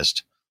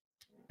caused.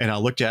 And I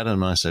looked at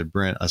him and I said,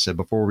 Brent,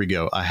 before we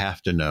go, I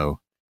have to know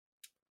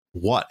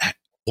what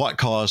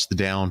caused the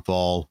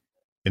downfall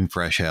in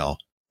Fresh Hell.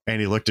 And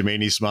he looked at me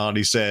and he smiled and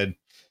he said,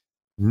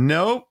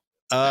 nope,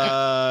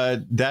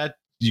 that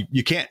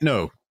you can't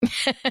know.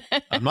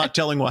 I'm not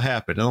telling what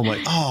happened. And I'm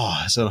like,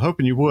 I said, I'm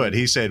hoping you would.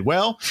 He said,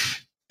 now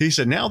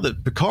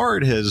that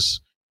Picard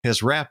has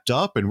wrapped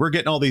up and we're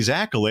getting all these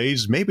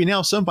accolades, maybe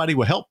now somebody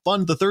will help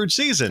fund the 3rd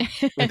season.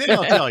 And then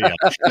I'll tell you.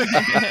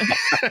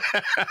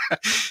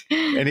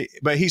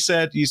 But he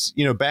said,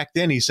 back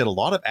then he said a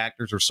lot of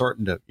actors are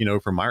starting to,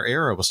 from our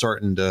era was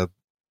starting to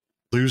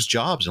lose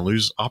jobs and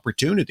lose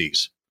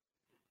opportunities.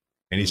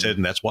 And he said,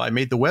 and that's why I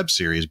made the web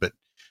series. But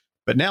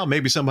now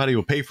maybe somebody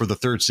will pay for the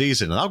 3rd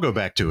season and I'll go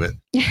back to it.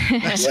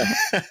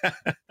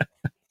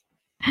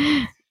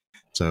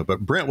 So, but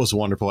Brent was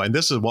wonderful. And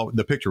this is what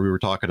the picture we were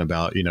talking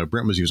about.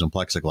 Brent was using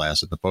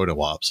plexiglass at the photo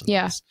ops.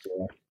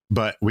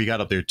 But we got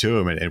up there to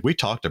him and we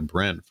talked to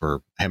Brent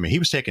he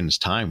was taking his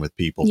time with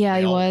people. Yeah,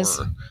 he was.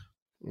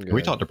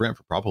 We talked to Brent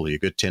for probably a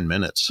good 10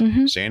 minutes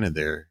standing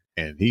there.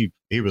 And he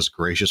was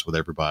gracious with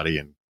everybody.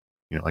 And,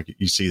 like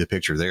you see the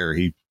picture there,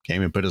 he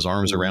came and put his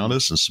arms around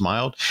us and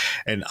smiled.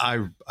 And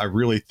I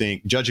really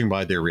think, judging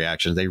by their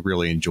reactions, they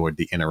really enjoyed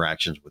the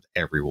interactions with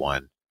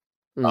everyone.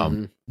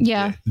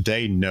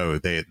 They know,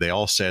 they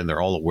all said, and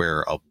they're all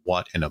aware of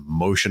what an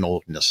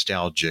emotional,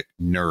 nostalgic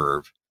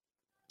nerve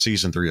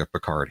season 3 of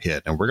Picard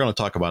hit. And we're going to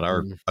talk about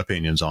our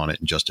opinions on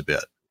it in just a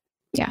bit.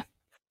 Yeah.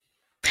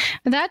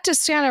 That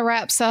just kind of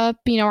wraps up,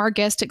 our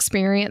guest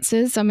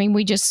experiences. I mean,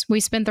 we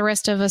spent the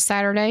rest of a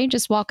Saturday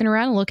just walking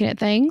around and looking at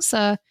things,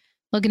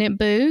 looking at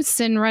booths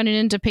and running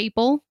into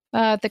people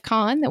at the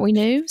con that we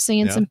knew,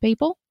 seeing some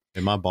people.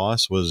 And my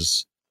boss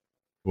was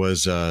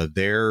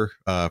there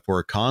for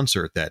a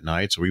concert that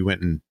night. So we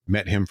went and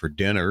met him for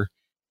dinner.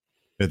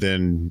 And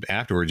then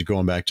afterwards,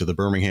 going back to the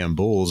Birmingham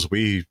Bulls,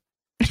 we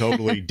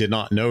totally did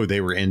not know they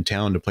were in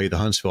town to play the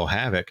Huntsville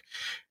Havoc.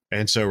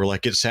 And so we're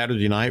like, it's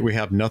Saturday night. We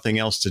have nothing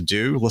else to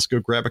do. Let's go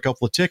grab a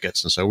couple of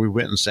tickets. And so we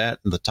went and sat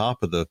in the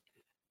top of the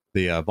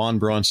Von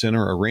Braun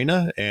Center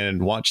Arena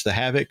and watched the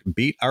Havoc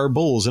beat our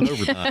Bulls in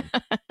overtime.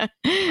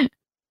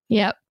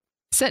 Yep.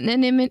 Sitting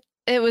in him,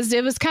 it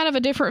was kind of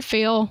a different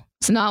feel.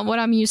 It's not what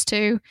I'm used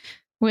to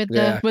with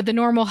the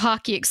normal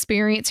hockey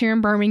experience here in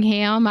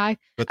Birmingham.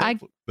 But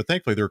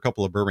thankfully there were a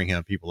couple of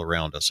Birmingham people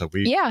around us, so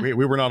we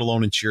were not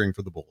alone in cheering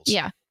for the Bulls.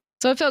 Yeah,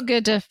 so it felt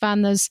good to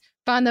find those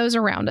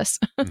around us.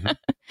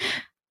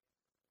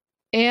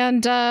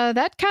 And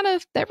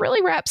that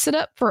really wraps it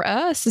up for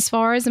us as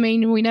far as, I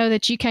mean, we know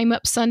that you came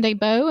up Sunday,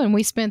 Bo, and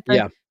we spent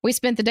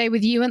the day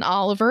with you and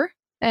Oliver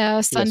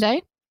Sunday.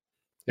 Yes.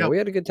 Yeah, we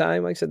had a good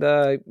time. Like I said,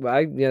 I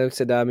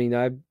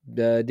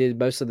did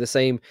most of the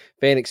same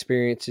fan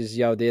experiences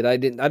y'all did. I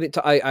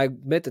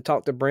meant to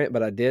talk to Brent,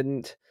 but I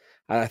didn't.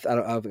 I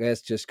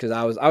guess just because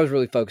I was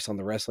really focused on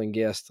the wrestling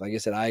guest. Like I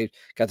said, I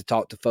got to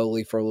talk to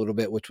Foley for a little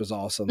bit, which was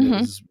awesome. Mm-hmm. It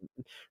was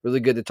really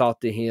good to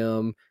talk to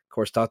him. Of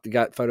course, got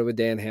a photo with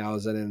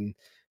Danhausen,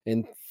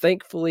 and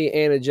thankfully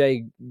Anna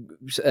J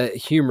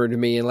humored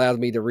me and allowed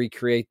me to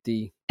recreate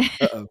the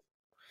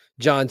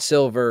John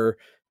Silver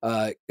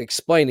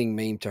explaining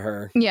meme to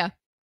her. Yeah.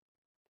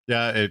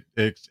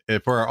 It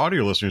for our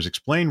audio listeners,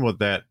 explain what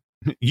the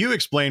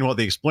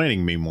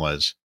explaining meme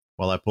was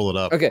while I pull it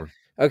up.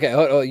 Okay.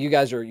 Oh, you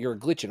guys you're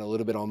glitching a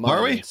little bit on mine.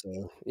 Are we?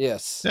 So,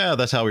 yes. Yeah,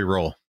 that's how we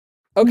roll.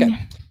 Okay.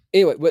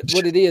 Anyway, what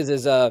it is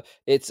it's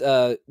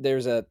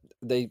there's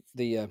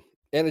the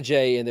Anna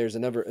J, and there's a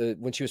number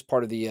when she was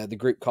part of the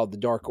group called the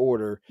Dark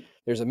Order.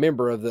 There's a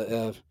member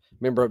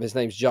of his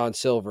name's John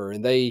Silver,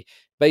 and they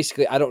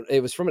basically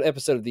it was from an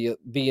episode of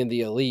being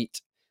the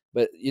Elite,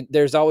 but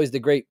there's always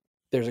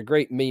there's a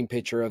great meme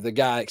picture of the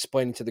guy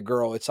explaining to the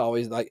girl. It's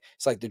always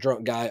it's like the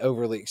drunk guy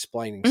overly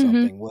explaining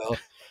something.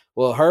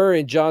 Well, her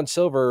and John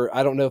Silver,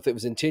 I don't know if it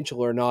was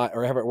intentional or not,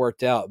 or haven't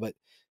worked out, but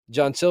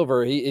John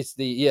Silver, as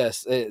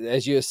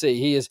you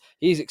see,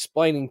 he's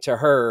explaining to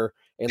her,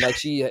 and like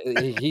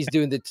he's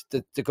doing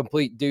the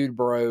complete dude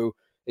bro,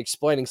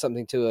 explaining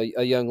something to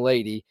a young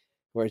lady,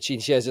 where she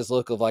has this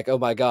look of like, oh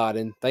my God.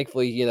 And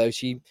thankfully,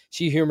 she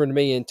humored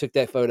me and took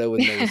that photo with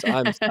me.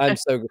 So I'm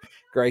so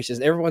gracious.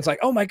 And everyone's like,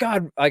 oh my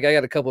God. Like, I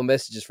got a couple of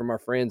messages from our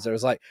friends that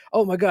was like,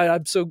 oh my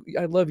God,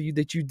 I love you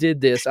that you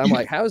did this. I'm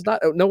like, how is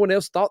no one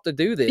else thought to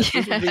do this?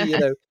 This would be,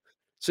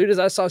 as soon as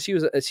I saw she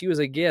was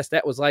a guest,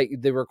 that was like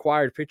the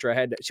required picture I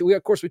had.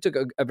 Of course, we took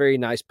a very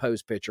nice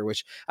pose picture,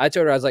 which I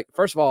told her, I was like,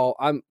 first of all,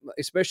 I'm,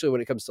 especially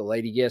when it comes to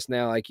lady guests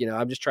now, like,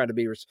 I'm just trying to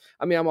be,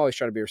 I'm always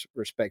trying to be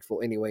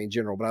respectful anyway in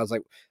general, but I was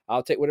like,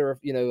 I'll take whatever,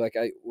 like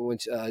when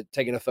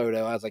taking a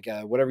photo, I was like,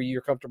 whatever you're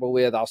comfortable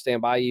with, I'll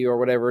stand by you or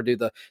whatever, do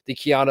the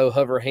Keanu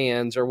hover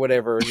hands or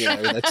whatever,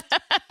 that's,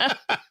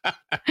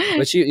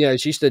 but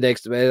she stood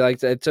next to me like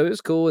that. So it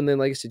was cool. And then,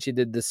 like I said, she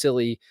did the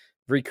silly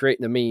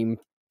recreating the meme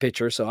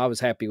picture, so I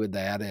was happy with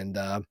that. And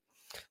like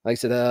I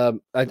said,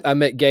 I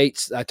met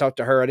Gates. I talked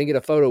to her. I didn't get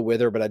a photo with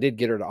her, but I did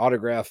get her an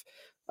autograph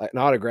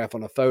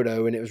on a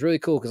photo, and it was really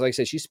cool because, like I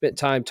said, she spent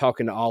time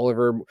talking to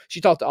Oliver. She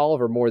talked to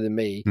Oliver more than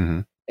me,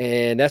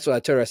 and that's what I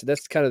told her. I said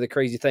that's kind of the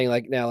crazy thing.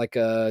 Like now, like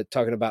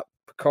talking about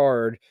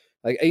Picard,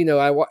 like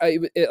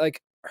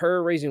like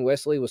her raising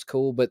Wesley was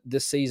cool, but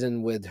this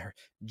season with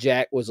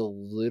Jack was a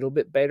little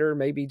bit better,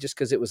 maybe just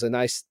because it was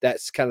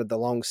that's kind of the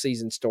long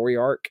season story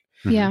arc.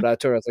 Yeah. But I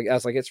told her, I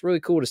was like, it's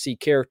really cool to see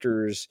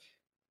characters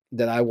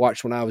that I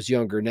watched when I was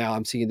younger. Now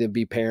I'm seeing them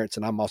be parents,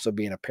 and I'm also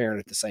being a parent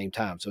at the same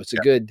time. So it's a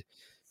good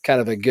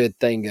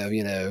thing of,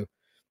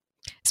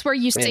 it's where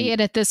you see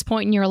it at this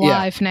point in your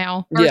life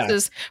now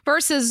versus,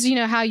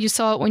 how you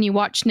saw it when you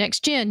watched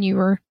Next Gen, you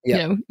were,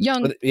 young.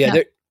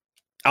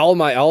 All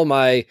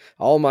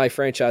my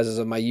franchises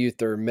of my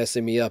youth are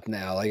messing me up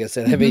now. Like I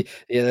said, like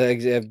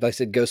I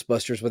said,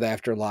 Ghostbusters with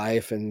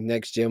Afterlife, and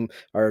Next Gen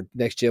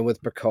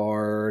with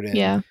Picard.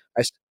 And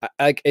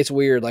it's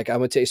weird. Like I'm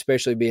gonna tell you,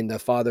 especially being the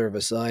father of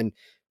a son,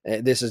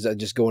 this is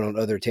just going on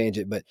other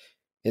tangent, but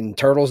in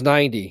Turtles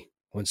 90,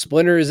 when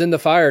Splinter is in the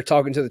fire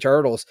talking to the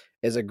turtles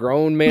as a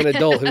grown man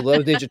adult who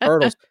loves Ninja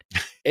Turtles,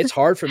 it's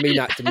hard for me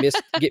not to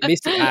get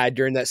misty-eyed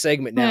during that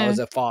segment now as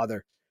a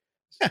father.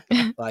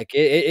 Like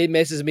it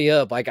messes me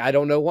up. Like I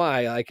don't know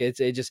why. Like it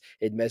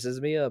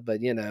messes me up. But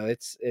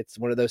it's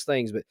one of those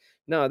things. But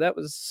no, that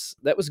was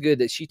good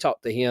that she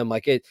talked to him.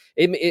 Like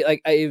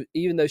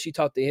even though she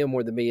talked to him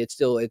more than me,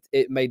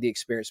 it made the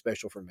experience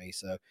special for me.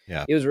 So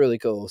it was really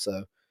cool.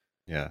 So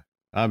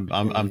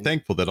I'm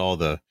thankful that all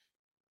the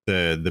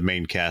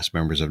main cast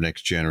members of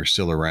Next Gen are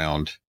still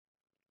around.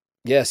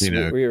 Yes, we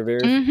were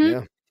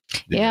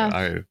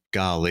very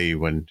golly,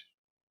 when.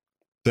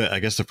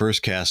 I guess the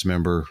first cast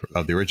member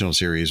of the original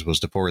series was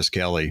DeForest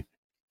Kelly.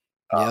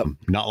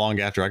 Not long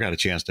after I got a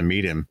chance to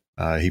meet him,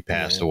 he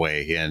passed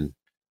away, and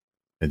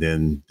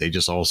then they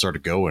just all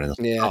started going. And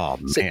oh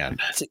man!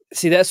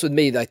 See, that's with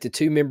me. Like the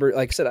two members,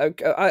 like I said,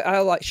 I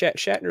like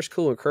Shatner's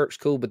cool and Kirk's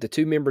cool, but the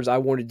two members I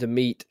wanted to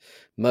meet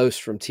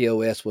most from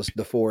TOS was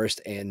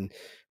DeForest and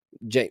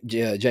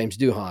James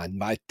Doohan.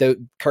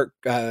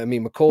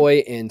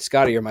 McCoy and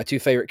Scotty are my two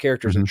favorite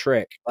characters in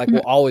Trek. Like will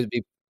always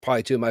be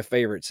probably two of my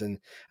favorites. And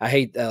I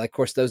hate of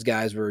course those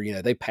guys were,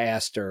 they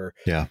passed, or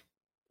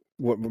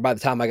by the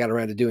time I got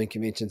around to doing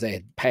conventions, they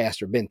had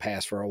passed or been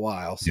passed for a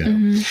while. So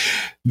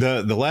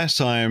the last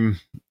time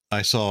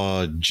I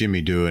saw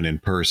Jimmy Doohan in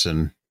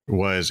person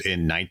was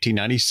in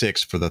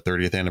 1996 for the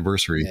 30th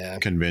anniversary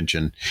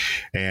convention.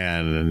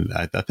 And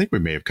I think we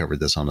may have covered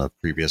this on a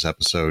previous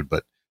episode,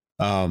 but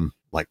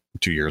like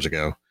 2 years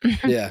ago.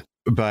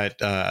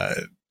 But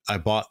I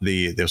bought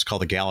it was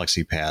called the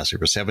Galaxy Pass. There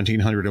were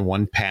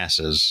 1,701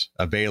 passes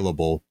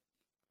available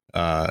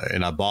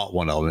and I bought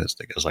one of them.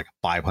 It was like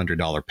a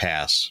 $500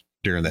 pass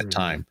during that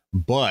time,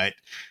 but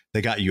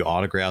they got you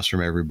autographs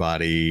from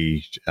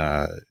everybody.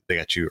 They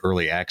got you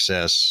early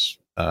access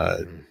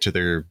to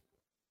their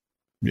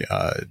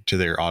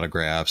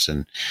autographs,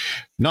 and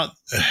not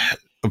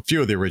a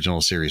few of the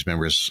original series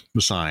members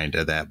signed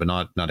at that, but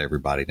not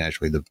everybody.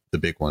 Naturally, the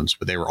big ones,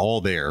 but they were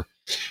all there.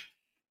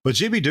 But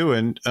Jimmy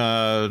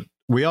Doohan,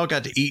 we all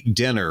got to eat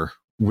dinner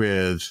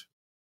with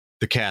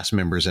the cast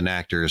members and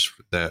actors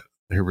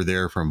who were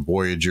there from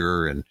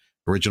Voyager and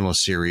original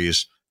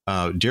series.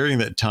 During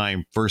that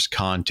time, First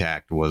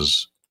Contact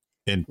was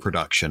in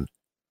production.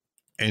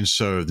 And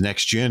so the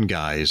Next Gen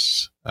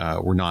guys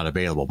were not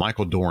available.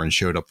 Michael Dorn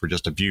showed up for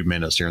just a few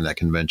minutes during that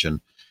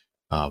convention.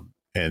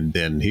 And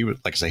then he was,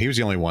 like I said, he was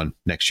the only one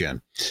Next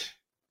Gen.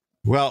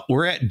 Well,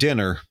 we're at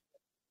dinner.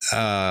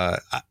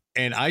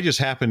 And I just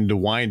happened to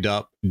wind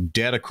up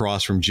dead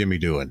across from Jimmy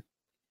Doohan.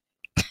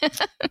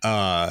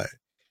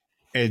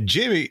 And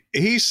Jimmy,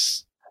 he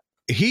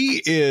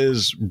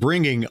is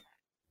bringing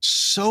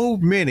so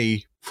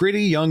many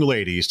pretty young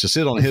ladies to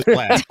sit on his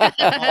lap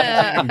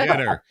on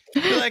dinner.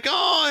 You're like,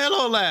 oh,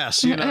 hello,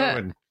 lass,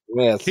 and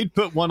he'd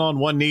put one on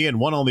one knee and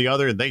one on the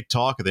other, and they'd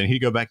talk, and then he'd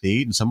go back to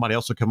eat, and somebody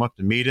else would come up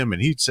to meet him,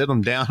 and he'd sit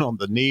them down on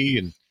the knee,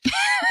 and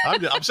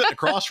I'm sitting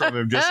across from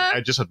him,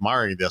 just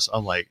admiring this.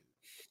 I'm like,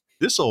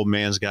 this old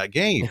man's got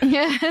game.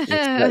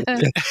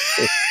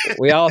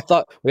 we all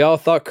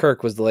thought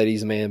Kirk was the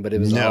ladies' man, but it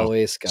was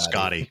always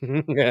Scotty.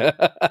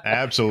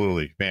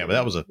 Absolutely, man. But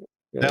that was a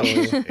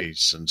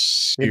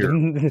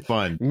sincere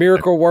fun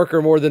miracle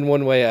worker more than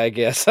one way, I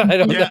guess. I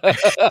don't know.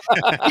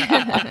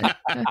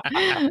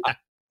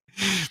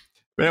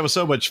 But it was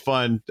so much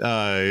fun.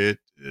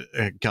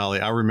 Golly,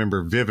 I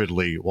remember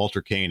vividly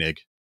Walter Koenig,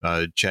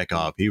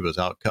 Chekhov. He was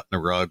out cutting a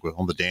rug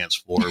on the dance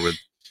floor with.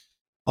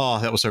 Oh,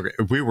 that was so great.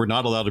 We were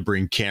not allowed to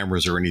bring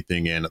cameras or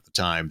anything in at the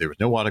time. There was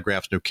no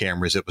autographs, no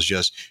cameras. It was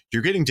just,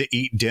 you're getting to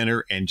eat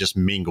dinner and just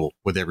mingle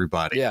with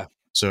everybody. Yeah.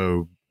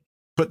 So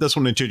put this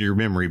one into your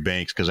memory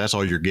banks, because that's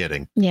all you're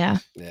getting. Yeah.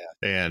 Yeah.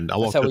 And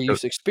that's how we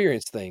used to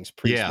experience things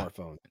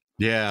pre-smartphone.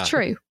 Yeah.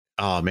 True.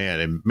 Oh, man.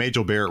 And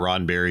Majel Barrett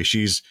Roddenberry,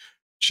 she's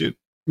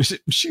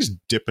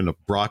dipping a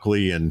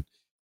broccoli and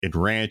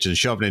ranch and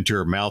shoving it into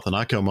her mouth, and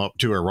I come up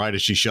to her right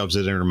as she shoves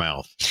it in her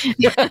mouth.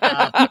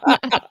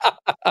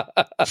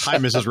 Hi,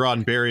 Mrs.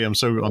 Roddenberry. I'm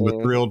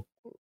a thrilled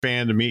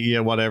fan to meet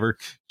you, whatever.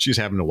 She's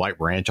having to wipe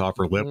ranch off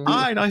her lip.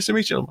 Hi, nice to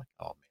meet you. I'm like,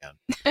 oh, man.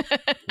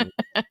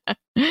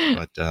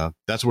 But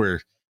that's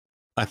where,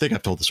 I think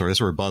I've told the story.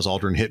 That's where Buzz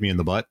Aldrin hit me in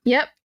the butt.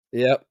 Yep.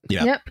 Yeah.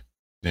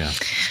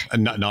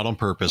 Not on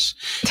purpose.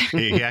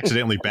 He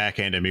accidentally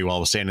backhanded me while I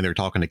was standing there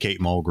talking to Kate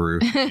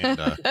Mulgrew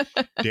and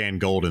Dan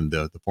Golden,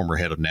 the former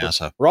head of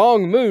NASA.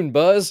 Wrong moon,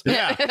 Buzz.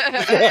 Yeah.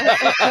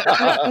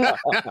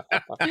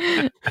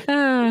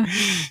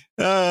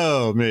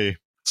 Oh, me.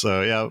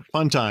 So yeah,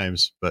 fun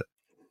times. But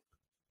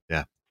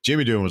yeah,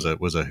 Jimmy Doohan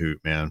was a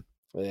hoot, man.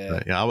 Yeah.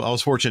 I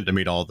was fortunate to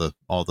meet all the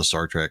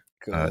Star Trek,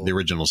 the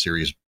original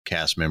series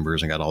cast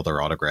members, and got all their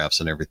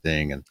autographs and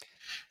everything. And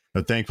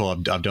I'm thankful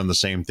I've done the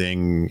same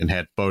thing and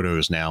had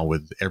photos now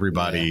with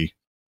everybody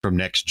from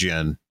Next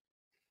Gen.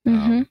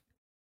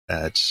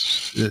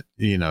 That's,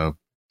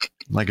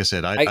 like I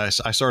said, I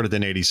started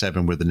in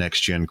 '87 with the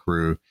Next Gen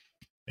crew,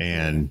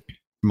 and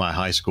my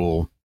high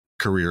school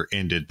career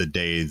ended the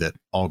day that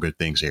All Good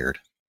Things aired.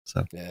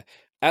 So yeah,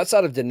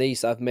 outside of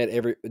Denise, I've met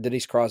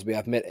Denise Crosby.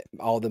 I've met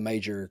all the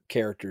major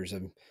characters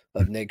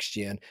of Next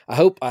Gen. I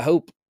hope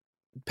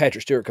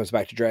Patrick Stewart comes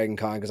back to Dragon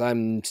Con, because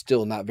I'm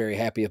still not very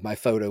happy with my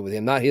photo with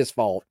him. Not his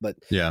fault, but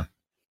yeah.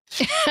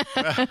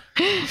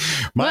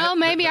 Well,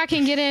 maybe I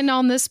can get in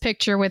on this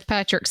picture with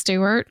Patrick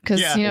Stewart, because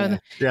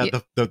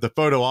the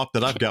photo op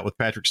that I've got with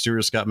Patrick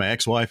Stewart's got my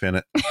ex-wife in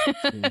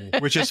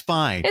it, which is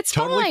fine. It's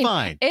totally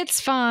fine.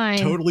 It's fine.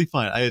 Totally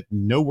fine. I had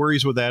no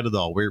worries with that at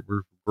all. We're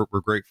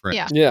great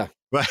friends. Yeah.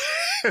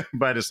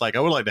 But it's like,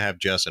 I would like to have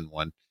Jess in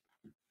one.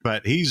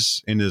 But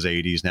he's in his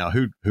 80s now.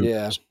 Who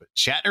knows? But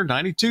Shatner,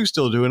 92,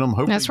 still doing them.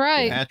 Hopefully that's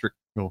right. Patrick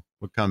will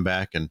come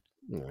back, and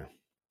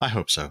I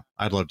hope so.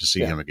 I'd love to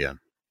see him again.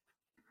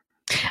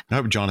 I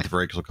hope Jonathan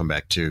Frakes will come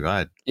back too.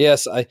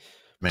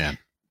 Man.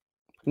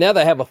 Now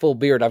that I have a full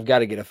beard, I've got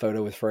to get a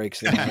photo with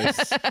Frakes.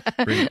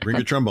 Bring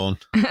your trombone.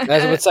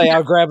 As I would say,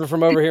 I'll grab it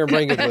from over here and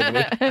bring it with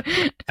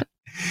me.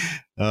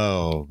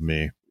 Oh,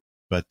 me.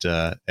 But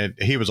and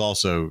he was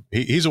also,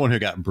 he's the one who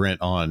got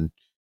Brent on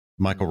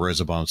Michael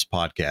Rosenbaum's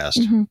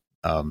podcast.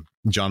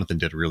 Jonathan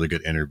did a really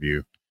good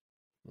interview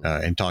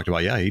and talked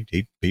about,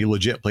 he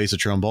legit plays the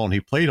trombone.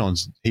 He played on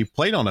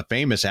a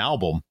famous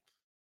album.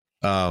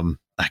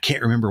 I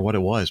can't remember what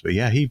it was, but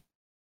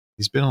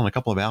he's been on a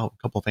couple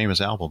of famous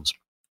albums.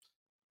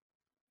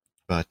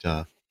 But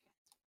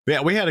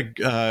we had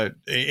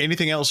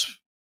anything else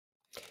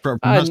from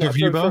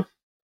you, Bo?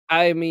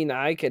 I mean,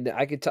 I could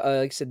like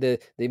I said, the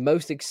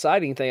most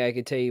exciting thing I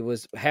could tell you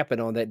happened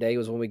on that day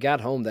was when we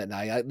got home that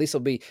night. This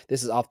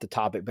is off the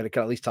topic, but I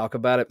can at least talk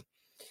about it.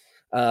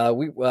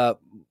 Of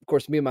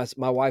course, me and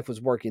my wife was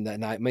working that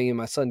night. Me and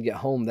my son get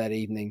home that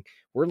evening.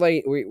 we're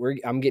late.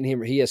 I'm getting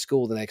him. He has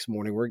school the next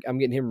morning. I'm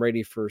getting him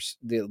ready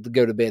to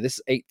go to bed. This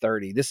is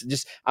 8:30. This is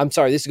just. I'm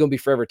sorry. This is going to be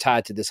forever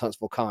tied to this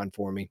Huntsville Con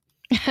for me.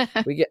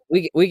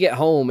 we get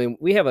home and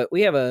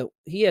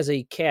he has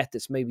a cat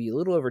that's maybe a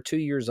little over 2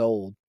 years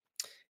old,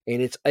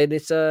 and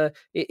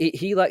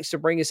he likes to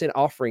bring us in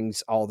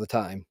offerings all the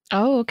time.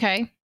 Oh,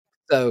 okay.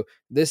 So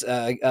this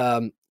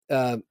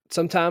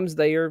sometimes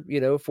they are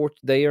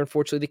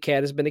unfortunately the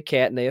cat has been a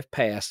cat and they have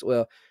passed.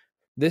 Well,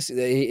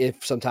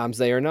 if sometimes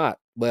they are not.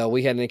 Well,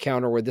 we had an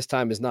encounter where this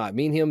time is not.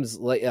 Me and him,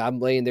 I'm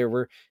laying there,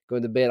 we're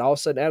going to bed. All of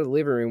a sudden, out of the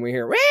living room, we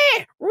hear, rah,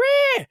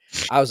 rah.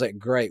 I was like,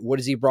 great. What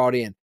has he brought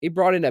in? He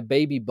brought in a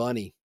baby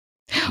bunny.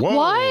 Whoa.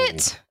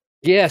 What?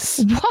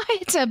 Yes.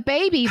 What? A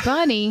baby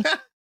bunny?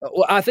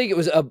 Well, I think it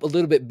was a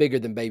little bit bigger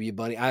than baby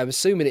bunny. I'm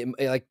assuming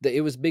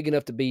it was big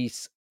enough to be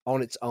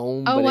on its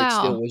own, but it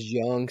still was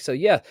young. So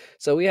yeah,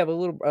 so we have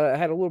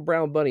had a little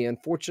brown bunny.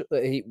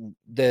 Unfortunately,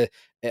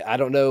 I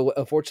don't know.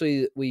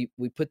 Unfortunately,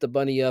 we put the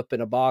bunny up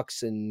in a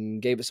box and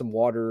gave it some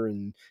water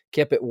and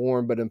kept it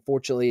warm. But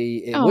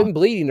unfortunately, it wasn't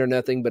bleeding or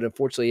nothing. But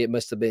unfortunately, it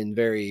must have been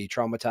very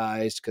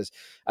traumatized because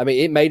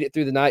it made it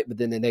through the night, but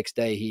then the next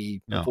day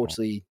he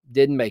unfortunately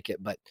didn't make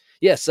it. But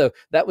yeah, so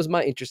that was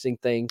my interesting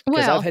thing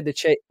because I've had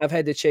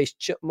to chase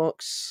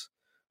chipmunks.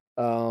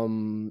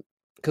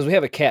 Because we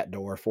have a cat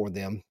door for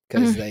them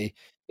because they,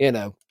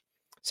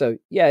 so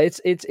yeah,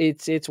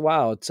 it's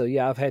wild. So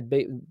yeah, I've had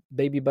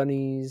baby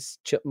bunnies,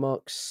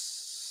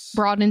 chipmunks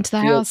brought into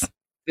the house,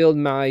 field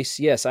mice.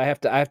 Yes, I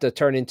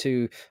turn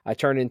into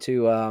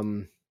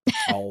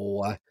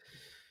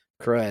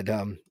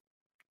crud.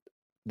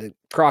 The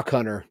croc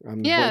hunter.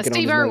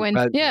 Steve Irwin.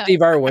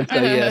 Steve Irwin. So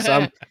yes,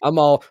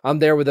 I'm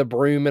there with a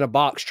broom and a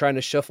box trying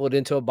to shuffle it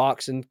into a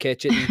box and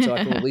catch it, and so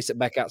I can release it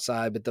back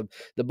outside. But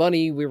the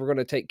bunny, we were going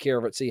to take care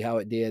of it, see how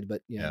it did,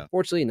 but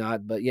fortunately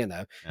not. But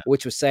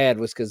which was sad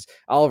was because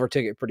Oliver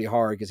took it pretty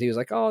hard because he was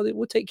like, "Oh,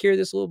 we'll take care of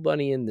this little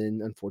bunny," and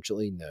then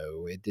unfortunately,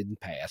 no, it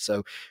didn't pass.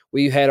 So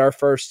we had our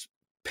first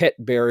pet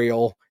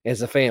burial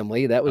as a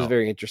family. That was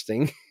very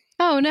interesting.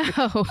 Oh no!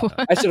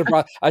 I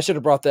should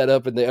have brought that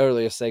up in the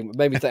earlier segment.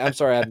 Maybe I'm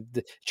sorry. I'm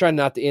trying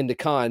not to end the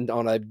con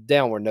on a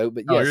downward note,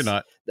 but yes, you're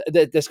not.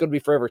 That's going to be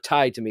forever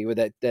tied to me with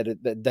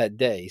that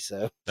day.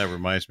 So that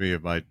reminds me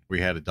of we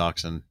had a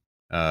dachshund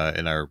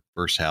in our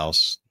first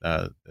house.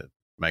 My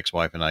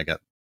ex-wife and I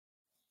got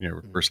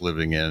first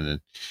living in,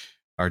 and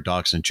our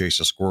dachshund chased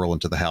a squirrel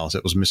into the house.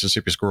 It was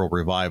Mississippi Squirrel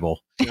Revival.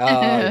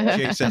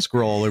 Chased that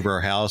squirrel all over our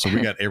house, and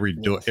we got every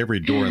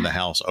door in the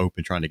house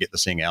open trying to get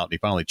this thing out. And he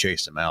finally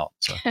chased him out.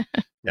 So,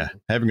 yeah,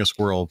 having a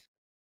squirrel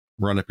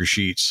run up your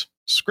sheets,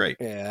 it's great.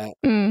 Yeah,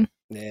 yeah,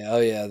 oh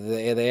yeah,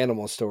 the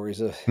animal stories.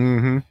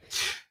 Mm-hmm.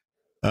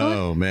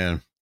 Oh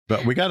man,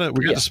 but we got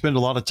to spend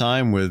a lot of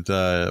time with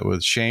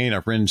Shane,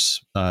 our friends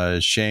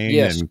Shane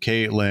and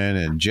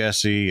Caitlin and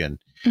Jesse and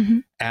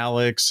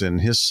Alex and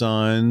his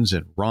sons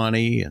and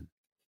Ronnie and.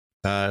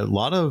 A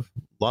lot of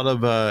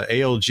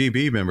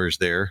ALGB members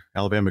there,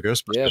 Alabama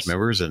Ghostbusters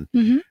members, and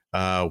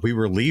we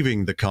were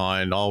leaving the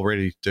con all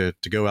ready to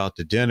go out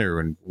to dinner,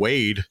 and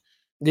Wade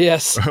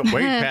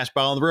passed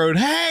by on the road.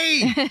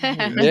 Hey,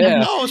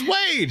 no, it's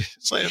Wade.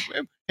 It's like,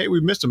 hey,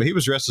 we missed him. He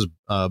was dressed as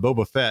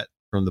Boba Fett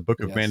from the Book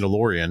of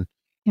Mandalorian.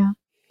 Yeah.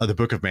 The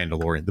Book of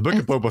Mandalorian, the Book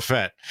of Boba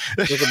Fett.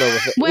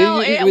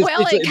 Well,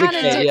 it kind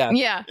of did.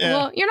 Yeah.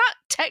 Well, you're not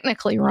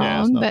technically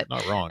wrong, but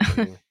not wrong.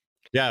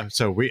 Yeah,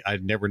 so I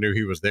never knew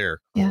he was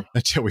there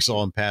until we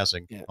saw him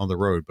passing on the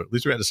road. But at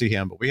least we got to see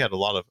him. But we had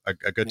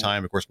a good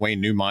time. Of course,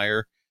 Wayne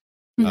Newmeyer,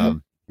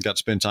 got to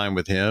spend time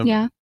with him.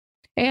 Yeah,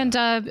 and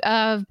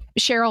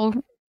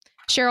Cheryl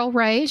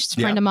Ray, she's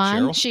a friend of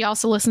mine. Cheryl. She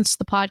also listens to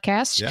the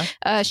podcast.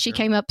 Yeah, she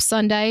came up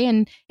Sunday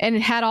and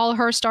had all of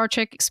her Star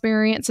Trek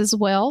experience as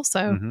well.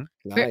 So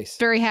nice.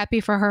 Very happy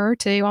for her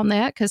too on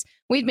that because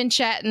we'd been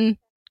chatting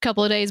a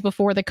couple of days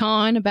before the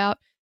con about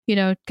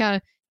kind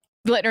of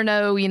letting her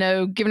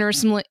know, giving her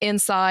some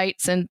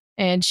insights and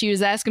she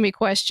was asking me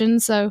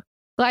questions. So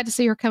glad to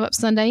see her come up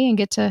Sunday and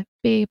get to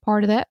be a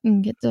part of that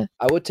and get to.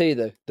 I would tell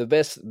you the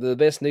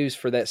best news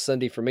for that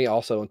Sunday for me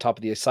also on top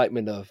of the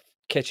excitement of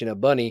catching a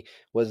bunny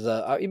was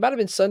it might have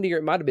been Sunday or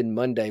it might have been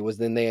Monday was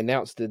then they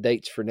announced the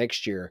dates for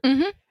next year.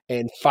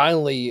 And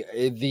finally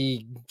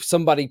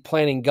somebody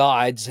planning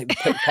guides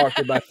parked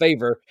in my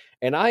favor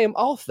and I am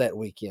off that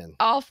weekend.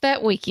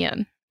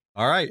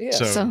 All right. Yeah.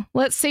 So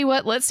let's see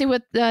what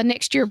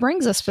next year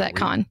brings us for that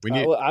con.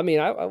 I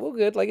will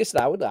good. Like I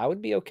said, I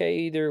would be okay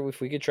either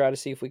if we could try to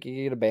see if we could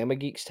get a Bama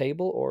Geeks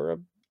table or a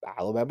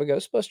Alabama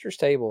Ghostbusters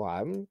table.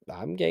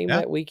 I'm game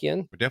that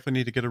weekend. We definitely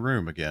need to get a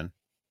room again.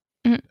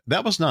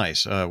 That was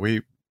nice.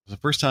 The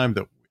first time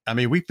that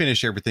we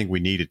finished everything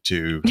we needed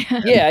to.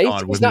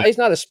 It's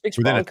not a big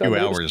within a few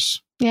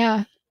hours.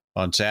 Yeah.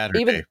 On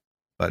Saturday.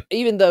 But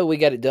even though we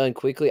got it done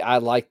quickly, I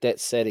like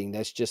that setting.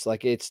 That's just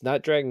like it's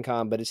not Dragon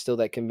Con, but it's still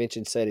that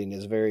convention setting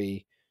is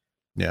very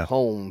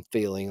home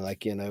feeling,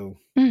 like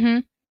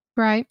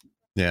Right.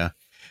 Yeah.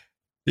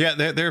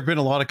 Yeah, there have been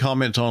a lot of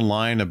comments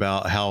online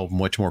about how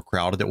much more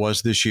crowded it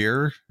was this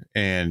year,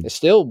 and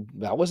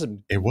It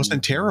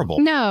wasn't terrible.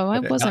 No,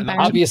 it wasn't bad.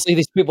 Obviously,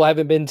 these people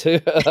haven't been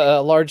to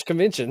a large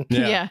convention.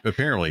 Yeah.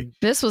 Apparently.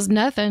 This was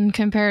nothing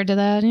compared to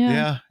that. Yeah.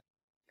 Yeah.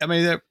 I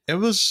mean, it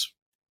was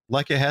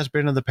like it has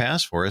been in the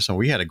past for us, and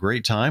we had a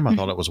great time. I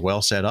thought it was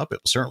well set up.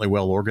 It was certainly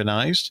well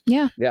organized.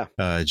 Yeah. Yeah.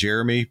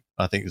 Jeremy,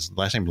 I think his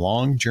last name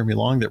Jeremy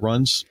Long, that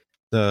runs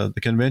the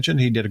convention.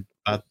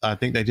 I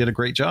think they did a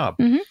great job.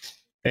 Mm-hmm.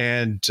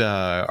 And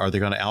are they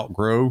going to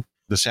outgrow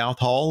the South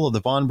Hall of the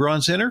Von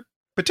Braun Center?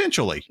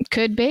 Potentially.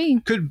 Could be.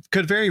 Could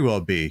very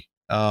well be.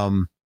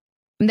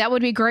 That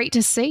would be great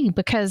to see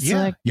because you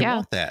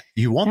want that.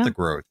 You want the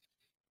growth.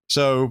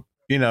 So,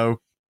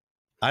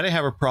 I didn't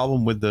have a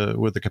problem with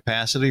the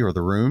capacity or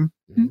the room.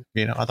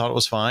 Mm-hmm. I thought it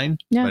was fine.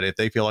 Yeah. But if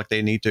they feel like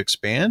they need to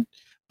expand,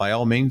 by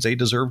all means, they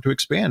deserve to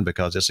expand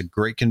because it's a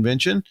great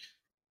convention.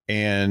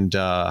 And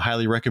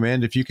highly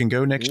recommend if you can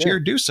go next year,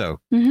 do so.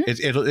 Mm-hmm.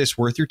 It's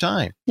worth your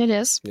time. It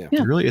is. Yeah.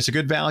 Really, it's a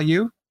good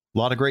value. A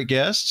lot of great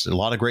guests, a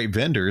lot of great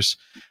vendors.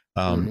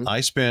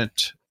 I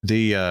spent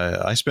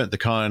the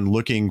con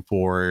looking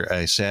for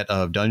a set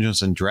of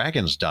Dungeons and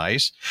Dragons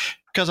dice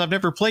because I've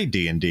never played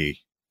D&D,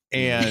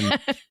 and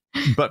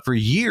but for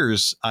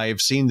years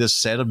I've seen this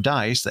set of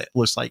dice that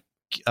looks like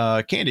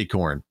candy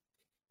corn,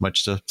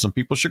 much to some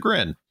people's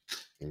chagrin.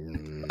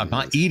 I'm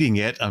not eating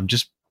it.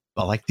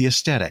 I like the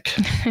aesthetic,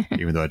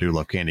 even though I do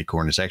love candy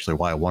corn. It's actually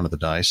why I wanted the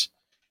dice.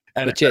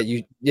 But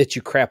yet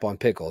you crap on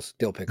pickles,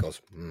 dill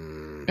pickles.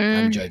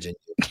 I'm judging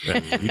you.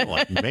 You don't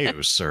like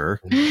mayo, sir.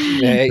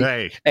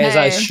 Hey. As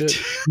I should.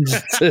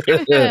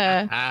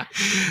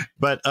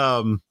 But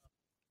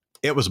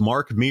it was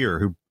Mark Meir,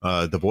 who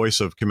the voice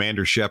of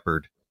Commander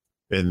Shepard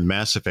in the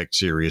Mass Effect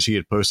series. He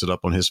had posted up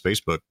on his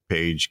Facebook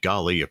page,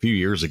 a few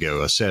years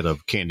ago, a set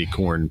of candy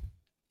corn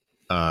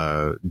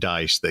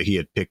dice that he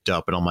had picked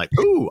up, and I'm like,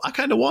 ooh, I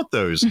kind of want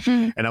those.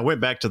 And I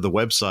went back to the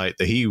website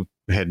that he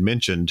had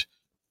mentioned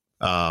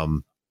 2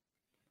 or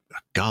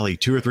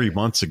 3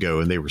 months ago,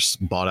 and they were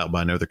bought out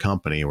by another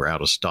company and were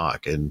out of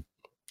stock, and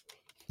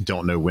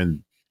don't know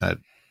when. The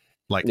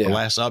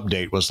last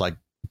update was like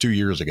 2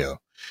 years ago.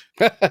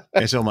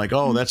 And so I'm like,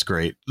 oh, that's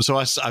great. So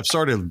I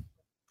started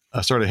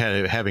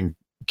having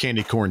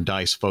candy corn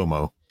dice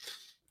FOMO.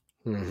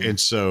 And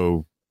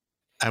so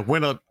I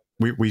went up.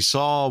 We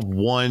saw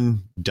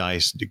one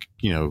dice,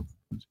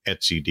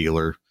 Etsy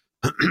dealer,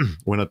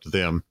 went up to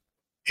them,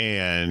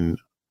 and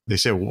they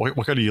said,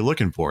 what are you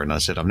looking for? And I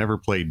said, I've never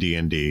played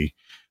D&D.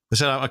 They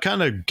said, I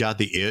kind of got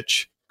the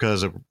itch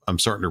because I'm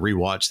starting to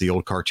rewatch the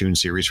old cartoon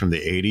series from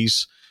the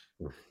 80s,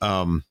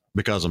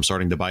 because I'm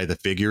starting to buy the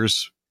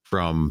figures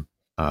from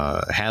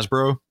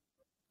Hasbro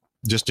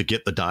just to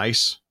get the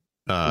dice.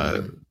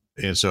 And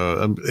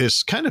so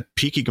it's kind of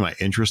piquing my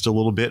interest a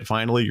little bit.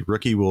 Finally,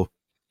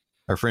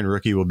 our friend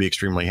Rookie will be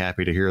extremely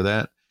happy to hear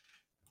that.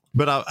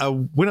 But I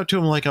went up to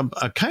him like, I'm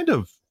kind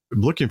of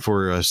looking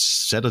for a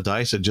set of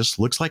dice that just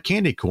looks like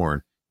candy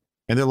corn.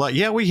 And they're like,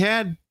 yeah, we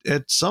had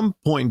at some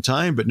point in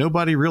time, but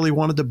nobody really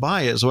wanted to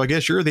buy it. So I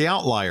guess you're the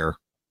outlier.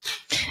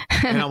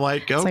 And I'm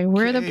like, okay. So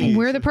we're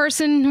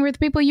the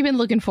people you've been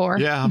looking for.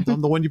 Yeah, I'm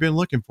the one you've been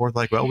looking for.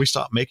 Like, well, we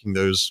stopped making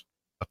those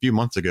a few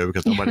months ago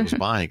because nobody was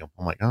buying them.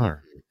 I'm like, oh,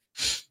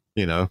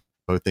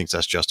 both thinks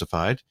that's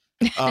justified.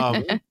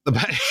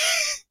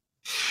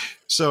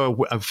 So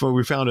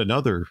we found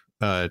another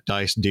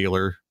dice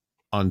dealer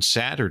on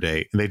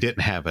Saturday, and they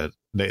didn't have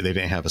they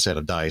didn't have a set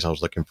of dice I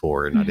was looking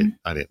for, and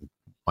I didn't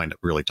wind up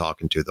really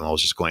talking to them. I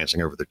was just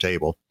glancing over their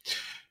table.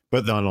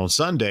 But then on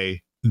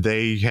Sunday,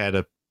 they had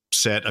a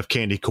set of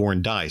candy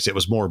corn dice. It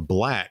was more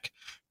black,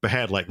 but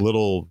had like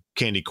little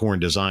candy corn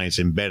designs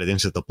embedded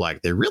into the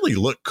black. They really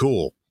look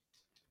cool.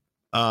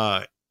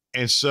 And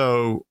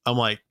so I'm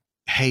like,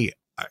 hey,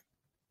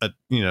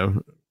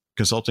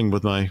 consulting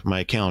with my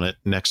accountant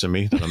next to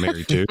me that I'm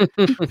married to,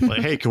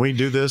 like, hey, can we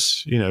do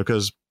this?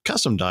 Because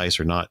custom dice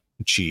are not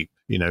cheap.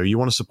 You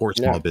want to support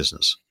small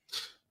business.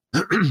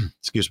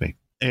 Excuse me.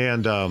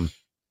 And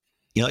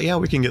yeah,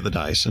 we can get the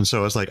dice. And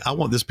so it's like, I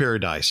want this pair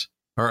of dice,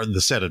 or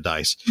the set of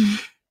dice.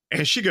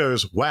 And she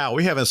goes, wow,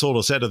 we haven't sold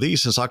a set of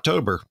these since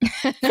October.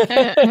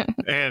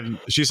 And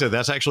she said,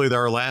 that's actually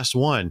our last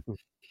one.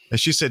 And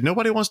she said,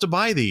 nobody wants to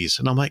buy these.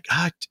 And I'm like,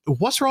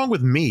 what's wrong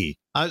with me?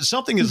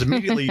 Something is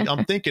immediately,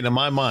 I'm thinking in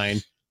my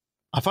mind,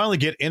 I finally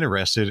get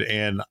interested,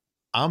 and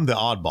I'm the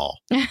oddball.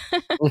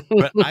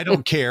 But I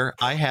don't care.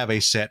 I have a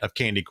set of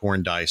candy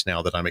corn dice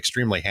now that I'm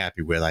extremely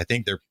happy with. I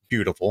think they're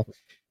beautiful.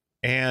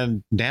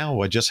 And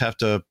now I just have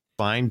to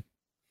find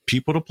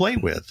people to play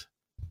with.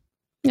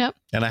 Yep.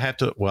 And I have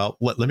to,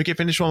 let me get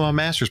finished on my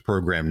master's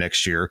program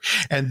next year,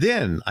 and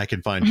then I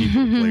can find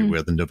people to play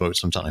with and devote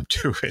some time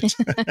to it.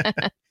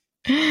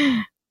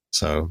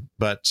 So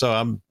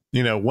I'm,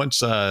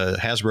 once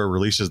Hasbro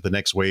releases the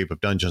next wave of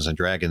Dungeons and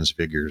Dragons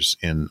figures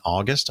in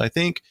August, I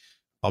think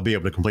I'll be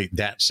able to complete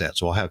that set.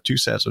 So I'll have 2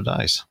 sets of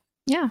dice.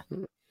 Yeah.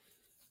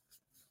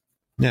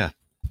 Yeah.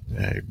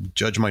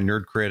 Judge my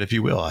nerd cred, if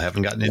you will. I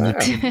haven't gotten into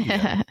it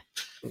yet.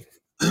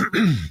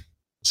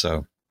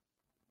 So,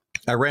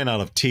 I ran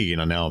out of tea,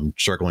 and now I'm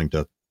struggling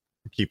to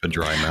keep a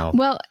dry mouth.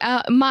 Well,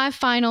 my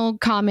final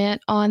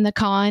comment on the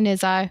con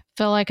is I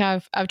feel like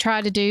I've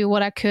tried to do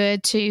what I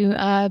could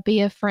to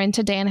be a friend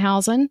to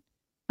Danhausen.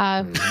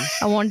 I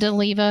wanted to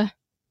leave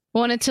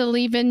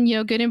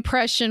a good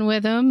impression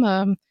with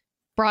him.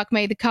 Brock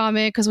made the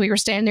comment because we were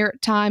standing there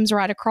at times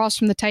right across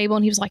from the table,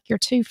 and he was like, "Your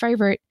two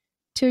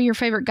of your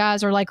favorite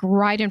guys are like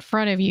right in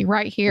front of you,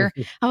 right here."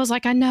 I was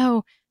like, I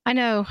know. I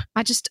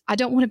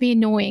don't want to be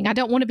annoying. I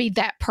don't want to be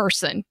that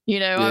person.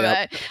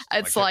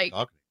 It's like.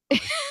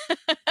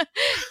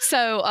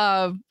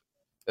 So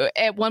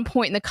at one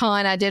point in the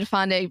con, I did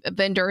find a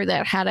vendor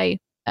that had a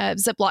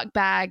Ziploc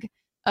bag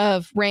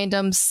of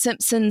random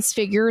Simpsons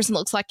figures, and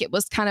looks like it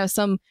was kind of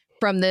some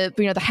from the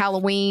the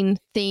Halloween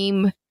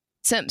theme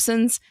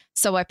Simpsons.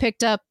 So I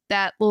picked up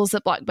that little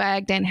Ziploc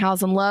bag.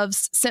 Danhausen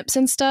loves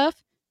Simpson stuff.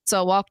 So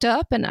I walked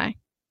up and I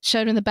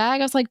showed him the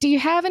bag. I was like, "Do you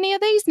have any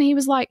of these?" And he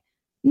was like,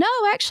 "No,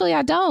 actually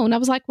I don't." I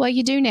was like, "Well,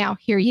 you do now.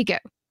 Here you go."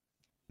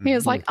 He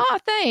was like, "Oh,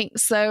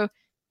 thanks." So,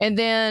 and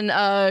then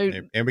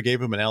and we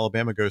gave him an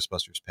Alabama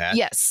Ghostbusters patch.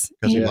 Yes.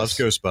 Because he loves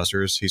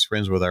Ghostbusters. He's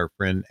friends with our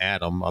friend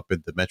Adam up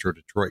at the Metro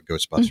Detroit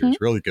Ghostbusters.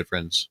 Really good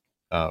friends.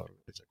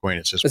 His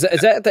acquaintances.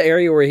 Is that the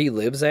area where he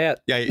lives at?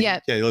 Yeah,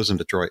 he lives in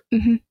Detroit.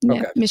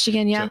 Okay.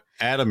 Michigan, yeah. So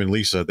Adam and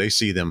Lisa, they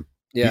see them.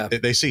 Yeah.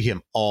 They see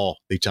him all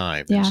the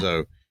time. Yeah. And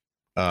so,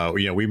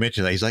 we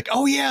mentioned that. He's like,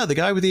 "Oh, yeah, the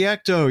guy with the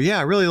Ecto.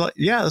 Yeah,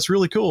 that's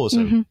really cool."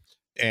 So,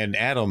 and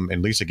Adam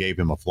and Lisa gave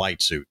him a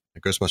flight suit,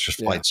 a Ghostbusters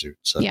flight suit.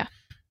 So,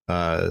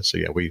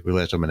 we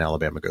left him an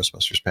Alabama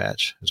Ghostbusters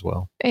patch as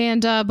well.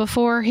 And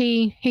before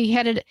he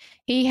headed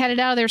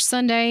out of there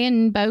Sunday,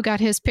 and Bo got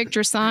his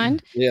picture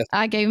signed.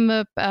 I gave him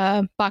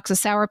a box of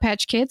Sour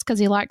Patch Kids because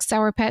he likes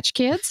Sour Patch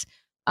Kids.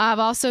 I've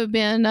also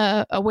been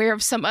aware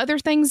of some other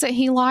things that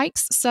he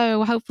likes,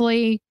 so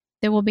hopefully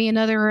there will be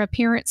another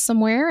appearance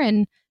somewhere,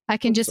 and I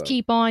can just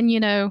keep on,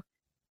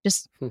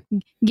 just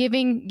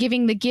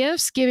giving the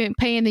gifts,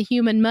 paying the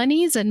human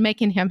monies, and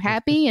making him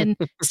happy, and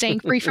staying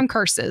free from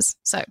curses.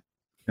 So.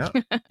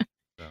 Yep.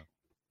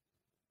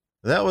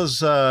 That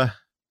was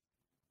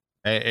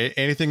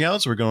anything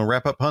else? We're going to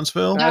wrap up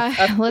Huntsville.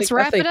 Let's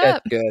wrap it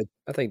up. That's good.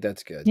 I think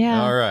that's good.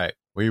 Yeah. All right.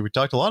 We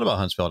talked a lot about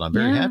Huntsville, and I'm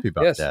very happy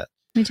about that.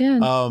 We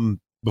did.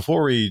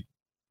 Before we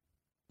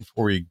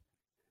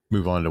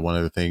move on to one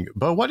other thing,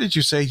 but what did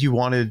you say you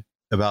wanted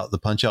about the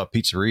Punch Out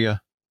Pizzeria?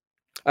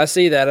 I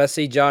see that. I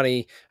see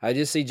Johnny. I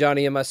just see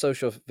Johnny in my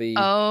social feed.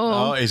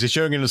 Oh, is he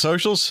showing in the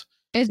socials?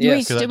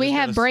 Do we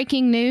have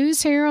breaking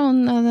news here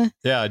on the?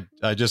 Yeah,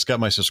 I just got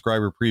my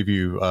subscriber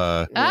preview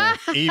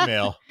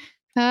email.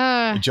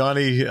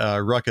 Johnny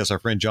Ruckus, our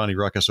friend Johnny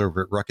Ruckus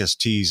over at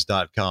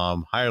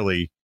ruckustees.com.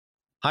 Highly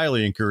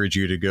encourage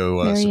you to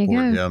go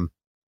support him.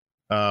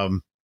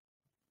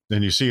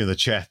 Then you see in the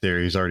chat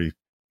there, he's already,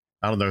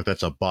 I don't know if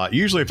that's a bot.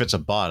 Usually if it's a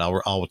bot,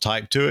 I'll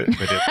type to it,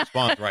 but it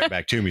responds right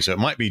back to me. So it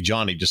might be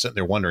Johnny just sitting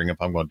there wondering if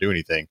I'm going to do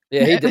anything.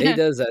 Yeah, he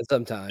does that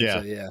sometimes.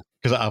 Yeah. So, yeah.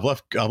 Because I've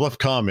left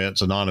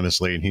comments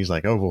anonymously, and he's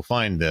like, "Oh, well,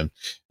 fine then,"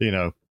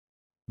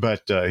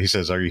 But he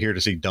says, "Are you here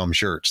to see dumb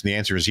shirts?" And the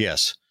answer is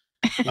yes.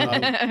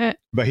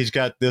 But he's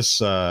got this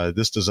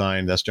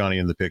design. That's Johnny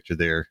in the picture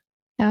there.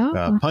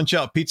 Punch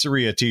Out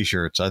Pizzeria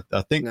T-shirts. I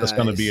think that's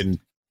going to be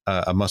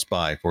a must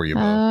buy for you,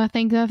 Bo. I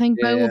think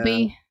Bo will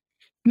be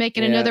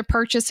making another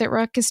purchase at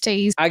Ruckus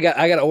Tees. I got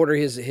to order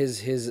his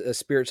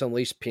Spirits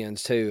Unleashed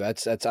pins too.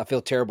 That's I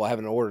feel terrible. I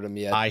haven't ordered them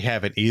yet. I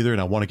haven't either,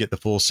 and I want to get the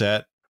full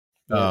set.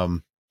 Yeah.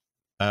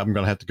 I'm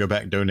going to have to go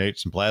back and donate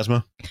some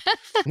plasma.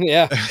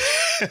 Yeah.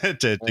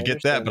 to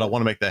get that, but I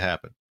want to make that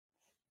happen.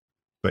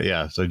 But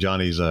yeah, so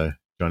Johnny's got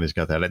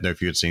that. I don't know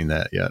if you had seen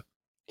that yet.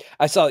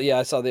 I saw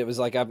that. It was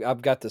like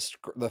I've got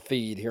the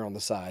feed here on the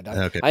side.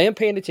 Okay. I am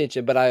paying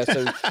attention, but I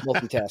also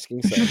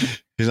multitasking. So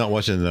he's not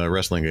watching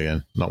wrestling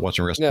again. Not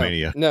watching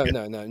WrestleMania. No.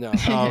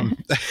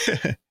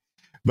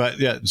 But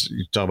yeah,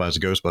 you talk about his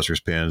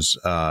Ghostbusters pins.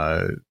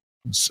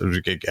 So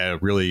a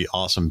really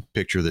awesome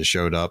picture that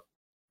showed up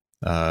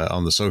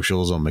on the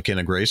socials on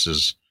McKenna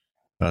Grace's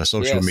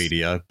social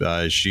media.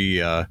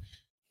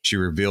 She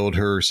revealed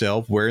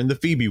herself wearing the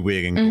Phoebe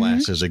wig and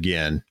glasses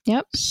again.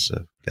 Yep.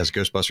 So as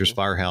Ghostbusters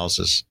Firehouse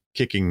is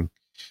kicking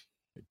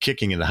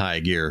into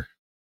high gear.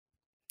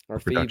 Our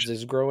Phoebes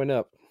is growing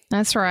up.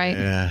 That's right.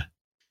 Yeah.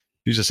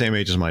 She's the same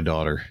age as my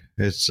daughter.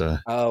 It's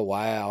oh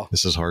wow.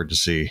 This is hard to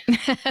see.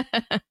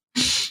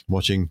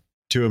 Watching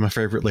two of my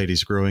favorite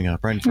ladies growing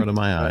up right in front of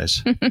my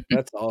eyes.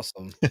 That's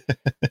awesome.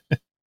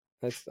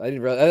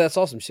 That's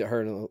awesome.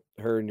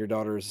 Her and your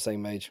daughter is the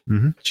same age.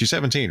 Mm-hmm. She's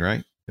 17,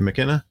 right? And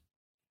McKenna,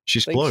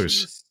 she's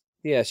close.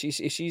 She's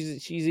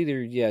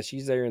either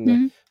she's there in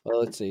the. Well,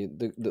 let's see.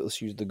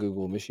 Let's use the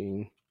Google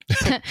machine.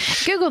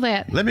 Google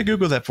that. Let me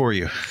Google that for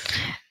you.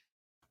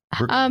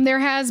 There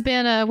has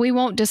been we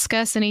won't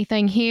discuss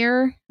anything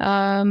here,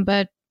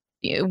 but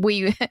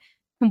we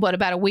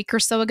about a week or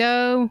so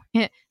ago,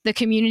 the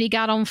community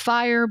got on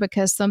fire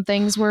because some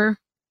things were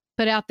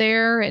put out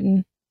there,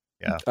 and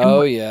Yeah.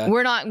 Oh yeah.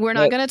 We're not going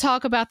to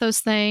talk about those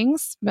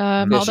things.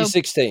 Although she's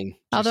 16.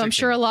 Although I'm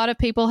sure a lot of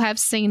people have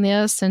seen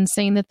this and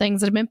seen the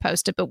things that have been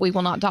posted, but we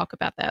will not talk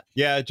about that.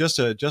 Yeah, just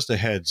a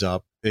heads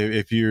up.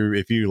 If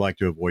you like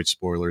to avoid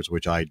spoilers,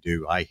 which I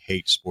do, I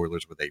hate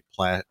spoilers with a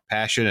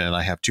passion, and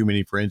I have too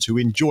many friends who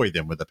enjoy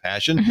them with a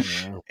passion,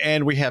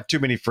 and we have too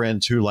many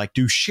friends who like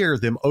to share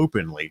them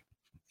openly.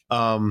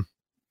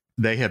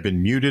 They have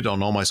been muted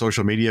on all my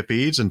social media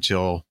feeds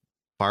until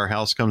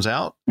Firehouse comes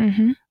out.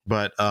 Mm-hmm.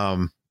 But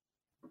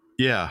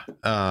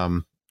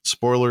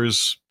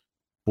spoilers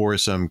for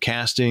some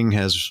casting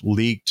has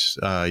leaked.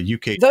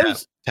 UK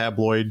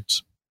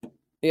tabloids.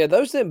 Yeah,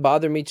 those didn't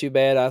bother me too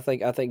bad. I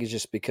think it's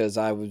just because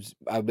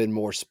I've been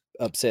more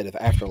upset if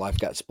Afterlife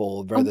got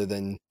spoiled rather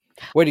than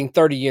waiting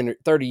 30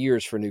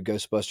 years for new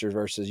Ghostbusters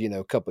versus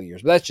a couple of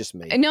years. But that's just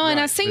me. No, and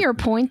I see your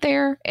point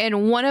there.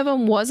 And one of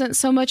them wasn't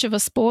so much of a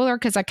spoiler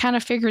because I kind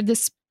of figured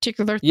this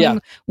particular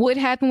thing would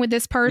happen with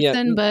this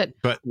person. But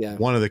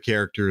one of the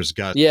characters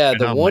got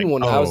the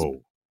one I was.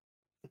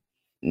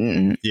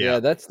 Yeah,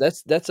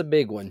 that's a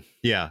big one.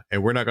 Yeah,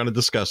 and we're not going to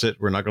discuss it.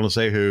 We're not going to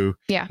say who.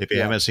 Yeah. If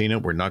you haven't seen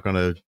it, we're not going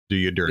to do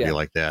you dirty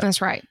like that.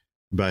 That's right.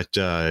 But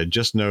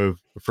just know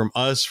from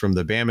us, from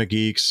the Bama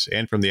Geeks,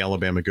 and from the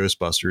Alabama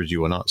Ghostbusters, you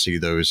will not see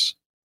those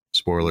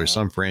spoilers.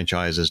 Some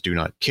franchises do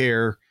not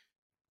care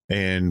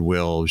and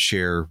will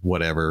share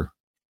whatever.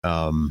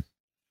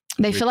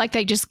 They feel like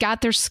they just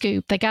got their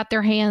scoop. They got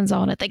their hands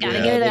on it. They got to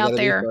get it out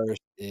there.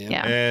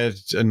 Yeah.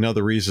 It's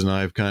another reason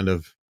I've kind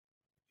of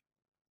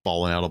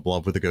fallen out of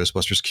love with the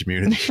Ghostbusters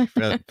community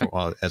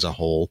as a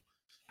whole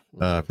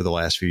for the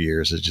last few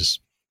years. It's just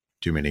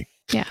too many.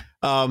 Yeah.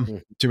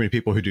 Too many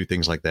people who do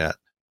things like that.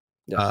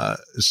 Yeah.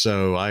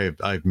 So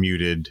I've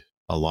muted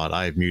a lot.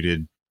 I've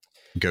muted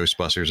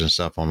Ghostbusters and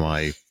stuff on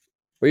my.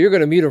 Well, you're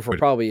going to mute them for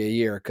probably a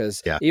year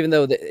because even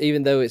though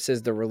it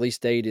says the release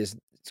date is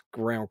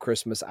around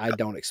Christmas, I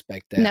don't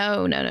expect that.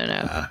 No.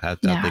 I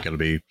think it'll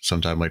be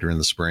sometime later in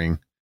the spring,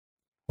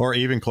 or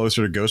even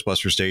closer to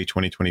Ghostbusters Day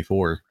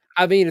 2024.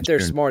 I mean, if they're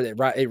smart,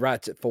 it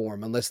writes it for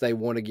them, unless they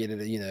want to get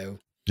it,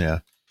 Yeah.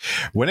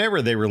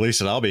 Whenever they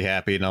release it, I'll be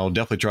happy, and I'll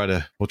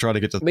definitely we'll try to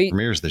get to the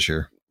premieres this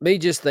year.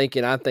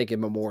 I'm thinking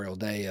Memorial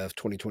Day of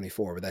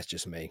 2024, but that's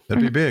just me.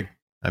 That'd be big.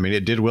 I mean,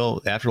 it did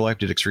well. Afterlife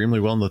did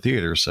extremely well in the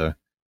theater, so.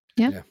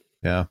 Yeah.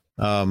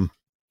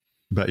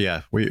 But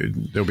yeah,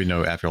 there'll be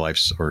no Afterlife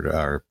or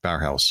our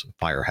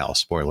Firehouse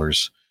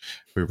spoilers.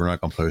 We were not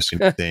going to post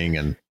anything,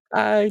 and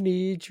I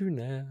need you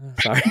now.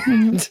 Sorry.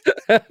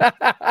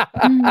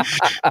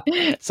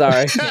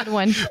 Sorry. Good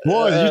one.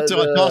 Boy,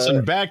 you're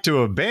tossing back to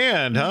a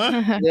band,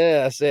 huh?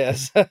 Yes.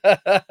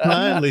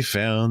 Finally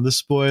found the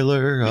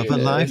spoiler of a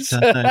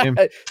lifetime.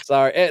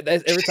 Sorry.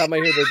 Every time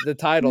I hear the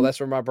title, that's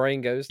where my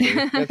brain goes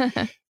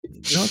to.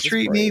 Don't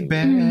treat me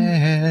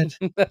bad.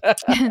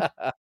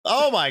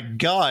 Oh my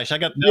gosh.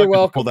 You're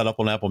welcome. Pull that up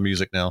on Apple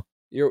Music now.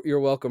 You're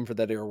welcome for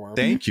that earworm.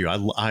 Thank you.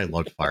 I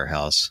loved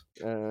Firehouse.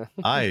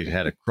 I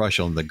had a crush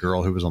on the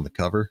girl who was on the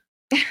cover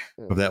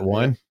of that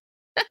one.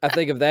 I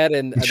think of that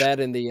and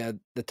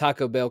the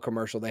Taco Bell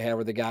commercial they had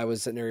where the guy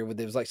was sitting there with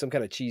it was like some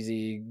kind of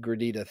cheesy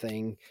gordita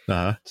thing.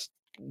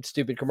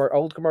 Stupid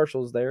old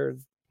commercials there.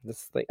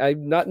 This thing,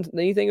 not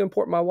anything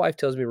important. My wife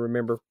tells me to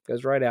remember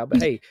goes right out.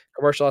 But hey,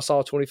 commercial I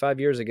saw 25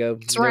 years ago.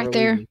 It's right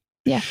there.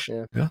 Yeah.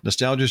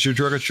 Nostalgia is your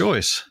drug of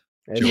choice.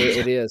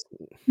 It is.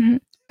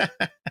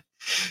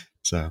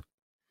 So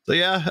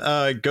yeah,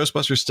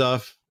 Ghostbuster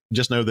stuff.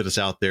 Just know that it's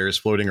out there. It's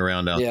floating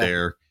around out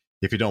there.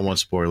 If you don't want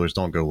spoilers,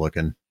 don't go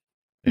looking,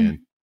 and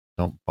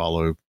don't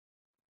follow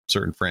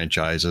certain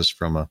franchises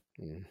from a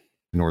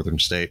northern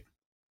state.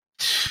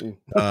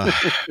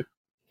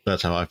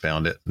 That's how I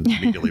found it. And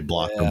immediately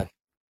blocked them.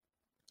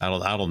 I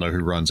don't know who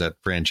runs that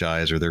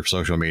franchise or their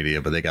social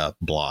media, but they got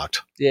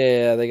blocked.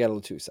 Yeah, they got a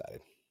little too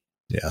excited.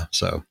 Yeah.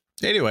 So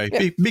anyway,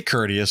 be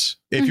courteous.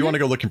 If you want to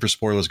go looking for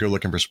spoilers, go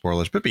looking for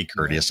spoilers, but be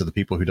courteous to the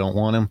people who don't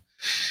want them.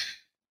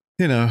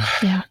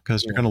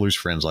 Because you're going to lose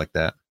friends like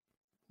that.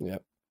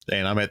 Yep.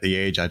 And I'm at the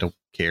age I don't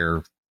care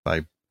if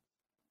I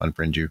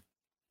unfriend you.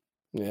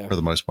 Yeah. For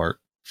the most part.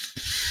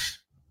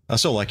 I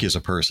still like you as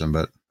a person,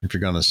 but if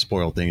you're going to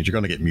spoil things, you're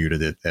going to get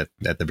muted at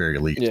the very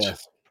least. Yeah.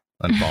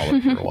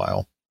 Unfollowed for a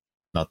while.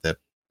 Not that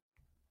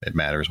it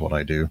matters what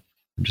I do.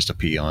 I'm just a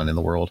peon in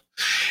the world.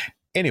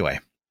 Anyway.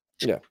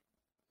 Yeah.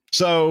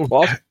 So,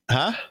 Well,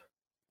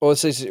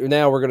 let's see.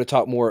 Now we're going to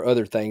talk more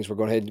other things. We're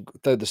going to head and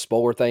throw the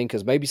spoiler thing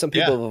because maybe some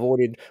people have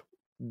avoided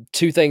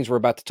two things we're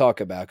about to talk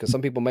about because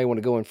some people may want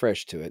to go in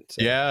fresh to it.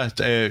 So.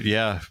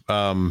 Yeah.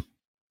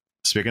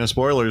 Speaking of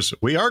spoilers,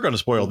 we are going to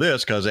spoil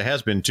this because it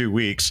has been 2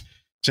 weeks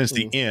since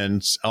the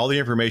end. All the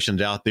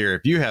information's out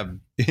there.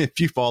 If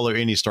you follow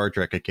any Star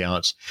Trek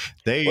accounts,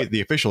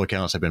 the official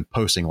accounts have been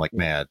posting like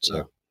mad.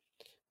 So.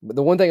 But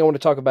the one thing I want to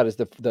talk about is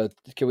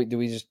can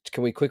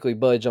we quickly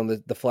budge on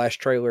the Flash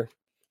trailer?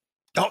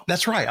 Oh,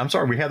 that's right. I'm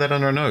sorry. We had that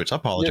on our notes. I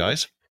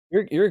apologize.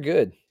 You're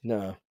good.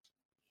 No.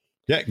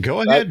 Yeah,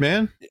 go ahead,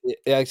 man.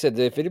 Like I said,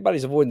 if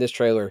anybody's avoiding this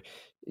trailer,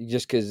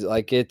 just because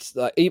it's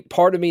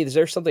part of me,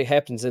 there's something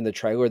happens in the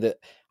trailer that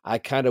I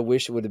kind of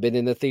wish it would have been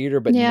in the theater,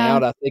 but now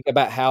that I think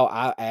about how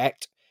I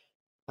act,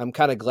 I'm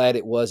kind of glad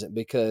it wasn't,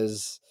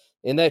 because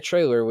in that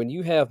trailer, when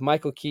you have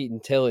Michael Keaton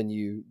telling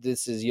you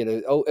this is,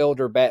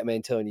 elder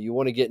Batman telling you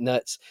want to get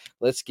nuts,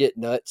 let's get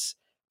nuts.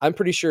 I'm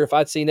pretty sure if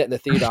I'd seen that in the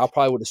theater, I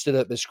probably would have stood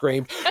up and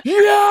screamed,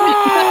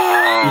 "Yeah!"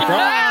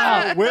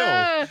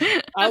 Will.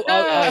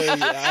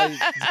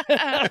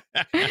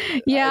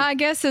 Yeah, I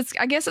guess it's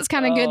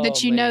kind of good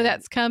that you know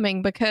that's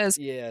coming, because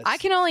I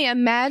can only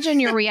imagine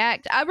your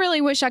react. I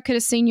really wish I could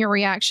have seen your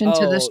reaction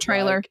to this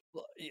trailer.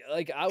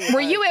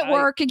 Were you at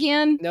work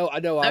again? No, I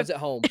know. I was at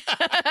home.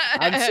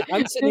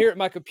 I'm sitting here at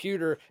my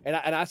computer, and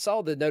I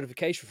saw the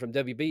notification from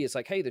WB. It's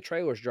like, hey, the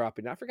trailer's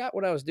dropping. I forgot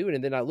what I was doing,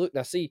 and then I looked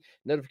and I see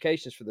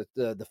notifications for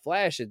the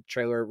Flash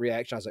trailer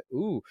reaction. I was like,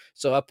 ooh.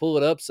 So I pull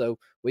it up, so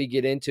we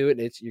get into it,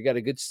 and you got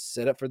a good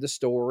setup for the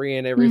story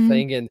and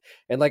everything. And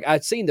like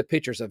I'd seen the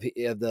pictures of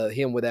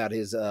him without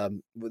his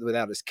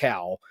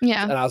cowl.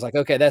 Yeah. And I was like,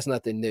 okay, that's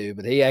nothing new.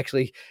 But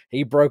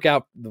he broke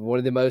out one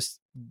of the most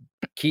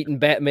Keaton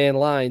Batman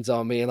lines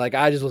on me, and like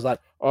I just was like,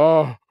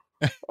 oh.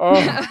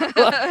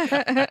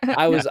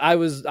 I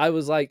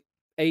was like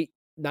 8-9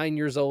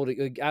 years old.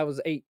 I was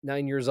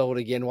 8-9 years old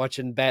again,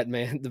 watching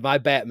my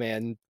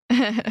Batman,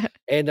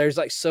 and there's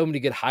like so many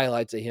good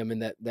highlights of him in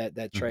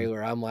that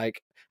trailer. I'm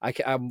like,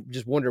 I'm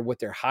just wondering what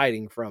they're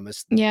hiding from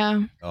us.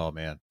 Yeah. Oh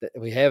man, that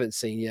we haven't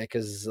seen yet,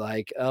 because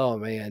like, oh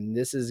man,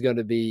 this is going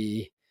to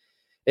be,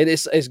 and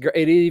it's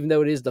great. Even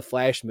though it is the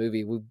Flash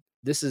movie,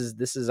 this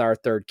is our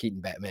third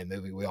Keaton Batman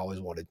movie we always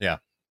wanted. Yeah.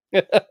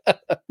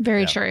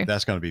 Very true.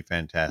 That's going to be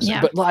fantastic.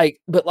 Yeah.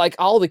 But like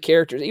all the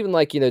characters, even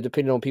like,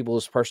 depending on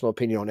people's personal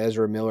opinion on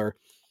Ezra Miller,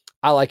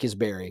 I like his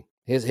Barry.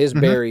 His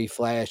Barry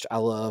Flash, I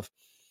love.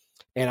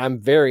 And I'm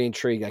very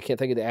intrigued. I can't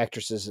think of the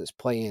actresses that's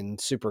playing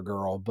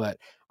Supergirl, but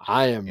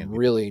I am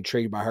really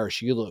intrigued by her.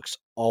 She looks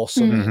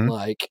awesome. And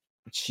like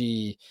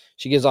she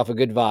gives off a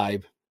good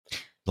vibe. As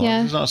long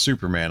as it's not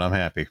Superman, I'm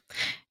happy.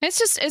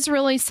 It's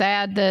really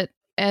sad that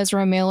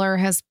Ezra Miller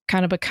has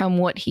kind of become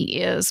what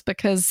he is,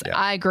 because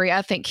I agree.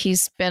 I think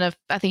he's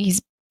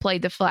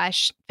played the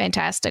Flash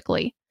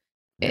fantastically,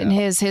 and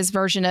his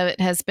version of it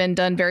has been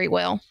done very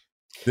well.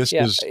 This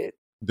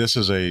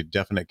is a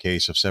definite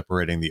case of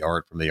separating the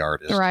art from the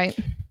artist, right?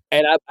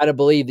 And I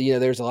believe that,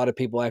 there's a lot of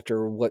people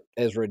after what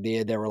Ezra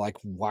did, they were like,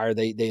 why are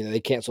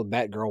they canceled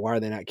Batgirl? Why are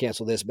they not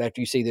cancel this? But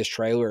after you see this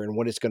trailer and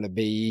what it's going to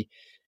be,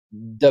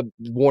 the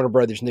Warner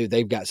Brothers knew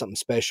they've got something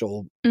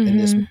special in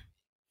this.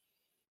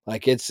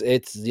 Like I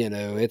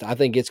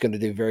think it's going to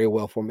do very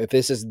well for them. If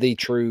this is the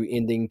true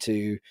ending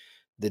to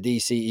the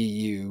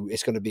DCEU,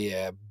 it's going to be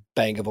a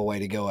bang of a way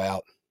to go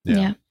out.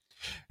 Yeah.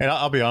 And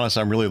I'll be honest,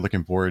 I'm really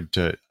looking forward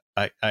to,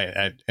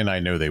 and I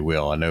know they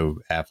will. I know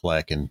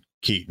Affleck and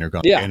Keaton are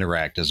going to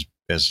interact as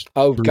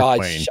oh Bruce God,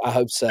 Wayne, I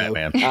hope so.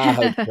 Batman. I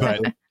hope so.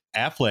 But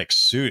Affleck's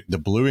suit, the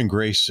blue and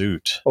gray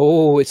suit.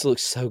 Oh, it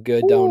looks so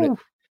good, don't it?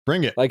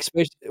 Bring it. Like,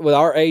 especially with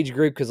our age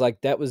group, because like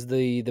that was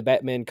the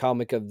Batman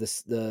comic of the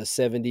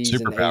 70s,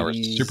 Superpowers,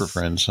 and 80s. Super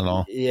Friends, and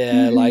all.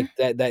 Yeah, like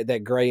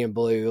that gray and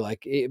blue.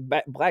 Like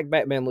Black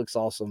Batman looks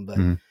awesome, but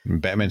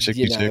Batman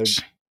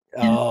 66.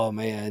 Oh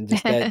man,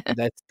 just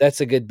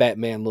that's a good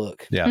Batman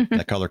look. Yeah,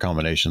 that color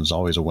combination is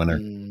always a winner.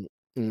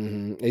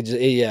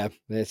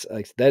 It's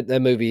like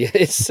that movie.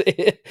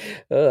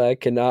 I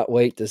cannot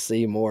wait to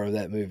see more of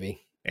that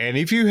movie. And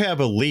if you have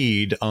a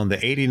lead on the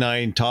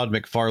 89 Todd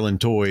McFarlane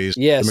toys,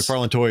 the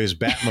McFarlane Toys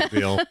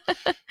Batmobile,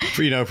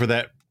 for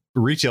that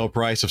retail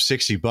price of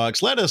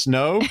 $60, let us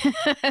know,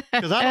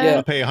 because I don't want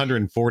to pay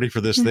 $140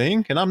 for this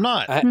thing, and I'm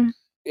not. I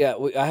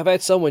have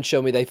had someone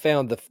show me they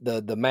found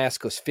the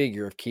maskless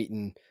figure of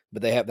Keaton,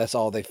 but that's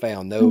all they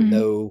found.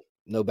 No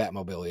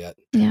Batmobile yet.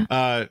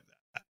 Yeah.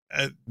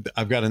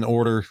 I've got an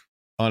order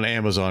on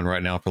Amazon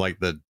right now for like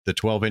the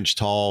 12-inch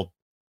tall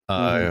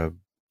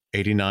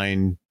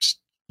 89,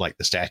 like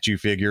the statue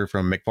figure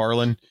from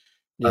McFarlane.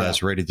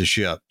 It's ready to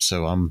ship,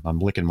 so I'm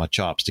licking my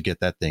chops to get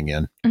that thing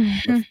in.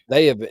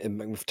 They have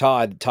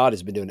Todd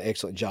has been doing an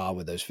excellent job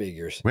with those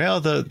figures. Well,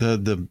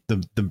 the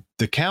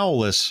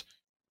cowlless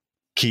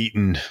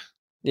Keaton.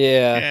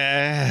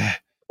 Yeah.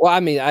 Well, I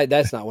mean,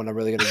 that's not what I'm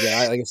really going to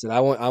get. Like I said, I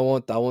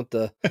want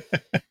the.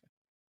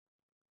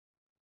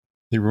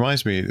 It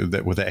reminds me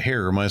that with that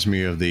hair, reminds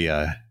me of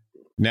the.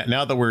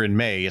 Now that we're in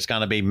May, it's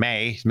gonna be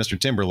May. Mr.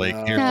 Timberlake.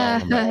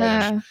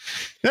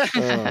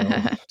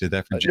 Did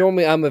that for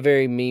normally I'm a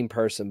very mean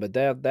person, but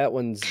that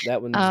one's wore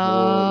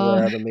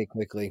out of me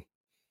quickly.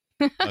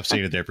 I've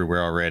seen it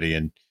everywhere already,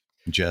 and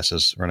Jess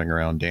is running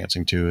around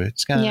dancing to it.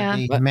 It's gonna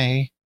be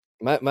May.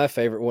 My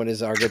favorite one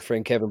is our good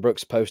friend Kevin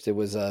Brooks posted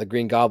was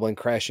Green Goblin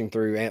crashing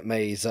through Aunt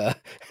May's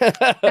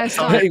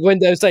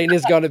window saying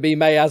it's going to be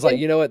May. I was like,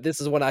 you know what? This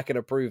is one I can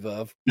approve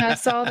of. I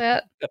saw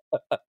that.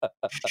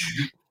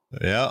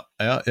 Yeah.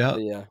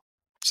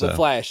 So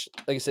Flash,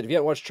 like I said, if you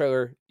haven't watched the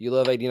trailer, you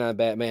love 89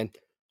 Batman,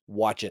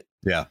 watch it.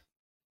 Yeah.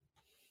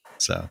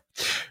 So,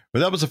 but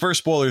that was the first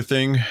spoiler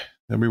thing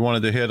that we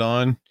wanted to hit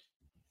on.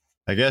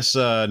 I guess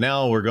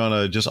now we're going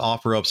to just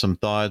offer up some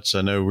thoughts.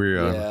 I know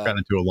we're kind of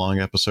into a long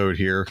episode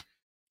here.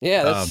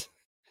 Yeah.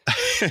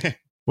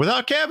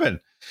 without Kevin.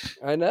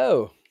 I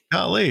know.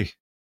 Golly,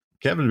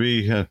 Kevin would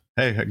be, hey,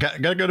 I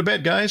gotta go to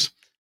bed, guys.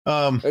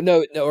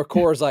 No, or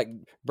Cora's like,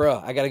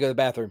 bruh, I gotta go to the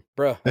bathroom.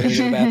 Bruh, I gotta go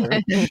to the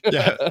bathroom.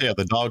 yeah,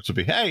 the dogs would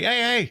be,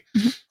 hey.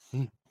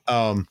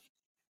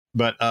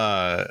 But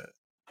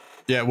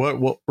yeah,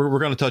 we're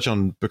going to touch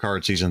on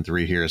Picard season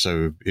 3 here.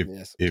 So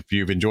if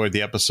you've enjoyed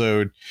the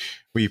episode,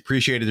 we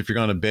appreciate it. If you're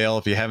going to bail,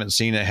 if you haven't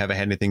seen it, haven't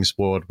had anything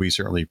spoiled, we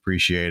certainly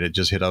appreciate it.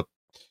 Just hit up,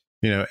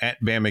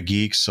 at Bama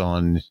Geeks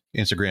on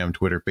Instagram,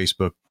 Twitter,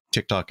 Facebook,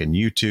 TikTok, and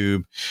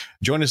YouTube.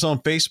 Join us on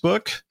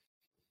Facebook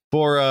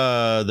for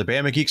the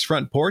Bama Geeks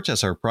Front Porch.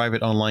 That's our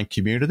private online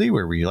community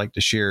where we like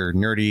to share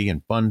nerdy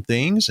and fun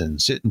things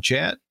and sit and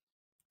chat.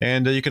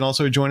 And you can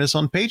also join us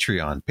on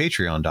Patreon,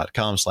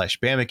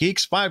 patreon.com/Bama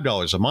Geeks,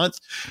 $5 a month.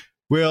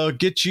 We'll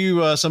get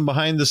you some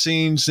behind the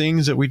scenes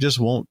things that we just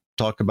won't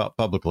talk about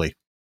publicly.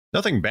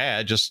 Nothing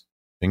bad, just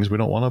things we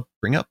don't want to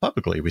bring up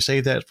publicly. We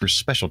save that for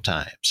special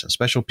times and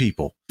special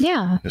people.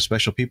 Yeah. The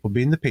special people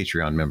being the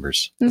Patreon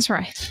members. That's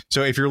right.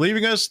 So if you're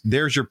leaving us,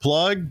 there's your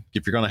plug.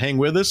 If you're going to hang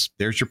with us,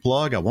 there's your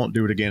plug. I won't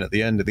do it again at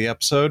the end of the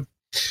episode.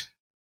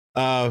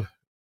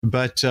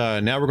 But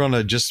now we're going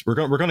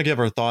to give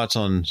our thoughts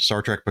on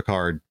Star Trek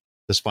Picard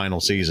this final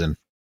season.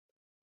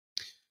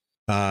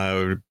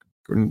 Not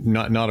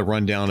a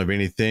rundown of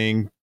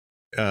anything.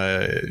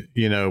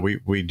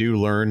 We do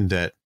learn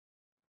that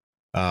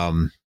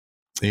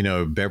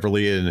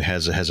Beverly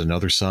has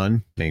another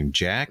son named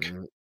Jack.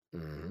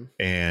 Mm-hmm.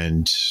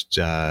 And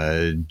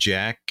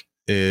Jack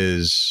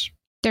is...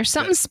 There's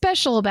something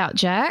special about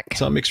Jack.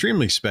 Something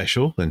extremely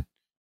special. And,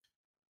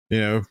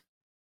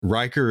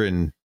 Riker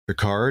and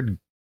Picard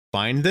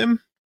find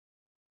them.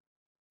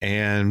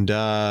 And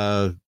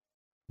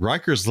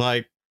Riker's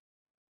like,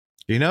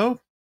 there's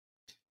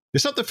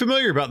something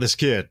familiar about this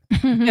kid.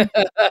 And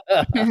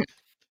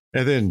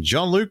then,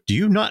 Jean-Luc, do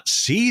you not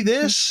see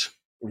this?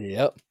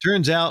 Yep.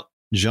 Turns out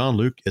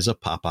Jean-Luc is a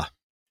papa.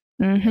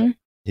 Mm-hmm.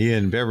 He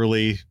and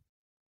Beverly,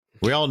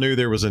 we all knew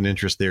there was an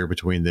interest there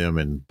between them,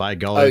 and by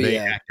golly, they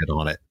acted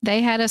on it.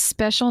 They had a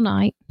special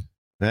night.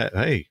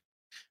 Hey.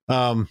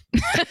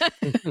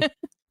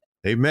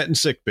 They met in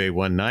sickbay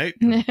one night.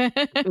 What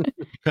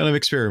kind of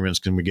experiments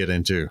can we get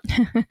into?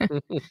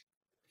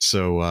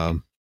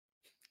 So,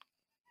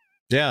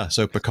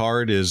 so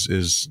Picard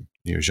is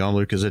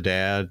Jean-Luc is a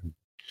dad.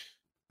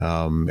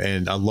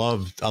 And I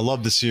love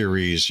the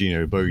series,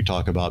 but we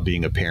talk about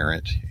being a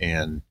parent,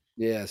 and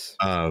yes,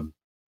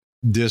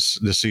 this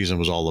season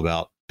was all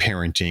about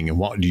parenting and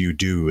what do you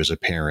do as a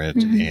parent,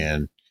 mm-hmm.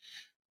 and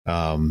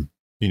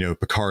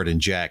Picard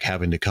and Jack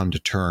having to come to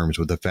terms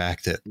with the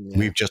fact that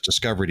we've just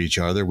discovered each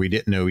other. We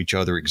didn't know each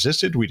other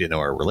existed. We didn't know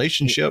our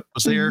relationship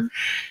was there,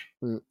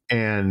 mm-hmm.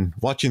 and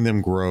watching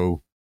them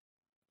grow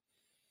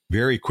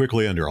very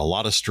quickly under a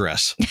lot of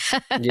stress.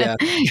 Yeah,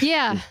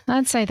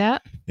 I'd say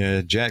that.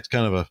 Yeah, Jack's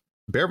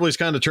Beverly's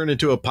kind of turned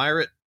into a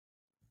pirate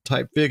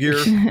type figure.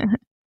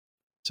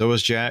 So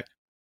is Jack.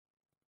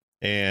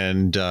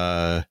 And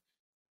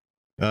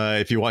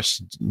if you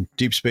watch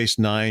Deep Space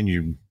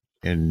Nine,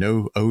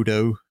 know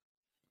Odo.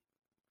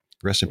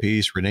 Rest in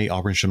peace, Renee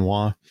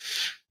Aubergenois.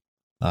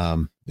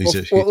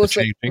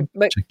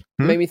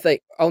 Made me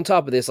think on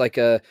top of this,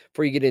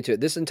 before you get into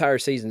it, this entire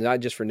season, not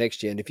just for Next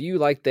Gen, if you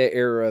like that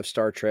era of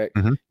Star Trek,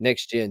 mm-hmm.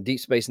 Next Gen, Deep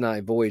Space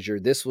Nine, Voyager,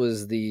 this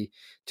was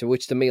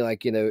to me,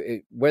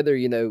 whether,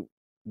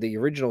 the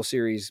original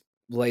series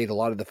laid a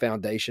lot of the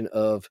foundation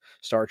of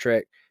Star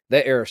Trek,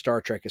 that era of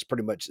Star Trek is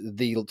pretty much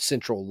the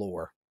central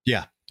lore.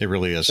 Yeah, it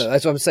really is. So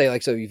that's what I'm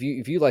saying. So if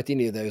you liked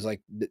any of those,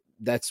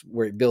 that's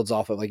where it builds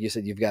off of. Like you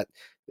said, you've got,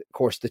 of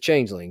course, the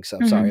Changelings. So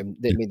I'm sorry, I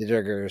didn't mean to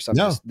trigger or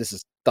something. No. This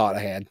is thought I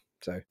had.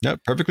 So no,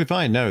 perfectly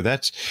fine. No,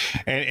 and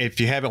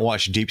if you haven't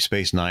watched Deep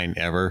Space Nine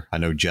ever, I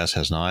know Jess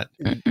has not.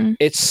 Mm-mm.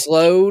 It's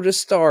slow to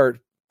start,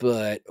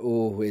 but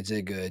is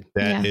it good?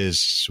 That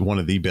is one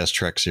of the best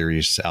Trek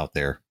series out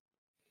there.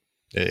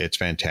 It's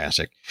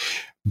fantastic.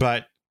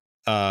 But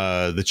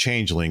the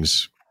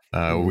Changelings,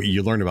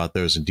 you learn about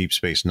those in Deep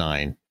Space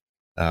Nine.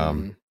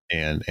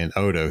 And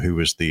Odo, who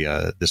was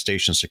the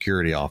station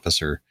security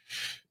officer,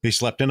 he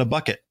slept in a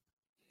bucket.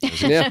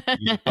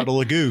 A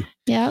puddle of goo.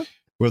 Yeah.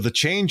 Well, the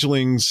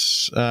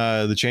Changelings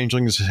have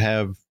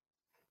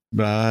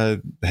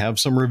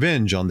some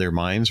revenge on their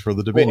minds for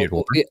the Dominion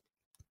War.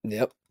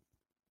 Yep.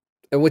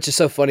 And which is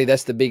so funny.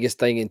 That's the biggest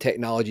thing in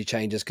technology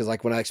changes. Because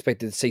when I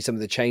expected to see some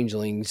of the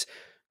Changelings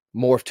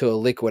morph to a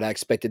liquid, I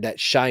expected that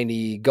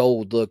shiny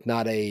gold look,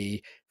 not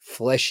a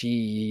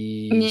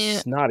fleshy,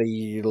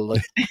 snotty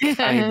look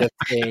kind of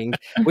thing,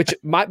 which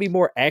might be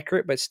more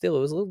accurate, but still, it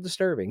was a little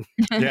disturbing.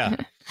 Yeah,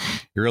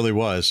 it really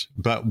was.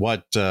 But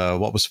what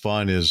was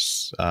fun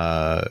is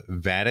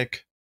Vatic.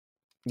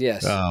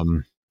 Yes.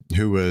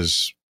 Who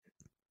was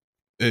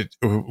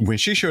when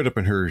she showed up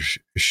in her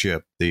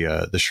ship,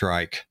 the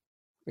Shrike.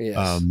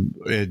 Yes.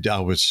 I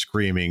was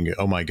screaming,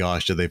 "Oh my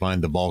gosh! Did they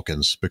find the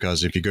Balkans?"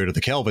 Because if you go to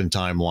the Kelvin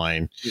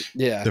timeline,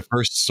 the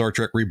first Star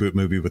Trek reboot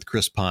movie with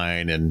Chris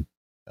Pine and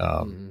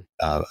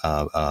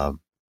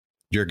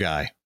your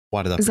guy,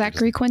 why did I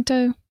Zachary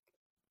Quinto?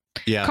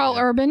 Yeah, Carl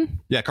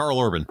Urban. Yeah,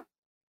 Carl Urban.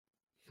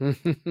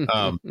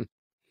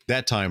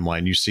 That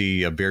timeline, you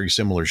see a very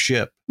similar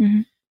ship.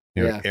 Mm-hmm.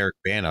 Eric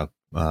Bana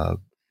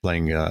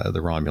playing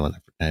the Romulan,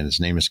 and his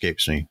name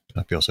escapes me.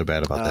 I feel so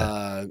bad about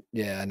that.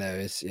 Yeah, I know.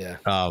 It's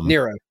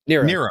Nero.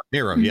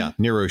 Mm-hmm. Yeah,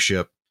 Nero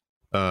ship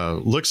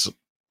looks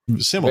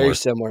similar. Very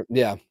similar.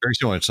 Yeah, very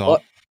similar. So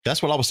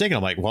that's what I was thinking.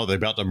 I'm like, well, they're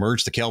about to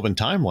merge the Kelvin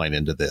timeline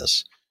into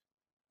this.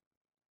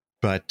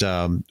 But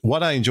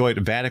what I enjoyed,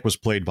 Vadic was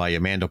played by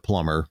Amanda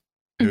Plummer,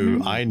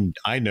 who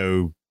I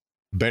know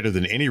better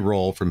than any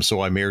role from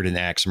So I Married an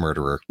Axe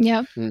Murderer.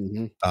 Yep.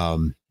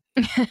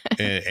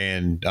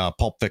 And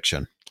Pulp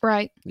Fiction.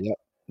 Right.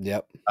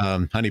 Yep.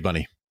 Honey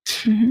Bunny.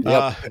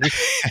 Mm-hmm.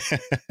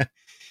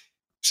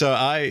 So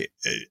I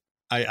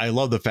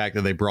love the fact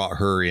that they brought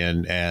her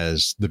in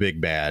as the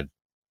big bad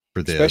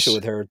for this, especially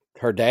with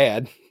her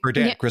dad.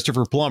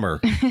 Christopher Plummer,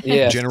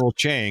 yes. General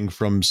Chang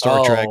from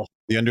Star Trek: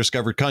 The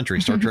Undiscovered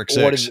Country, Star Trek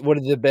 6. One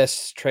of the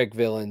best Trek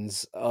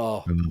villains.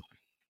 Oh,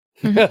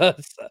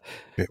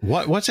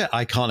 what's that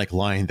iconic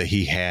line that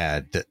he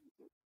had that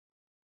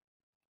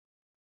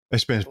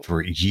it's been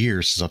for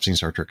years since I've seen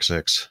Star Trek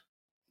 6?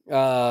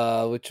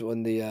 Which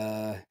one?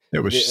 It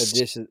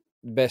was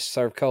best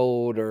served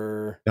cold,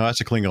 or no?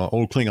 That's a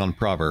old Klingon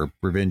proverb.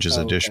 Revenge is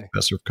a dish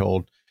best served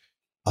cold.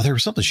 Oh, there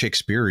was something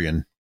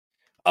Shakespearean.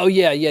 Oh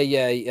yeah.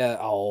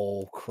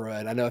 Oh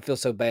crud! I know. I feel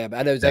so bad. But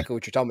I know exactly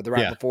what you're talking about.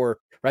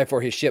 Right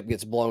before his ship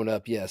gets blown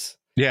up. Yes.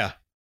 Yeah.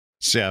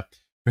 Yeah.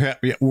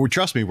 Well,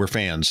 trust me, we're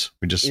fans.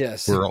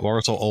 We're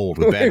also old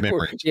with bad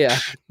memories. Yeah.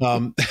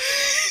 You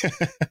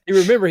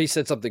remember he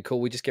said something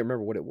cool. We just can't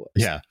remember what it was.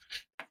 Yeah.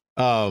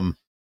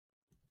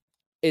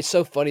 It's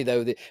so funny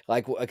though that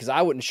because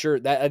I wasn't sure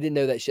that I didn't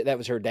know that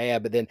was her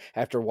dad, but then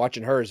after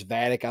watching her as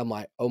Vadic, I'm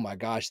like, oh my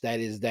gosh, that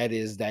is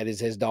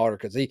his daughter,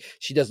 because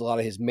she does a lot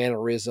of his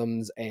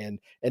mannerisms, and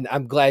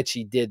I'm glad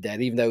she did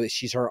that. Even though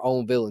she's her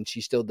own villain, she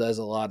still does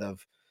a lot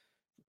of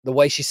the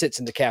way she sits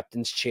in the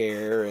captain's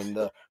chair and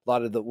a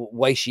lot of the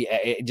way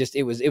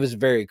it was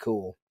very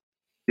cool.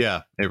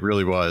 Yeah, it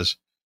really was.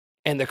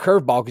 And the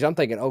curveball, because I'm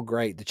thinking, oh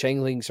great, the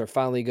changelings are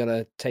finally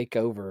gonna take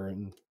over,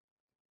 and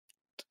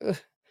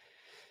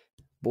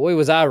boy,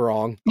 was I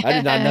wrong. I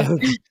did not know.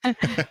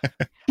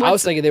 I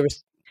was thinking there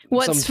was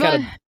some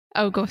kind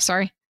of. Oh,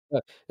 sorry.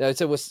 No,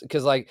 it was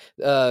because I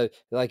was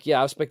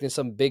expecting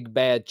some big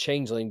bad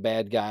changeling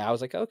bad guy. I was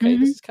like, okay,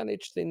 this is kind of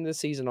interesting this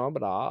season on,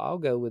 but I'll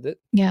go with it.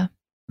 Yeah.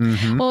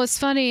 Mm-hmm. Well, what's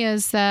funny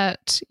is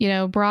that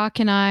Brock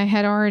and I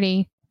had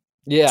already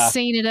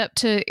seen it up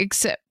to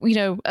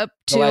the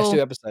last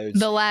 2 episodes.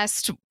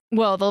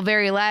 The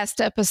very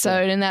last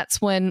episode, and that's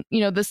when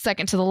the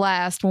second to the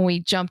last when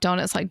we jumped on.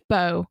 It's like,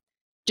 Bo.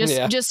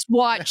 Just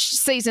watch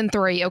season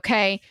 3,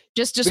 okay?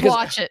 Just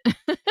watch it.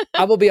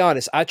 I will be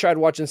honest. I tried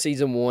watching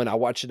season 1. I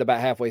watched it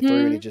about halfway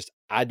through, and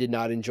I did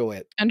not enjoy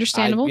it.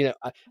 Understandable.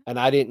 And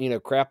I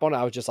didn't crap on it.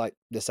 I was just like,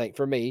 this ain't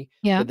for me.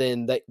 Yeah.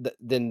 But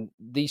then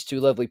these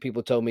two lovely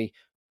people told me,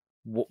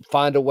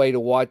 find a way to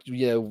watch.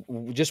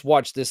 Just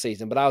watch this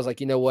season. But I was like,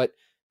 you know what?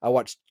 I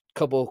watched a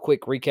couple of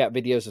quick recap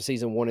videos of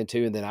season 1 and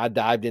 2, and then I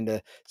dived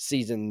into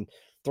season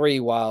 3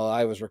 while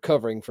I was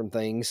recovering from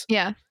things.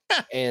 Yeah.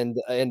 And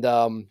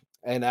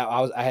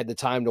I had the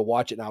time to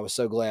watch it, and I was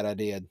so glad I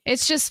did.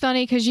 It's just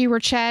funny because you were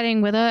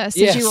chatting with us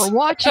as you were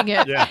watching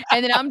it,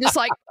 and then I'm just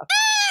like,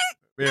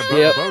 yeah,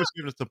 Bo was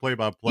giving us the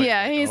play-by-play.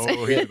 Yeah, he's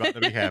about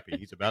to be happy.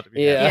 He's about to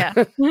be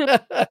happy.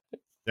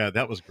 Yeah,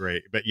 that was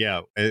great. But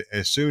yeah,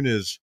 as soon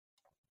as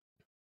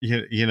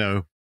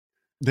the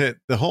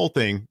whole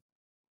thing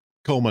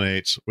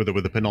culminates with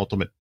the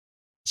penultimate.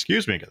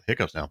 Excuse me, I got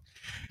hiccups now.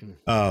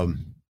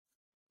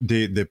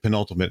 The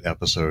penultimate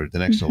episode, the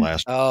next to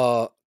last.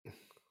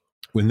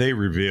 When they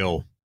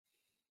reveal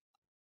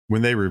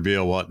what they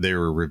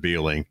were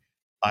revealing,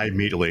 I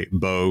immediately,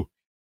 Bo,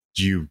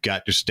 you've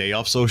got to stay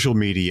off social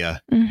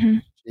media. Mm-hmm.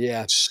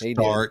 Yeah.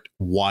 Start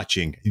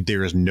watching.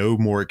 There is no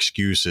more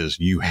excuses.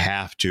 You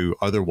have to.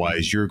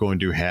 Otherwise, you're going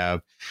to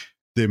have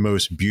the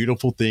most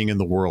beautiful thing in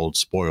the world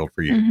spoiled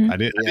for you. Mm-hmm. I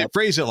didn't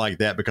phrase it like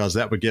that because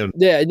that would give.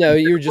 Yeah, no,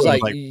 you're just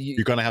like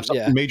you're going to have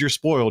something major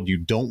spoiled. You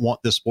don't want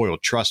this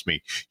spoiled. Trust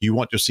me. You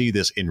want to see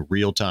this in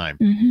real time.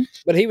 Mm-hmm.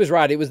 But he was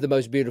right. It was the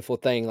most beautiful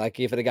thing.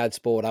 Like if it had got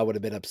spoiled, I would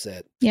have been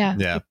upset. Yeah.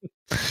 Yeah.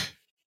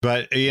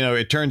 But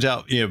it turns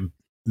out,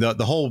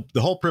 the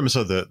whole premise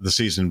of the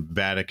season,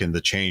 Vadic and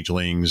the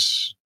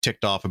changelings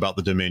ticked off about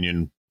the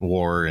Dominion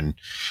War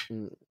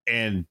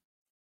and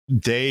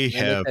they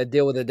have a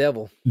deal with the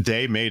devil.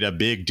 They made a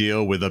big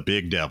deal with a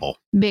big devil,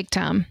 big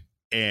time,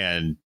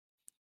 and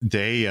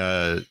they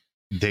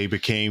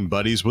became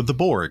buddies with the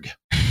Borg.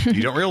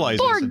 You don't realize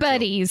Borg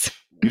buddies.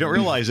 You don't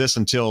realize this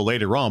until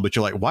later on, but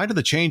you're like, why do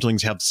the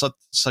changelings have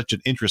such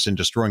an interest in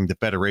destroying the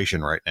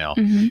Federation right now?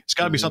 Mm-hmm. It's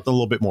got to be something a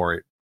little bit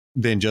more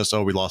than just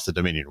we lost the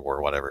Dominion War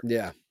or whatever.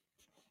 Yeah,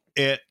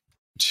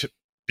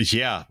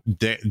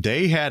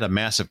 they had a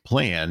massive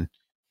plan.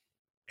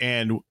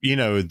 And,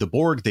 the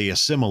Borg, they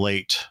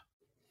assimilate.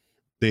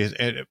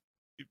 And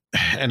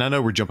I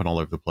know we're jumping all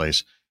over the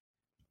place,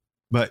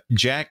 but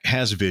Jack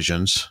has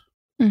visions.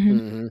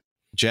 Mm-hmm.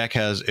 Jack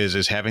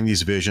is having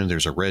these visions.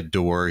 There's a red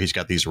door. He's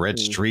got these red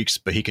streaks,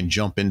 but he can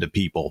jump into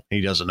people.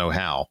 He doesn't know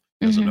how.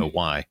 Doesn't know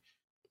why.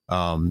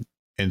 And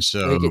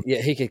so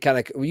he could kind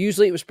of.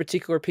 Usually, it was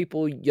particular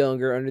people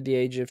younger, under the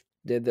age of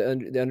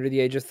under the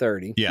age of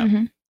 30.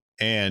 Yeah,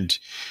 and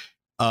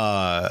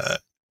the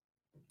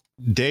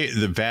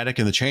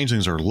Vatican and the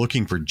Changelings are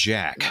looking for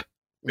Jack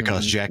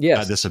because Jack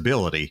had this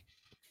ability,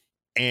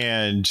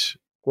 and.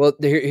 Well,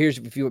 here's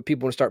if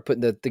people want to start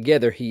putting that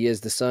together. He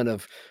is the son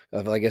of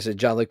I guess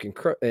John Luke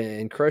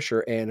and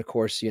Crusher, and of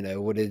course,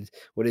 what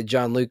did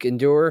John Luke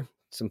endure?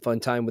 Some fun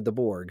time with the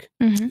Borg.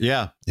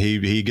 Yeah,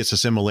 he gets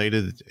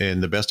assimilated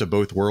in the Best of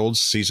Both Worlds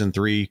season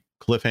 3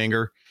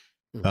 cliffhanger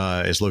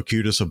as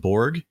Locutus a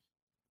Borg,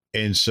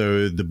 and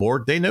so the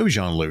Borg they know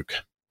Jean Luc.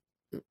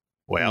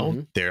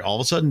 Well, there all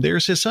of a sudden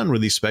there's his son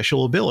with these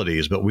special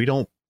abilities, but you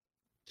don't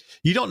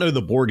know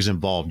the Borg's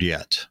involved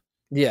yet.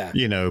 Yeah.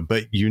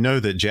 But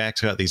that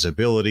Jack's got these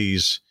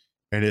abilities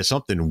and it's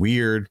something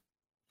weird.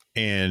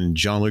 And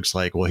Jean-Luc's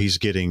like, well, he's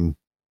getting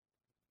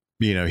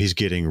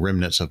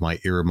remnants of my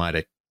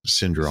Irimitic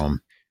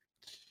syndrome.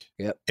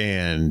 Yep.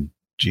 And,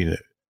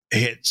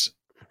 it's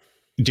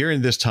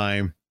during this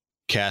time,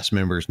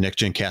 next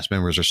gen cast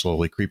members are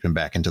slowly creeping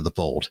back into the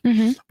fold.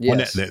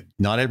 Yes.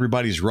 Not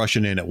everybody's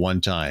rushing in at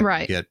one time.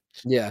 Right.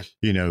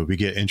 We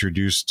get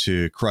introduced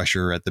to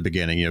Crusher at the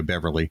beginning,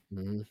 Beverly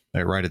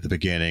right at the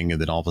beginning.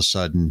 And then all of a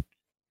sudden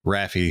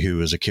Raffi,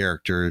 who is a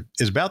character,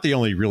 is about the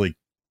only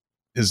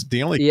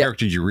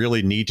character you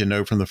really need to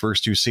know from the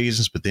first 2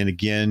 seasons. But then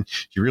again,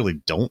 you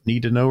really don't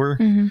need to know her.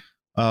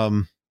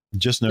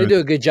 Just know they do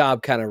a good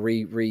job kind of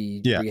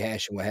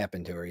rehashing what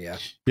happened to her. Yeah.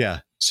 Yeah.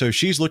 So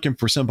she's looking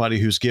for somebody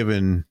who's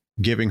giving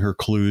her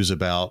clues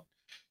about,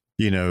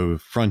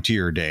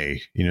 Frontier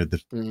Day,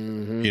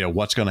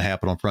 what's going to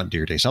happen on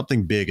Frontier Day.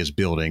 Something big is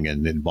building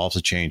and it involves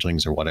the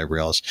Changelings or whatever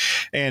else.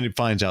 And it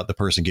finds out the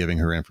person giving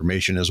her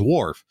information is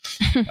Worf,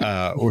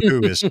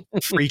 who is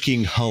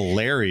freaking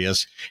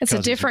hilarious. It's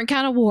a different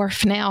kind of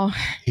Worf now.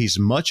 He's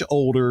much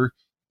older.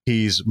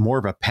 He's more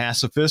of a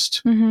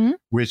pacifist,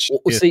 which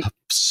is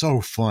so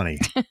funny.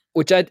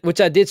 Which I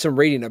did some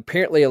reading.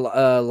 Apparently, a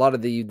lot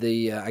of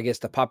the I guess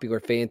the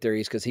popular fan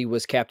theories, because he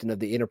was captain of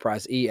the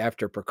Enterprise E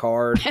after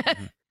Picard,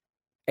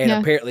 and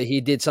apparently he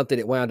did something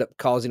that wound up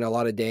causing a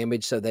lot of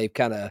damage. So they've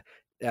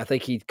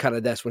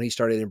that's when he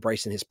started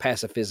embracing his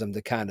pacifism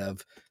to kind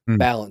of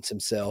balance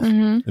himself.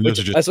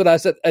 That's what I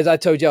said. As I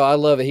told y'all, I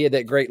love it. He had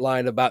that great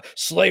line about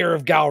Slayer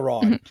of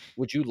Gowron.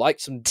 Would you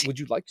like some tea? Would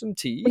you like some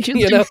tea?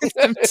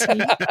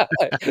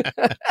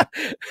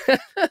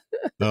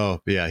 Oh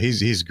yeah,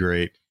 he's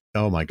great.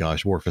 Oh my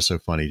gosh, Worf is so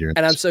funny during.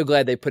 And I'm so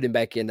glad they put him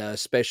back in the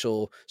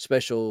special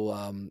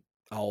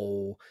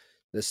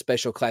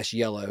class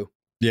yellow.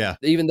 Yeah.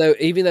 Even though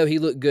he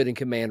looked good in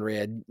Command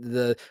Red,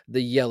 the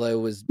yellow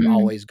was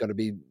always going to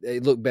be.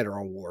 It looked better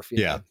on Worf.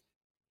 Yeah.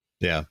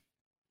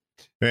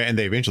 And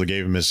they eventually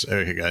gave him his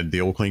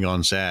the old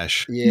Klingon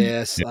sash.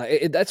 Yes,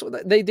 that's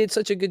what they did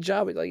such a good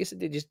job. Like I said,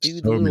 they just do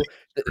the little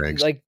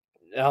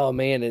oh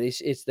man, and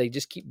it's they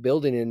just keep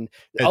building and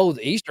the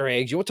Easter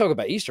eggs. You want to talk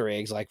about Easter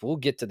eggs? Like we'll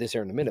get to this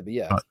here in a minute, but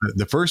yeah,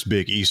 the first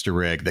big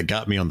Easter egg that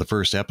got me on the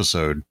first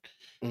episode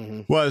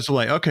was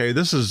like, okay,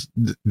 this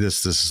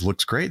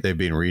looks great. They've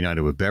been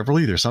reunited with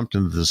Beverly. There's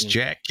something to this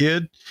Jack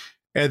kid,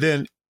 and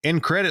then in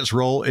credits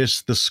roll,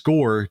 it's the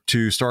score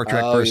to Star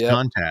Trek First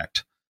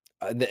Contact,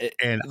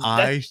 and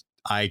I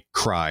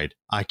cried.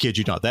 I kid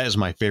you not. That is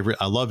my favorite.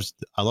 I love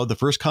the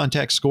First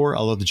Contact score. I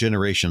love the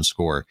Generation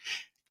score,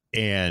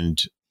 and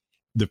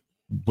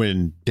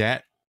when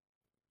that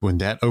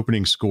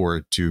opening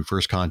score to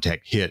First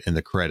Contact hit in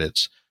the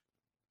credits,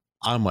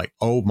 I'm like,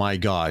 oh my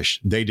gosh,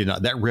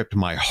 that ripped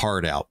my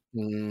heart out.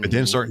 But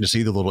then starting to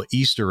see the little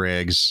Easter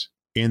eggs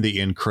in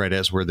the end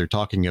credits where they're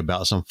talking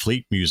about some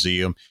fleet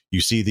museum, you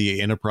see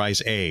the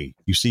Enterprise A,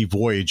 you see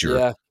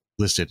Voyager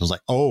listed. I was like,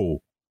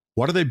 oh,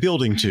 what are they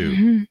building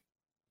to?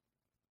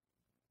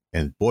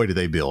 And boy, do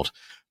they build.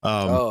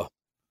 But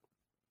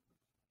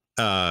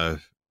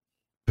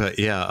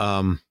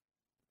yeah,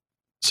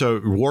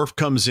 so Worf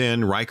comes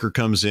in, Riker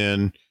comes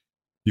in.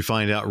 You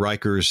find out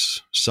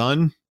Riker's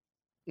son.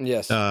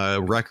 Yes.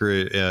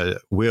 Riker,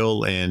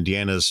 Will and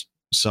Deanna's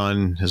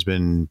son has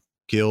been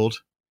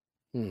killed.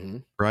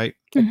 Right?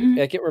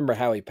 I can't remember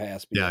how he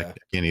passed. Yeah, I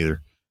can't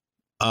either.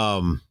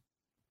 But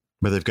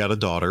they've got a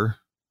daughter.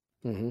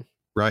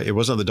 Right? It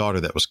wasn't the daughter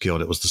that was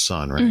killed. It was the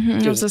son, right?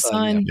 It was the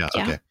son. Yeah.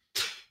 Okay.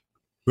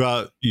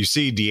 Well, you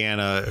see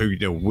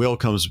Deanna, Will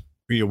comes,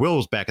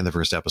 Will's back in the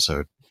first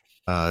episode.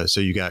 So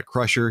you got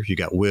Crusher, you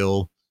got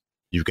Will,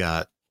 you've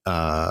got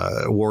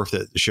Worf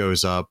that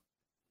shows up,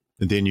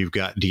 and then you've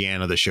got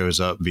Deanna that shows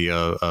up via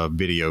a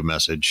video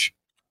message.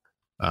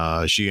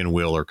 She and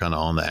Will are kind of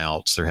on the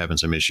outs. They're having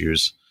some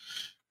issues.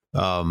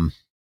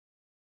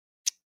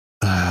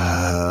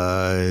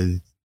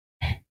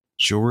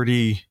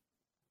 Geordi.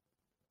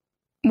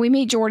 We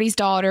meet Geordi's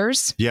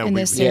daughters in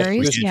this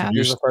series. He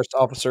was the first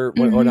officer,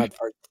 or not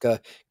first.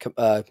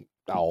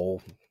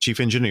 Chief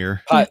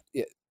engineer.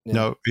 Yeah.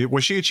 No,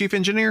 was she a chief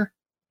engineer?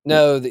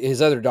 No,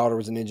 his other daughter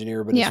was an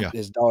engineer, but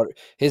his daughter,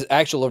 his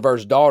actual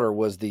Laver's daughter,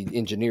 was the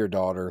engineer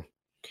daughter.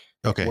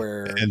 Okay,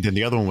 and then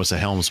the other one was the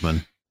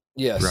helmsman.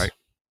 Yes. Right.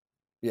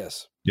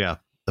 Yes. Yeah,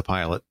 the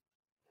pilot.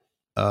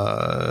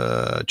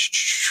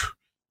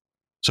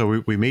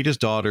 So we meet his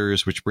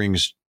daughters, which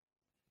brings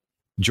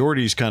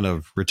Geordi's kind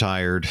of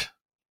retired,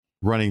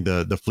 running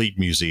the fleet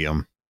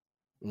museum.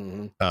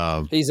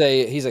 Mm-hmm.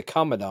 He's a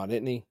commandant,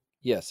 isn't he?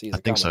 Yes, he's. I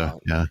think so.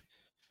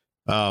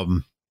 Yeah.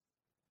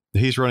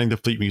 He's running the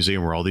fleet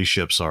museum where all these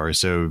ships are.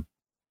 So,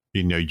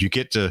 you know,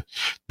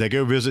 they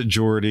go visit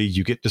Geordi.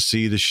 You get to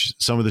see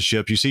some of the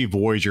ships. You see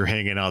Voyager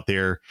hanging out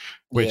there,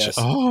 which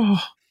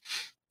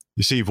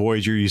you see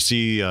Voyager. You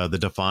see the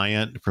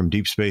Defiant from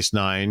Deep Space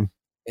Nine.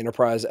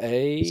 Enterprise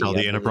A. You saw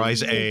the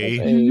Enterprise A.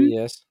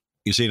 Yes.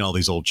 You've seen all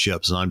these old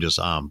ships, and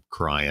I'm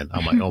crying.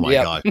 I'm like, oh my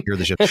God, you're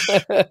the ship.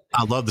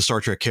 I love the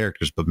Star Trek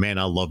characters, but man,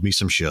 I love me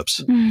some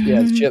ships.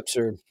 Yeah, the ships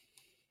are.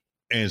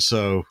 And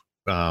so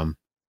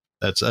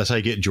that's how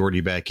you get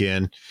Geordi back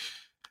in.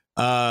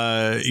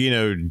 You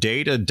know,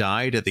 Data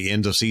died at the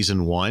end of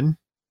season 1.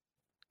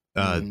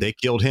 They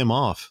killed him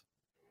off,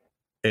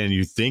 and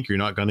you think you're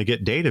not going to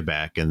get Data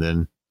back, and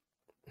then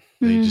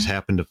they just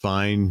happen to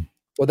find.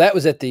 Well, that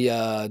was at the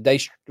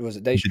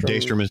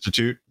Daystrom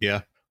Institute,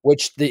 yeah.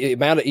 Which the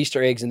amount of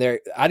Easter eggs in there,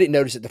 I didn't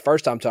notice it the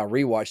first time until I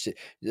rewatched it.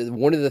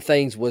 One of the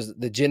things was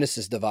the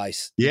Genesis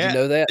device. Did you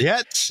know that?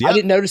 Yes. I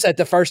didn't notice that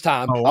the first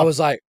time. I was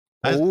like,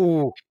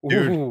 "Ooh,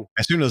 dude!"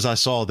 As soon as I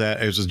saw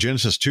that, it was a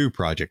Genesis 2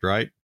 project,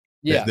 right?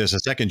 Yeah. There's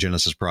a second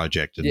Genesis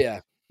project. And,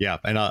 yeah.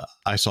 And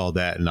I saw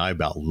that, and I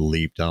about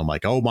leaped. And I'm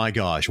like, "Oh my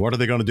gosh, what are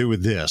they going to do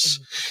with this?"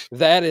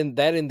 That and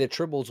the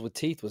tribbles with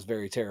teeth was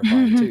very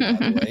terrifying too. By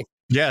the way.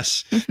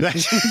 Yes.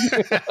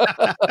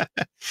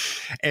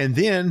 And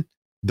then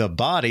the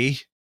body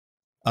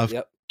of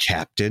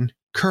Captain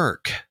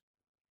Kirk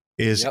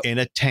is in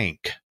a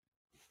tank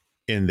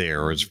in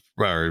there,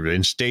 or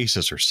in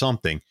stasis or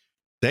something.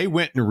 They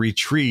went and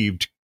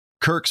retrieved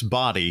Kirk's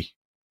body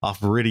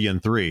off Meridian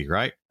 3,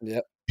 right?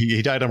 Yep.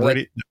 He died on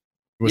Meridian.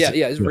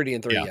 It's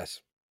Meridian 3, yes.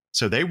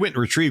 So they went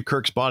and retrieved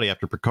Kirk's body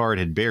after Picard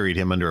had buried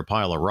him under a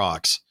pile of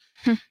rocks.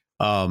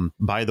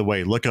 By the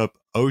way, look up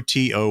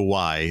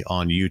OTOY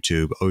on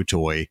YouTube,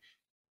 Otoy,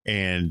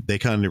 and they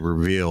kind of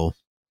reveal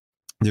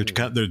they're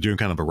doing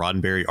kind of a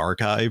Roddenberry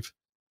archive,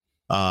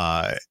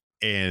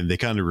 and they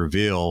kind of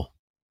reveal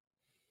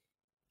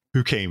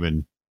who came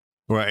in,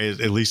 or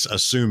at least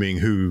assuming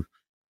who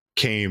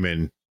came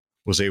and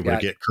was able to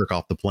get Kirk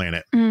off the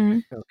planet.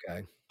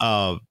 Okay.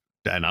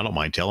 And I don't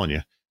mind telling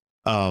you.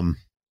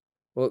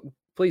 Well,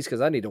 please,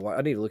 because I need to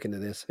look into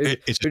this. Who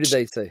did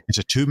they say? It's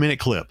a 2-minute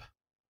clip.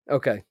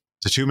 Okay.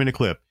 It's a 2-minute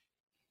clip,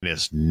 and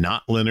it's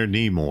not Leonard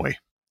Nimoy.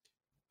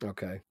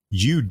 Okay.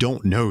 You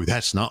don't know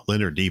that's not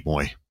Leonard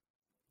Nimoy.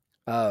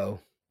 Oh.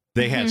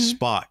 They had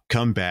Spock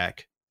come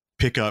back,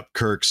 pick up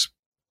Kirk's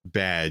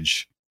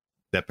badge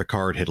that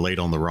Picard had laid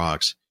on the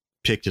rocks,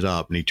 picked it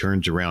up, and he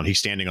turns around. He's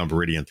standing on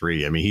Meridian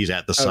 3. I mean, he's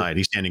at the side.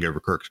 He's standing over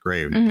Kirk's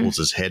grave, and he pulls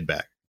his head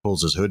back,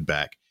 pulls his hood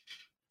back,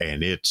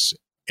 and it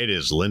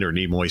is Leonard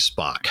Nimoy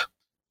Spock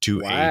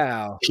to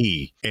a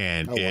T,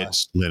 and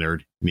it's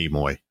Leonard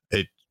Nimoy.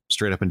 It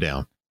straight up and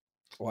down.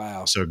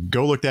 Wow. So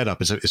go look that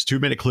up. It's a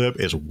 2-minute clip.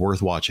 It's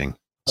worth watching.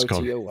 It's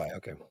called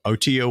okay.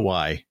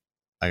 OTOY.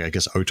 I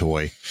guess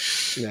Otoy.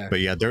 Yeah.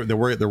 But yeah, they're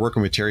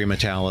working with Terry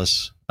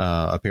Matalas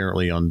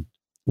apparently on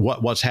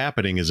what's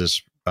happening is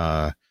this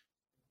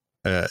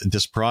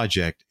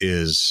project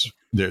is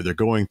they're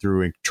going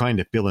through and trying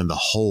to fill in the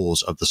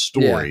holes of the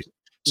story.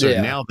 So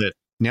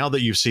now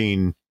that you've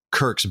seen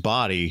Kirk's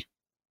body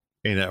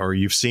or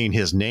you've seen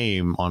his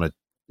name on a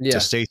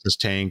stasis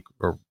tank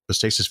or a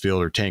stasis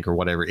field or tank or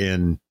whatever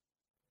in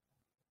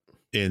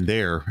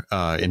there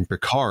in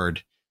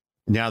Picard,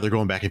 now they're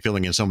going back and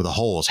filling in some of the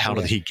holes. How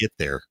did he get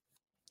there?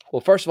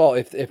 Well, first of all,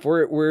 if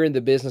we're in the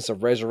business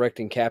of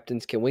resurrecting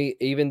captains, can we?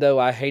 Even though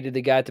I hated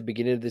the guy at the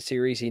beginning of the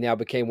series, he now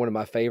became one of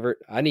my favorite.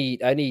 I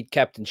need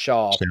Captain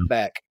Shaw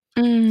back.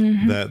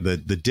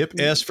 The Dip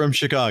S from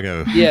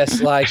Chicago.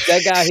 Yes, like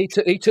that guy.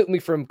 He took me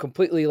from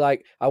completely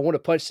like I want to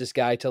punch this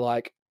guy to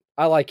like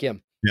I like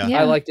him.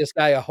 Yeah. I like this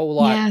guy a whole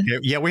lot.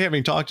 Yeah, we haven't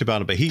even talked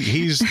about it, but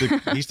he's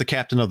the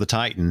captain of the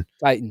Titan.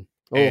 Titan.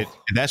 Oh. And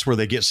that's where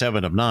they get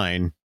 7 of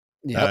 9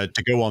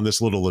 to go on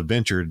this little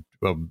adventure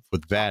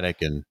with Vadic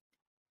and.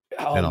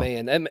 Oh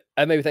man,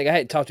 that made me think. I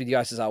hadn't talked with you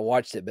guys since I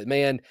watched it, but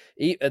man,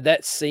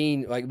 that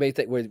scene like made me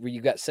think where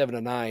you got 7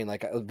 of 9,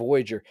 like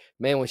Voyager.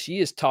 Man, when she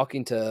is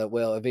talking to,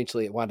 well,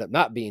 eventually it wound up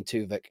not being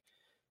Tuvok.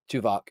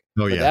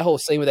 Oh yeah, that whole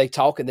scene where they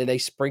talk and then they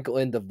sprinkle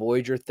in the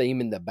Voyager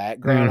theme in the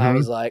background. I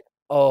was like,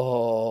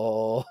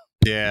 oh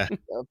yeah,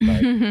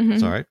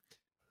 it's all right.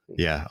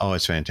 Yeah, oh,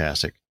 it's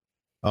fantastic.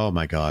 Oh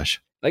my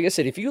gosh. Like I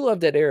said, if you love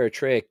that era of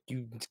Trek,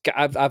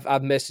 I've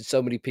messaged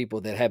so many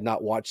people that have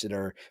not watched it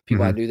or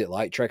people I knew that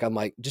like Trek. I'm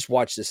like, just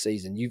watch this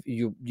season.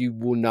 You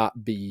will not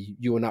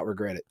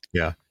regret it.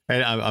 Yeah,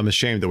 and I'm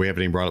ashamed that we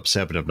haven't even brought up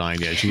 7 of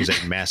 9 yet. She's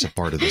a massive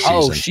part of the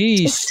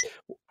season.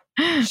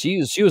 Oh,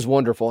 she was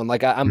wonderful, and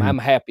like I'm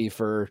happy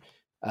for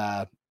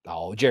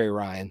Oh, Jerry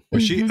Ryan.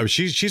 Well,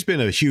 she's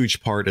been a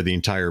huge part of the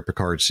entire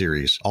Picard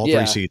series. All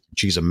 3 seasons,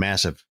 she's a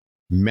massive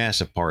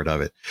part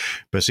of it.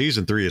 But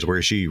season 3 is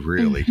where she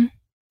really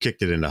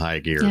kicked it into high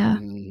gear. Yeah.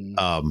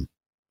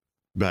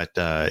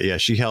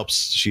 She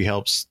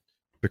helps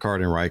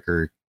Picard and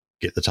Riker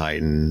get the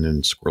Titan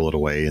and squirrel it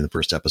away in the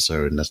first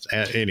episode. And that's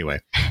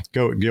anyway.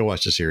 Go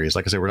watch the series.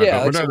 Like I said, we're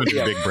not doing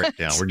a big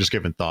breakdown. We're just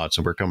giving thoughts,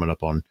 and we're coming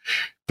up on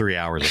 3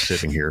 hours of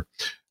sitting here.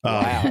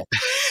 Wow.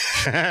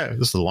 This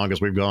is the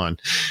longest we've gone.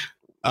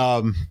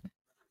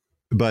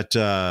 But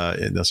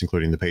that's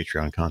including the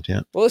Patreon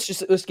content. Well,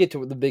 let's get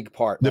to the big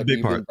part. The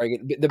big part.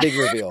 The big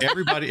reveal.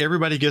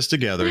 Everybody gets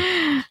together.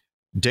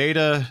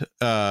 Data.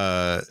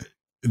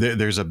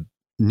 There's a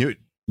new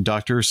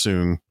Dr.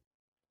 Soong.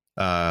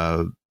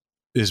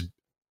 Is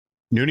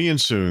Noonien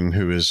Soong,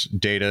 who is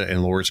Data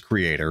and Lore's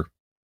creator,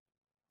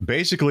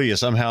 basically is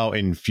somehow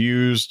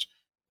infused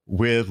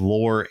with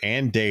Lore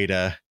and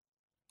Data.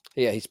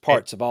 Yeah, he's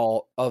parts of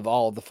all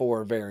the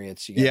 4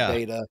 variants. You got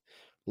Data,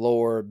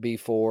 Lore,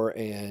 B4,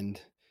 and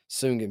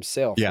Soong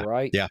himself,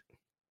 right? Yeah.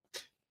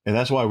 And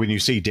that's why when you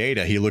see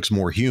Data, he looks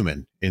more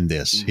human in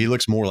this. Mm-hmm. He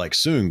looks more like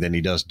Soong than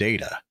he does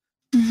Data.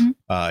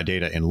 Mm-hmm.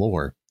 Data and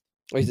Lore.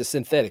 Well, he's a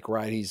synthetic,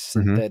 right? He's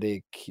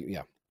synthetic. Mm-hmm.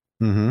 Yeah.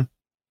 Mm-hmm.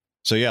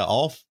 So yeah,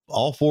 all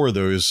 4 of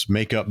those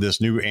make up this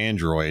new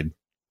android.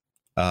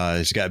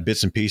 It's got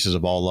bits and pieces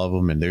of all of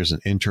them, and there's an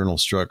internal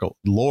struggle.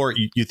 Lore,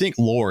 you think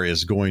Lore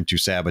is going to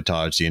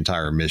sabotage the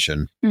entire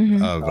mission?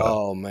 Mm-hmm.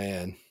 Oh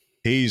man,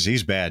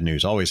 he's bad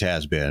news. Always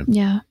has been.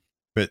 Yeah.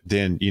 But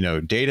then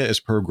Data is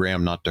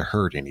programmed not to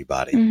hurt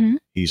anybody. Mm-hmm.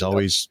 He's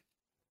always,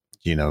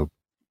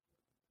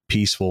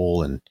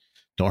 peaceful and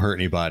don't hurt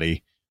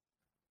anybody.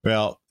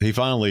 Well, he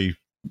finally.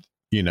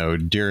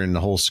 During the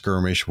whole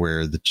skirmish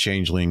where the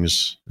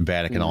changelings,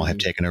 Vatican, all have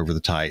taken over the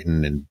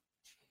Titan, and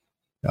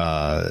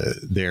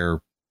they're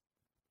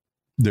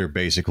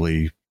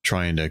basically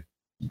trying to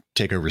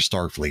take over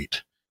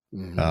Starfleet.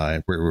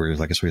 Where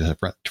like I said,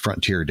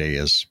 Frontier Day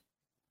is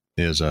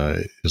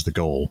the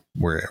goal,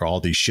 where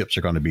all these ships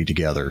are going to be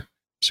together,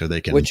 so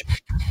they can.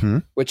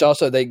 Which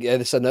also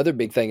it's another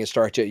big thing in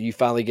Star Trek. You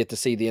finally get to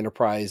see the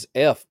Enterprise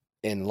F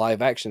in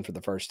live action for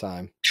the first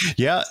time.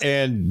 Yeah,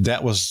 and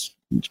that was.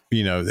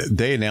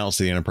 They announced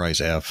the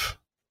Enterprise F,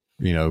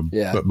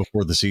 but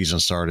before the season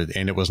started,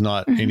 and it was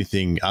not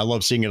anything. I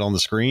love seeing it on the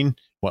screen.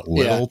 What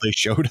little they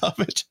showed of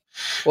it.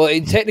 Well,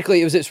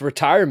 technically, it was its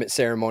retirement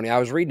ceremony. I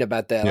was reading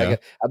about that. Yeah.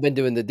 I've been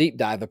doing the deep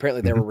dive.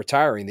 Apparently, they were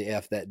retiring the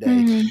F that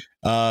day.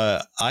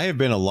 I have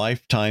been a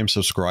lifetime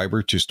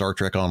subscriber to Star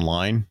Trek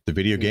Online, the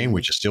video game,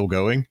 which is still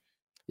going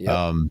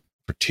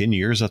for 10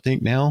 years, I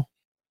think now.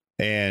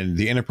 And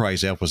the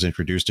Enterprise F was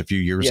introduced a few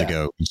years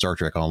ago in Star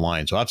Trek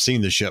Online. So I've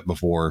seen the ship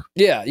before.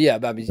 Yeah.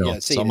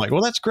 So I'm like,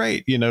 well, that's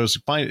great. It's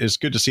fine. It's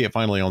good to see it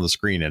finally on the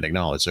screen and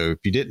acknowledged. So if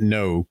you didn't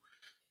know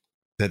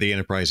that the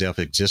Enterprise F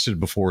existed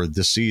before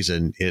this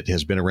season, it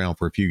has been around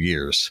for a few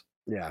years.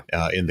 Yeah.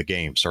 In the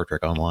game, Star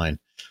Trek Online.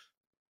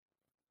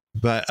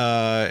 But,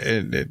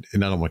 and I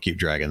don't want to keep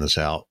dragging this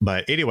out.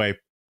 But anyway,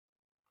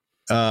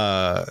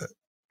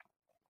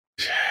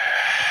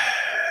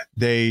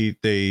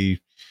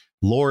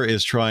 Lore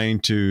is trying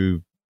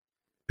to,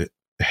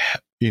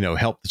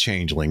 help the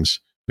changelings,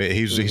 but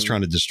he's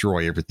trying to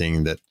destroy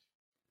everything that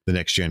the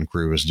next gen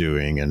crew is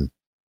doing. And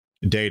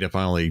Data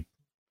finally,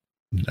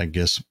 I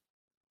guess,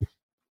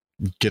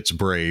 gets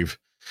brave.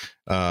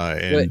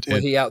 And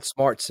he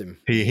outsmarts him.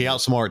 He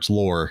outsmarts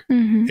Lore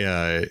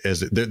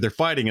as they're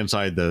fighting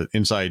inside the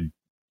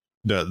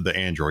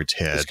android's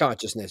head. His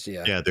consciousness,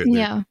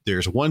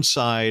 There's one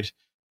side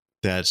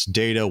that's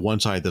Data, one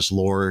side that's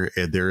Lore,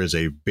 and there is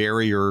a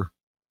barrier.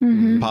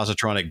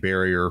 Positronic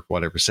barrier,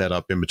 whatever, set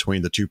up in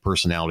between the 2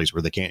 personalities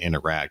where they can't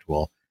interact.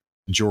 Well,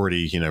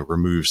 Geordi,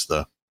 removes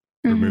the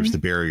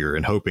barrier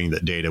and hoping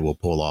that Data will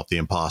pull off the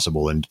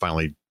impossible and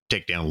finally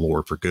take down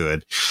Lore for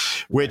good,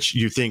 which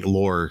you think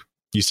Lore,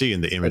 you see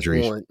in the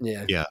imagery.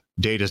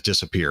 Data's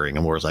disappearing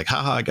and Lore's like,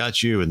 haha, I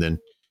got you. And then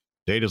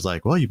Data's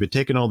like, well, you've been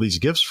taking all these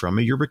gifts from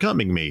me. You're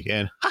becoming me.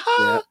 And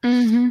haha.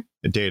 And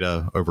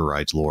Data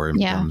overrides Lore and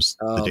becomes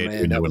the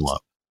Data we know and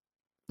love.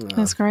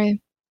 That's great.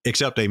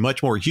 Except a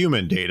much more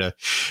human Data,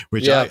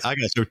 which I got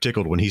so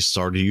tickled when he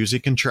started using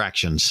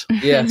contractions.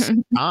 Yes.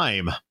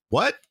 I'm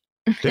what?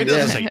 Data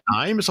doesn't say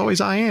I'm, it's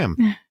always I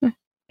am.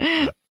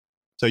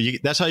 So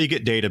that's how you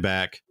get Data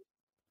back.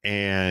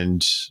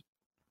 And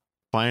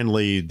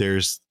finally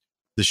there's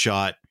the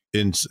shot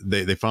in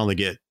they finally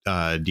get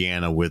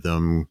Deanna with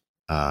them.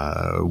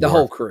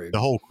 The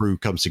whole crew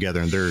comes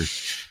together and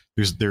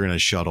they're in a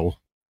shuttle,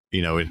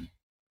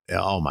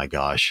 oh my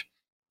gosh.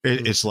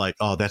 It's like,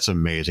 oh, that's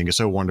amazing. It's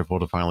so wonderful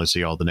to finally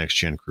see all the next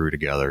gen crew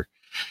together.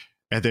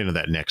 At the end of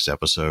that next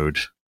episode,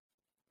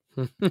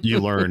 you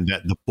learn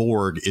that the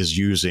Borg is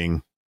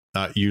using,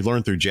 you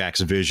learn through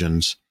Jack's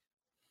visions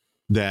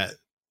that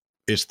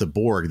it's the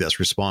Borg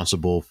that's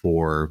responsible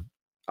for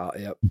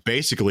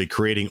basically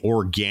creating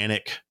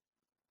organic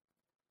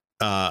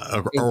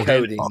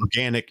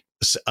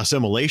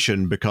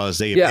assimilation, because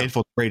they have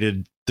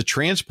infiltrated the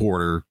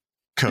transporter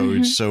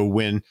codes. So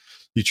when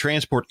you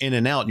transport in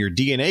and out, and your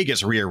DNA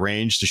gets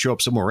rearranged to show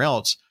up somewhere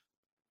else.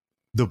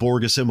 The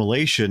Borg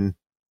assimilation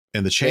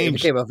and the change.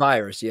 It became a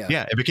virus. Yeah.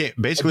 Yeah. It became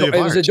basically a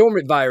virus. It was a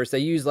dormant virus. They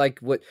used like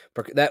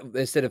that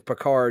instead of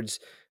Picard's,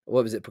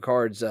 what was it?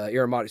 Picard's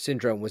aromatic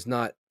syndrome was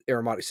not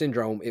aromatic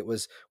syndrome. It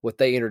was what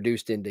they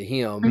introduced into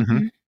him.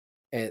 Mm-hmm.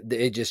 And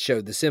it just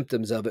showed the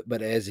symptoms of it.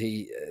 But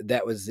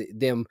that was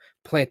them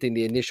planting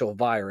the initial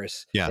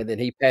virus. Yeah. And then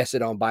he passed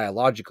it on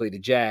biologically to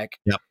Jack.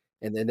 Yep.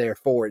 And then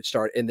therefore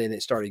and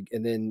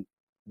then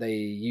they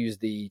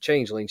used the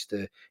changelings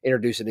to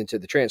introduce it into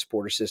the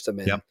transporter system.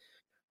 And yep.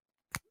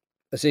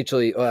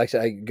 Essentially, I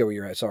go where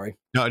you're at. Sorry.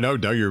 No,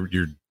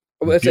 you're.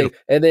 Let's say,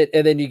 and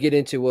then you get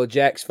into,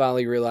 Jack's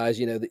finally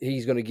realized, that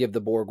he's going to give the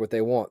Borg what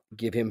they want,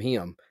 give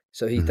him.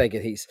 So he's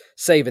thinking he's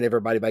saving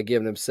everybody by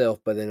giving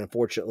himself, but then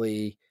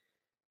unfortunately,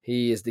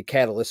 he is the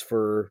catalyst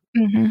for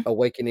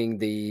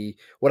awakening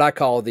what I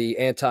call the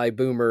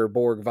anti-boomer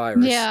Borg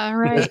virus. Yeah,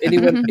 right.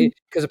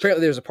 Because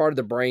apparently there's a part of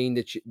the brain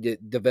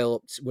that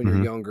develops when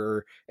you're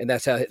younger, and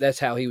that's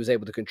how he was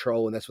able to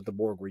control, and that's what the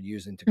Borg were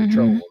using to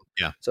control him.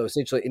 Yeah. So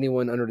essentially,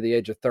 anyone under the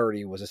age of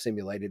 30 was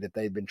assimilated if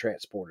they'd been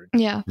transported.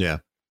 Yeah. Yeah.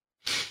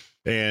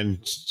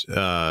 And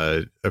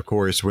of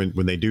course,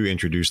 when they do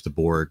introduce the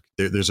Borg,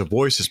 there's a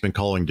voice that's been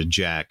calling to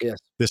Jack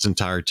this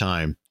entire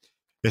time.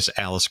 It's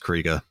Alice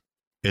Krieger.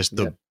 It's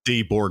the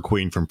Borg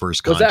Queen from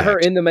First Contact. Was that her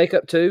in the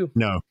makeup too?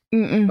 No.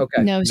 Mm-mm.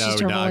 Okay. No, it's just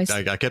her voice.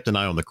 I kept an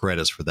eye on the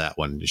credits for that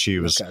one. She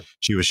was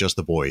just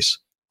the voice.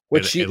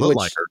 It looked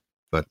like her,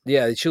 but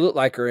yeah, she looked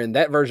like her, and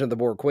that version of the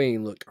Borg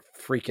Queen looked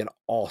freaking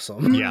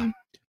awesome. Yeah,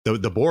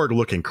 the Borg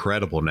look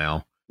incredible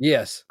now.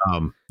 Yes.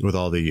 With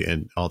all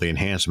the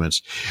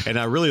enhancements, and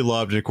I really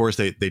loved. And of course,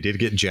 they did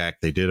get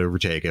Jack. They did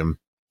overtake him.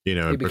 He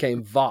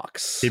became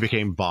Vox. He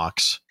became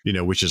Vox.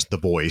 Which is the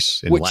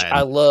voice in which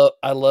Latin.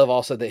 I love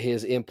also that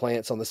his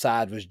implants on the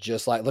side was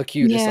just like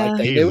Locutus. Yeah. Like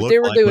they knew what they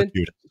were doing.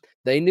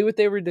 They knew what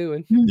they were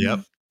doing. Yep.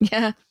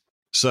 Yeah.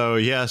 So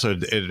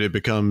it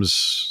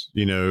becomes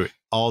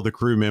all the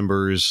crew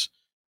members,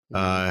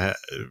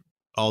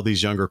 all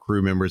these younger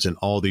crew members, and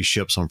all these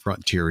ships on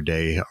Frontier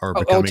Day are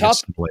becoming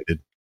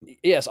assimilated.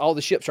 Yes, all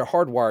the ships are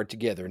hardwired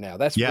together now.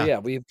 That's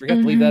we forgot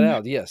to leave that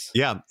out. Yes.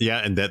 Yeah,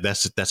 and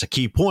that's a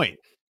key point.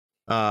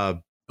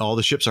 All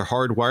the ships are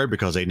hardwired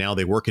because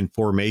they work in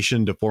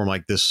formation to form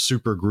like this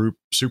super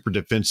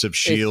defensive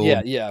shield.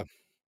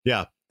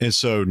 Yeah. And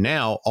so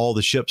now all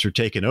the ships are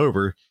taken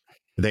over.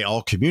 They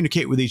all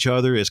communicate with each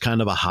other as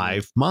kind of a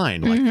hive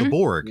mind, like the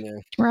Borg. Yeah.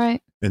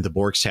 Right. And the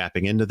Borg's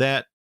tapping into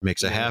that,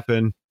 makes it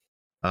happen.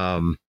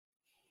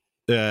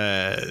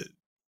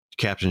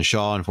 Captain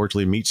Shaw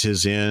unfortunately meets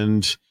his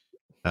end,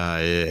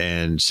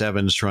 and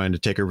Seven's trying to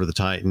take over the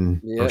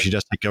Titan, or she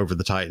does take over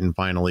the Titan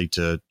finally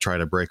to try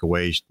to break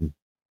away.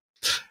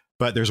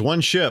 But there's one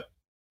ship,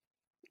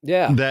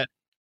 that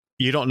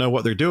you don't know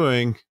what they're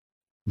doing,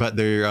 but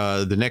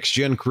they're the next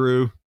gen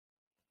crew.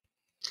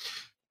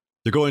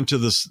 They're going to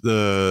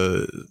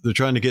they're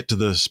trying to get to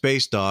the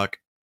space dock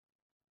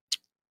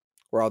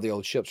where all the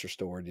old ships are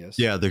stored. Yes.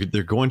 Yeah,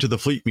 they're going to the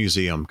Fleet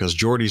Museum because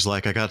Geordi's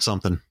like, I got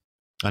something.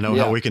 I know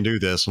how we can do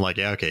this. I'm like,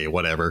 yeah, okay,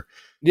 whatever.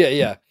 Yeah.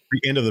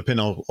 The end of the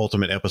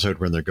penultimate episode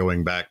when they're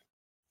going back,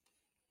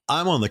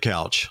 I'm on the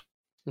couch,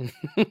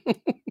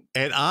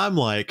 and I'm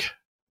like,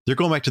 they're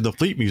going back to the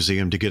Fleet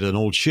Museum to get an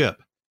old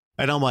ship,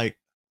 and I'm like,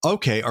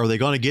 okay, are they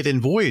going to get in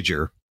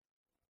Voyager?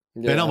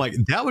 Yeah. And I'm like,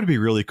 that would be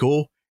really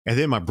cool. And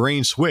then my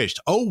brain switched.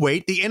 Oh,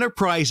 wait, the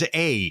Enterprise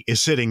A is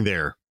sitting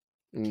there.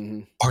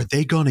 Mm-hmm. Are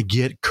they going to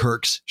get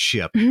Kirk's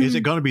ship? Mm-hmm. Is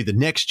it going to be the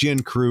next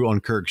gen crew on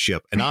Kirk's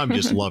ship? And I'm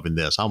just loving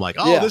this. I'm like,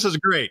 oh, this is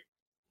great.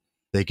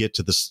 They get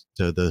to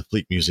the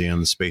Fleet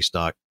Museum, the space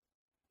dock,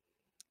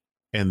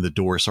 and the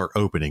doors start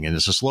opening. And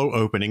it's a slow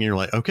opening. And you're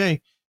like,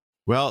 okay,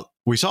 well,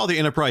 we saw the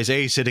Enterprise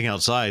A sitting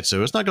outside,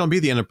 so it's not going to be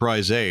the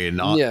Enterprise A. And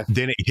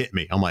then it hit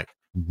me. I'm like,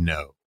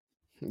 no.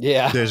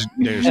 Yeah. There's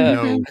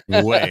no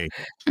way.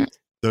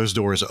 Those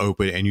doors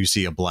open and you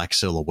see a black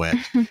silhouette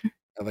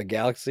of a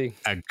Galaxy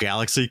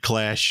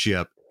class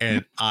ship,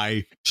 and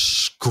I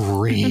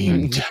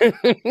screamed.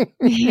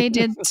 He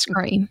did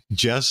scream.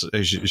 Jess,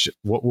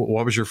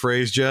 what was your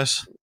phrase,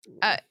 Jess?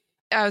 I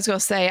was going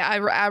to say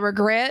I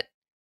regret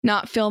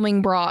not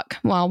filming Brock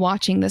while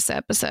watching this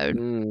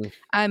episode.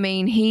 I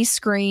mean, he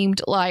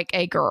screamed like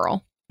a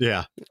girl.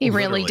 Yeah, he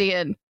really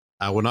did.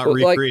 I will not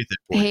recreate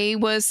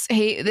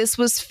that. This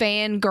was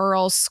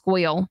fangirl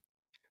squeal.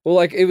 Well,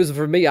 like it was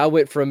for me, I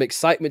went from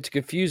excitement to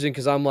confusion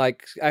because I'm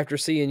like, after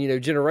seeing,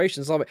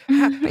 Generations, I'm like,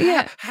 how?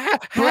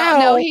 Well,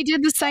 no, he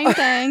did the same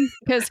thing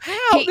because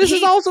this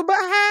is also about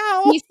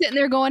how. He's sitting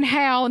there going,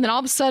 how? And then all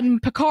of a sudden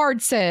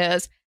Picard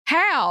says,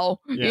 how?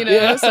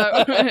 Yeah.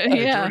 So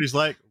Jordy's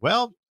like,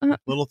 well,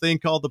 little thing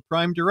called the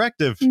Prime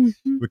Directive.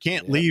 Mm-hmm. We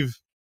can't leave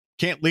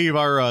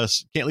Starfleet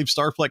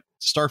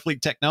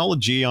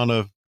technology on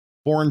a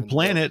foreign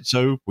planet,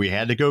 so we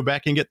had to go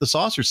back and get the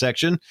saucer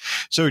section.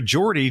 So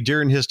Geordi,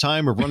 during his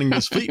time of running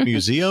this Fleet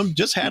Museum,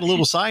 just had a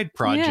little side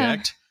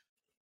project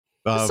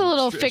It's a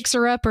little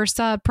fixer-upper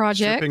side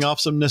project. Stripping off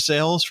some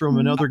nacelles from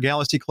another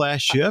Galaxy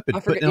class ship. And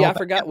I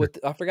forgot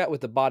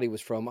what the body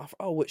was from.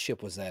 What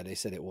ship was that? They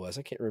said it was.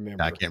 I can't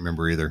remember. I can't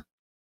remember either.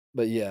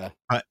 But yeah,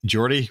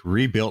 Geordi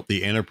rebuilt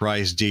the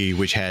Enterprise D,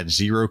 which had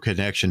zero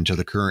connection to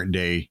the current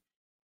day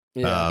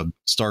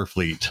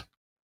Starfleet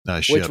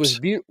ships.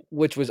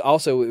 Which was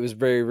also, it was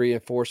very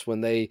reinforced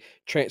when they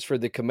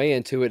transferred the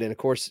command to it. And of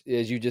course,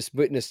 as you just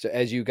witnessed,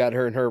 as you got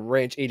her in her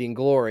ranch eating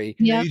glory,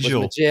 with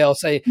Majel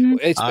saying,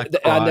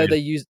 I know they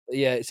used,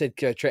 it said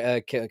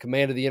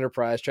command of the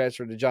Enterprise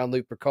transferred to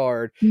Jean-Luc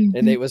Picard,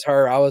 and it was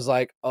her. I was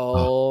like,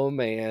 oh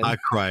man, I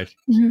cried.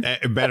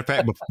 Matter of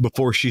fact,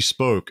 before she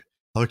spoke,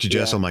 I looked at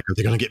Jess. I'm like, are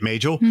they going to get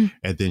Majel?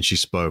 And then she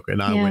spoke,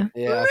 and I went,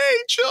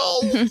 Majel!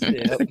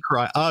 I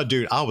cried. Oh,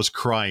 dude, I was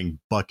crying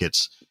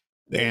buckets.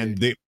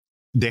 And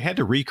they had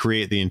to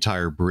recreate the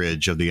entire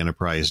bridge of the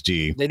Enterprise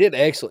D. They did an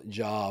excellent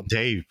job.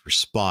 They were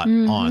spot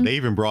on. They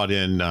even brought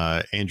in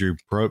Andrew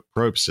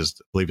Probst, I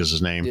believe is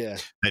his name,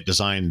 that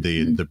designed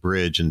the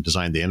bridge and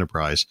designed the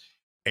Enterprise.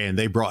 And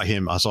they brought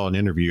him. I saw an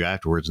interview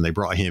afterwards, and they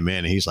brought him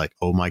in, and he's like,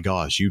 "Oh my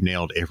gosh, you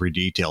nailed every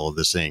detail of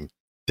this thing."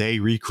 They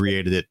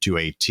recreated it to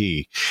a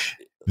T.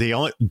 The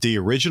one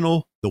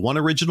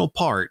original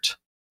part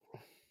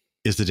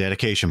is the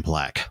dedication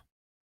plaque.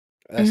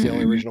 That's the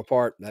only original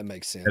part. That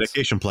makes sense.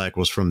 Dedication plaque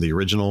was from the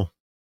original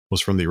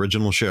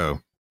show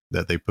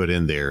that they put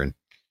in there.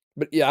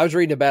 But yeah, I was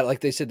reading about it.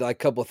 Like they said, like a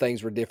couple of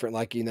things were different.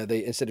 Like,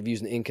 they, instead of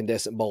using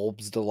incandescent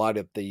bulbs to light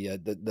up the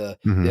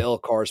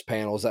LCARS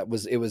panels, it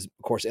was of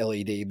course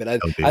LED. But I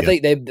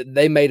think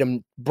they made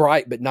them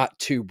bright, but not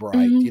too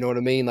bright. You know what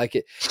I mean? Like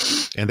it.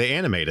 And they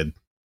animated.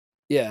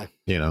 Yeah.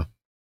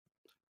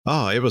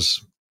 Oh, it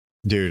was,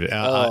 dude.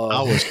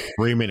 I was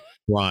screaming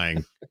and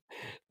crying.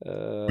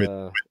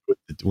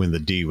 When the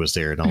D was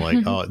there, and I'm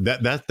like, oh,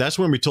 that's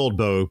when we told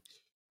Bo,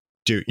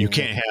 dude, you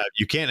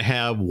can't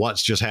have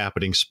what's just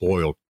happening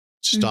spoiled.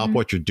 Stop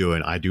what you're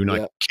doing. I do not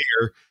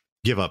care.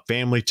 Give up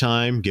family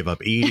time. Give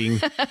up eating.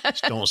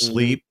 Just don't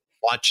sleep.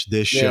 Watch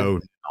this show.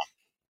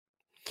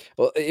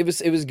 Well, it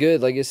was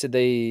good. Like I said,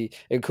 the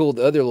other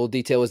little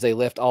detail was they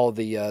left all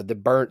the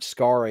burnt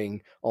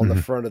scarring on the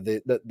front of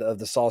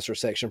the saucer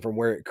section from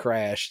where it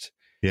crashed.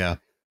 Yeah.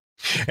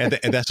 And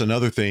that's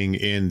another thing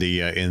in the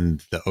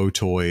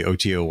OTOY, I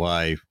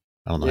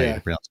don't know how you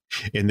pronounce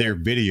it. In their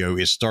video,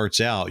 it starts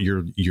out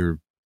you're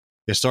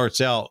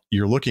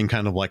looking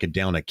kind of like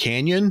down a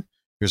canyon.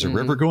 There's a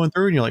river going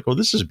through, and you're like, "Well,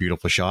 this is a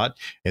beautiful shot."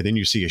 And then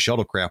you see a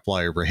shuttlecraft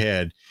fly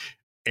overhead,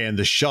 and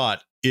the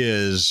shot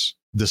is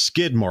the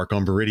skid mark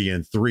on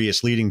Meridian 3.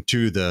 It's leading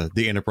to the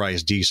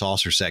Enterprise D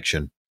saucer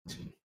section,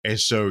 and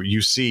so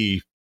you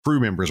see crew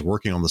members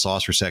working on the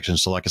saucer section.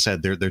 So like I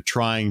said, they're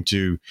trying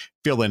to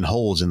fill in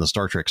holes in the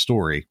Star Trek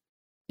story.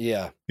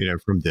 Yeah.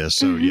 From this.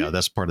 So yeah,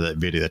 that's part of that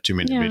video, that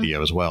 2-minute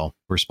video as well,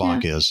 where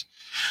Spock is.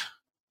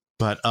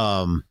 But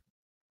and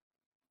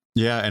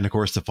of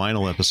course the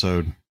final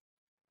episode.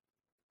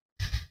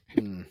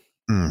 What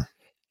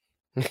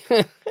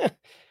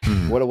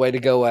a way to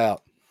go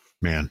out.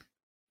 Man.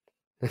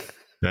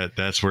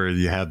 That's where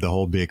you have the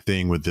whole big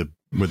thing with the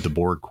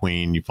Borg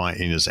Queen. You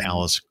find is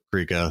Alice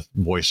Krika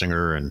voicing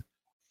her, and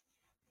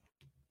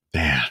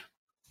man,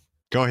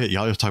 go ahead.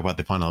 Y'all just talk about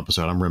the final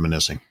episode. I'm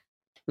reminiscing.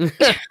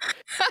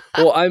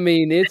 Well, I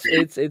mean,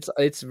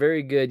 it's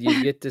very good.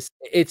 You get to,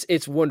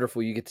 it's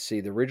wonderful. You get to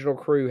see the original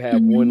crew have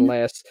one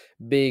last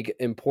big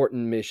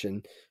important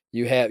mission.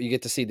 You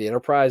get to see the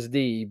Enterprise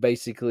D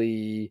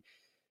basically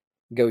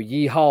go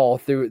yeehaw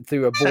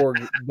through a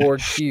Borg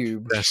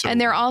cube. And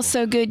there are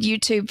also good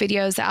YouTube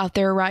videos out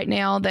there right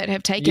now that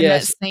have taken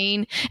that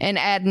scene and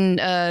adding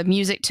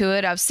music to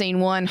it. I've seen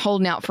one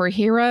holding out for a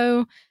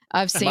hero.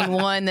 I've seen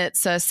one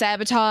that's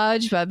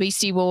Sabotage by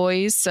Beastie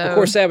Boys. So of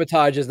course,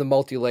 Sabotage is the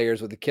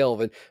multi-layers with the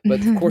Kelvin. But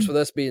of course, with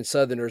us being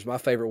Southerners, my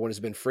favorite one has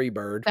been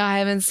Freebird. I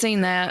haven't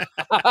seen that.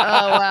 Oh,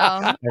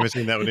 wow. I haven't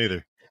seen that one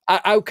either.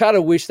 I kind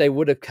of wish they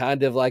would have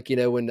kind of like,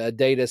 when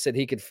Data said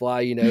he could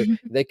fly,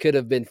 they could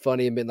have been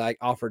funny and been like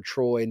offered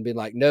Troy and been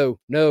like, no,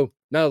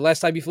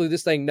 last time you flew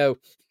this thing, no.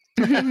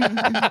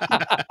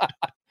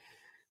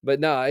 But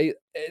no,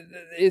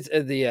 it's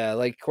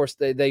like, of course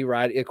they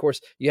ride. Of course,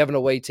 you have an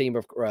away team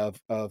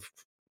of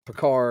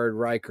Picard,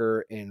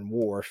 Riker, and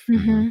Worf.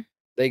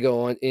 They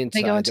go on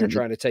inside. They're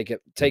trying to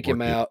take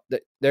him out.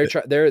 They're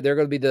going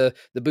to be the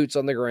boots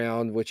on the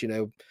ground, which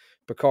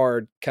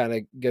Picard kind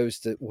of goes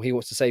to. He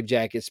wants to save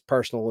Jack. It's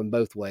personal in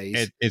both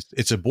ways.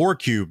 It's a Borg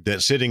cube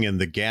that's sitting in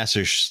the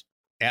gaseous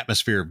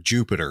atmosphere of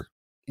Jupiter.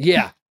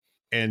 Yeah.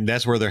 And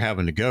that's where they're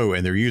having to go,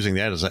 and they're using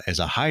that as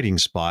a hiding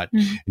spot.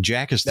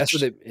 Jack is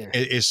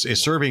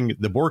serving,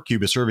 the Borg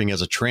cube is serving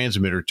as a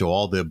transmitter to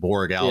all the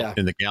Borg out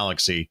in the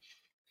galaxy,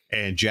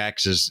 and Jack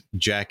is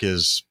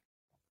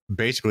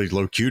basically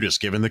Locutus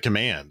giving the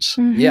commands.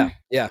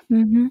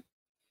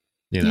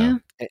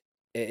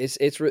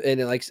 It's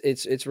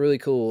really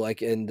cool.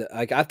 Like, and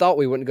I thought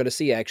we weren't going to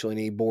see actually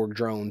any Borg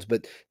drones,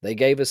 but they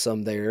gave us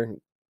some there.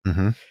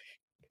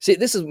 See,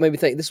 this is what made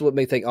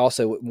me think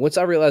also, once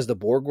I realized the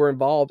Borg were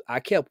involved, I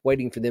kept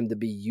waiting for them to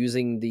be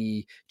using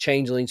the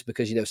changelings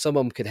because, some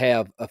of them could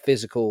have a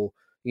physical,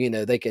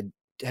 they could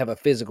have a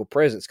physical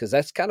presence because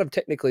that's kind of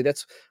technically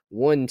that's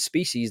one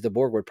species the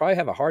Borg would probably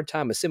have a hard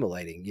time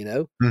assimilating,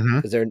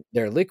 because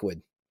they're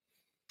liquid.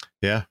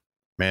 Yeah,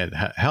 man,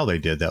 how they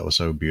did that was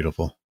so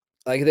beautiful.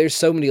 Like there's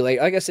so many like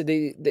I said,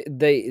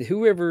 they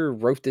whoever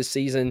wrote this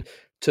season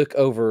took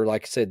over,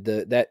 like I said,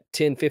 that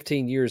 10,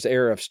 15 years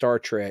era of Star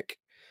Trek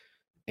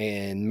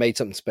and made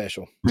something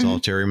special. It's all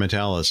Terry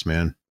Metalis,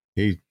 man.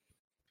 He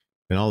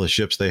and all the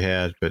ships they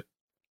had, but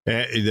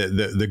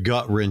the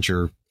gut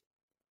wrencher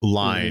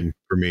line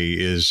for me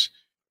is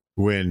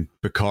when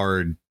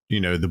Picard,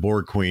 the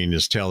Borg Queen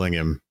is telling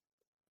him,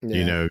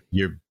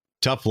 you're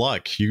tough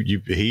luck.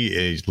 You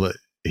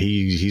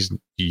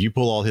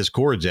pull all his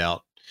cords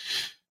out.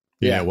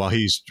 While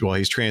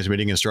he's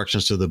transmitting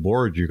instructions to the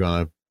Borg, you're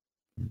gonna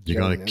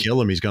kill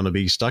him. He's gonna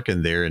be stuck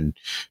in there, and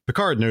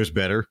Picard knows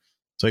better.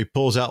 So he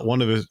pulls out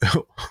one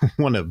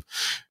of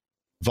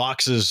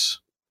Vox's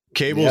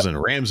cables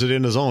and rams it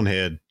in his own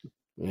head.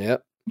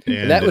 Yep.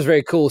 And that was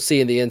very cool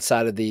seeing the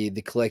inside of the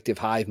collective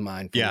hive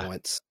mind for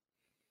once.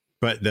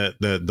 But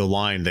the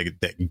line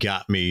that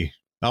got me,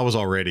 I was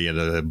already in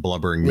a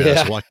blubbering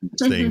mess watching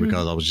this thing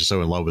because I was just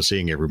so in love with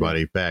seeing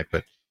everybody back.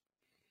 But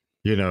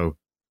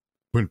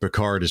when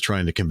Picard is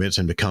trying to convince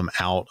him to come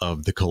out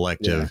of the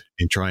collective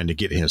and trying to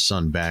get his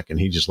son back, and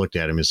he just looked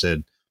at him and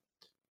said,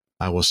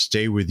 "I will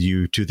stay with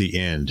you to the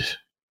end.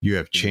 You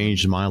have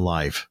changed my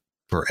life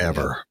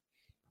forever."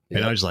 Yep.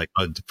 And I was like,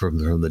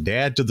 from the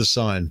dad to the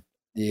son.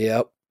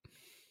 Yep.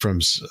 From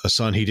a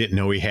son he didn't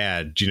know he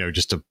had,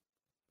 just a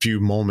few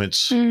moments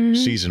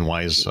season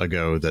wise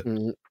ago that,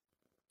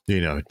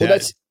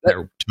 that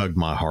tugged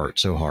my heart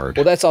so hard.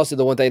 Well, that's also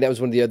the one thing that was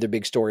one of the other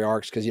big story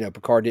arcs because,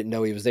 Picard didn't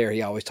know he was there.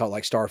 He always thought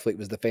like Starfleet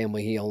was the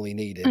family he only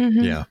needed.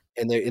 Yeah.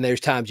 And there's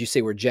times you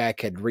see where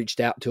Jack had reached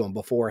out to him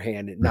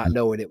beforehand and not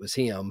knowing it was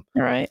him.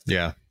 Right.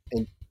 Yeah.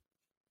 And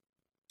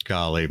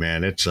golly,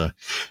 man,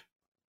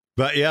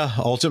 but yeah,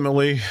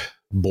 ultimately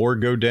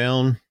Borg go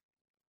down,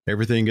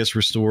 everything gets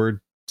restored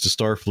to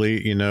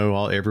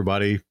Starfleet,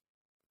 everybody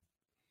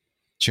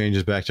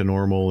changes back to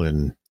normal,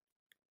 and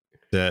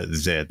at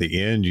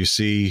the end you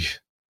see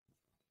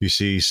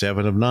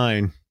 7 of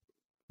 9,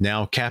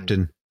 now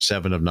Captain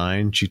 7 of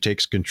 9. She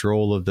takes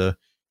control of the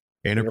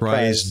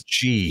Enterprise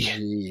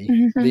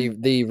G.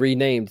 The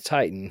renamed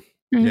Titan.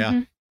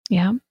 Yeah.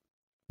 Yeah.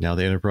 Now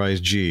the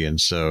Enterprise G,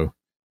 and so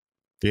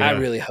I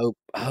really hope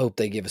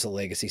they give us a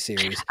legacy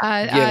series.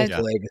 I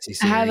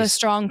have a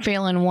strong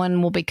feeling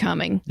one will be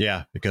coming.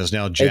 Yeah, because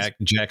now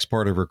Jack's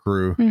part of her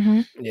crew.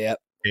 Yeah,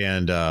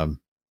 and I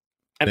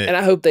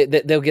hope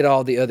that they'll get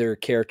all the other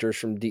characters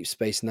from Deep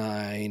Space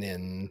Nine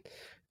and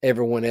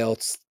everyone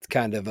else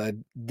kind of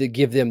to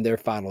give them their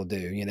final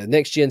due.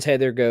 Next Gen's had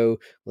their go.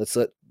 Let's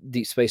let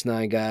Deep Space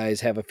Nine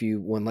guys have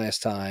one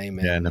last time.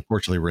 And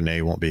unfortunately,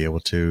 Renee won't be able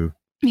to.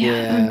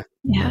 Yeah.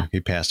 He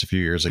passed a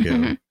few years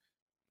ago.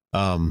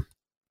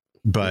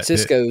 But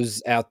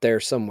Cisco's out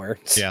there somewhere.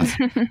 Yeah.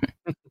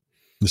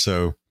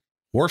 So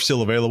Worf's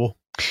still available.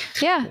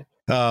 Yeah.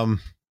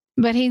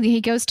 But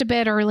he goes to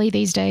bed early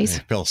these days.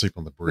 He fell asleep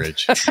on the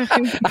bridge.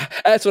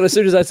 That's what, as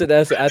soon as I said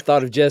that, I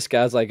thought of Jessica.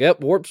 I was like,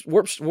 yep,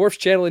 Worf's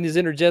channeling his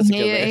inner Jessica.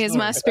 He is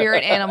my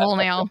spirit animal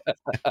now.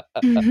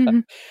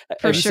 Have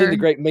you seen the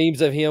great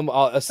memes of him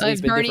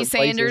asleep in Bernie different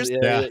Sanders?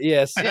 places?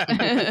 Yes.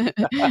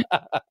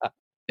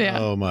 Yeah.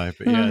 Oh my.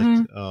 But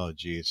yeah. Oh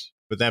geez.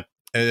 But that,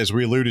 as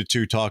we alluded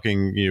to,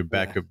 talking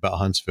back about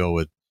Huntsville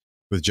with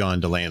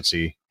John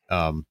Delancey,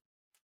 Q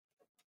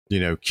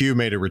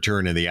made a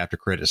return in the after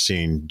credit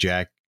scene.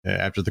 Jack,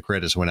 after the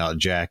credits went out,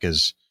 Jack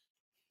is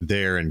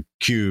there, and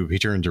Q, he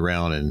turns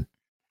around and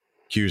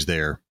Q's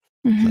there.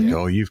 Like,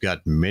 oh, you've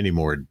got many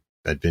more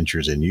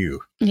adventures in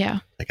you. Yeah.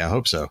 Like, I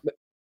hope so.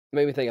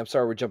 Made me think, I'm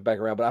sorry we're jumping back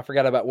around, but I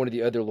forgot about one of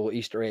the other little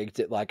Easter eggs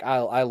that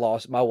I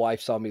lost. My wife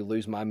saw me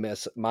lose my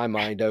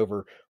mind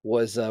over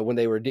was when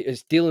they were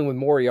dealing with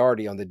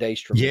Moriarty on the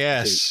Daystrom.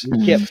 Yes.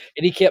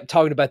 He kept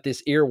talking about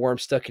this earworm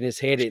stuck in his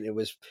head, and it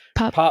was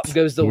Pop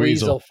Goes the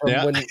Weasel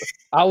from when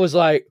I was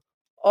like,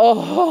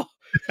 oh,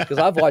 because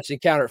I've watched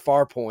Encounter at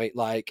Farpoint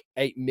like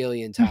 8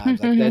 million times.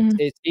 Like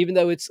that, even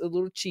though it's a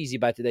little cheesy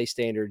by today's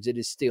standards, it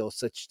is still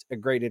such a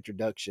great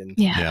introduction.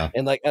 Yeah.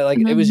 And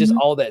it was just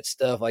all that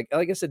stuff. Like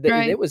I said,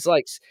 it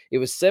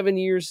was 7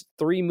 years,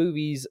 3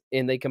 movies,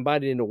 and they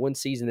combined it into one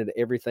season and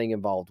everything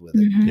involved with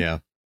it. Yeah.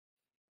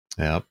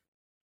 Yeah.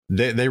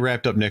 They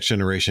wrapped up Next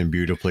Generation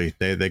beautifully.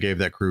 They gave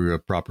that crew a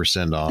proper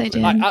send off.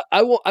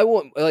 I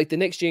want like the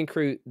Next Gen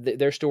crew.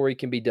 Their story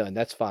can be done.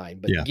 That's fine,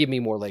 but give me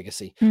more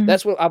legacy.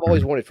 That's what I've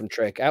always wanted from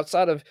Trek.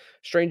 Outside of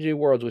Strange New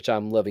Worlds, which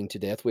I'm loving to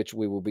death, which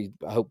we will be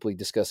hopefully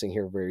discussing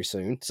here very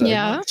soon. So,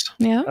 yeah.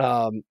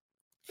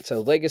 So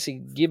legacy,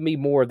 give me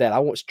more of that. I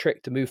want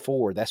Trek to move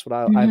forward. That's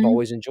what I've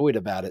always enjoyed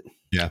about it.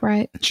 Yeah.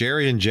 Right.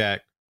 Jerry and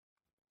Jack,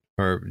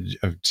 or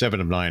 7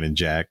 of 9 and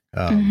Jack,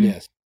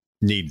 yes,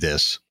 need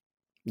this.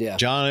 Yeah,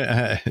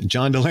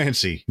 John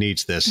Delancey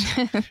needs this.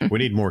 We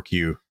need more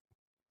Q.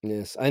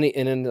 Yes, I need,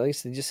 and then at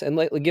least just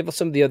give us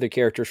some of the other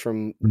characters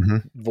from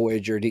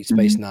Voyager, Deep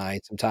Space Nine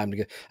some time to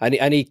go. I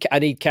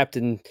need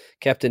Captain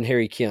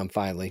Harry Kim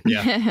finally.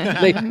 Yeah,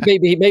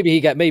 maybe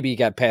he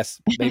got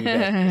past.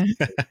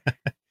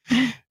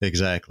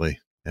 Exactly.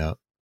 Yeah.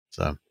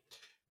 So,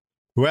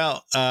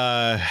 well,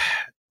 as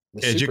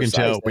you can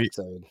tell,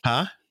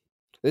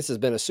 this has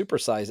been a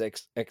supersized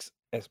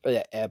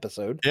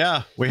episode.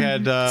 Yeah, we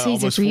had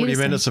almost 40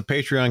 minutes of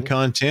Patreon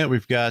content.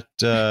 We've got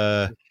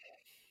a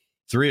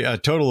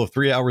total of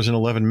 3 hours and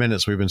 11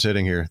 minutes. We've been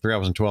sitting here, 3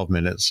 hours and 12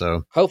 minutes.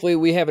 So hopefully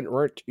we haven't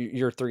ruined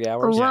your 3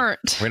 hours. Yeah.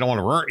 We don't want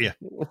to ruin you.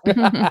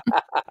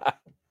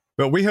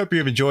 But we hope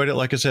you've enjoyed it.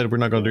 Like I said, we're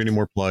not going to do any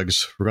more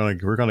plugs. We're going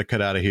to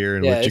cut out of here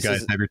and let you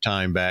guys have your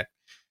time back.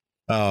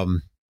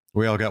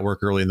 We all got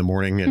work early in the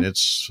morning, and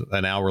it's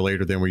an hour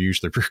later than we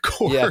usually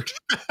record.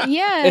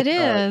 Yeah, it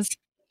is.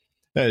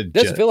 It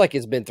doesn't feel like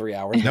it's been 3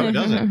 hours. No, it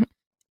doesn't.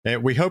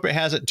 And we hope it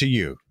hasn't to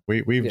you.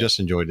 We've just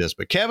enjoyed this.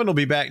 But Kevin will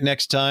be back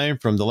next time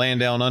from the land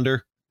down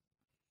under.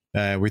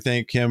 We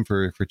thank him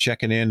for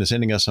checking in and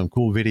sending us some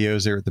cool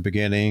videos there at the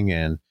beginning.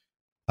 And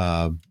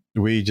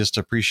we just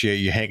appreciate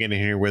you hanging in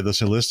here with us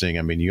and listening.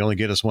 I mean, you only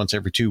get us once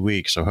every 2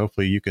 weeks. So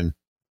hopefully you can,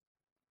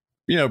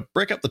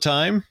 break up the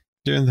time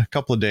during the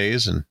couple of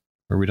days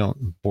where we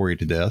don't bore you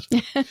to death.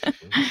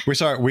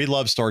 We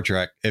love Star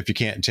Trek. If you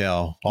can't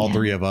tell, all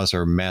three of us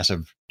are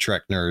massive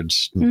Trek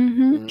nerds,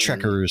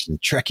 Trekkers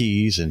and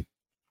Trekkies and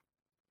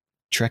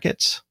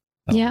Trekkets.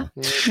 Yeah.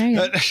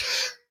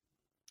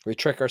 We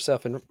trek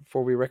ourselves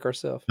before we wreck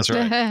ourselves. That's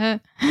right.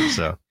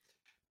 So,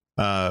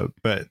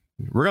 but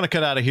we're going to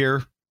cut out of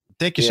here.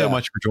 Thank you so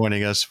much for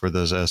joining us for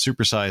this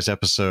supersized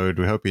episode.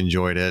 We hope you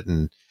enjoyed it.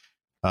 And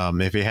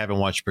if you haven't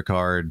watched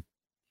Picard,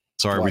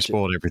 sorry we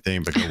spoiled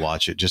everything, but go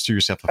watch it. Just do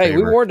yourself a favor. Hey,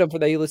 we warned them for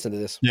that you listen to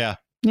this. Yeah.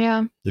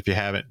 Yeah. If you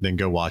haven't, then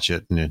go watch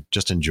it and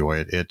just enjoy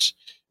it. It's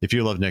if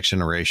you love Next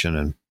Generation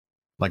and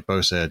like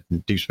Bo said,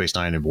 Deep Space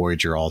Nine and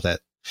Voyager, all that,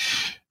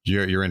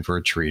 you're in for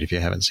a treat if you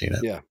haven't seen it.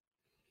 Yeah.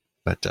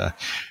 But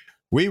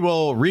we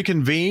will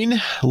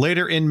reconvene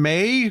later in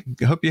May.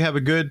 Hope you have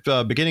a good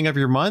beginning of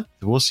your month.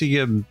 We'll see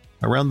you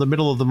around the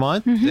middle of the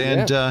month.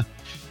 And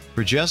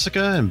for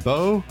Jessica and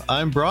Bo,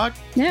 I'm Brock.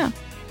 Yeah.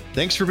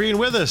 Thanks for being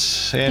with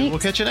us, and we'll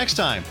catch you next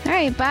time. All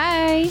right.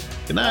 Bye.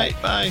 Good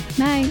night. Bye.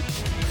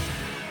 Night.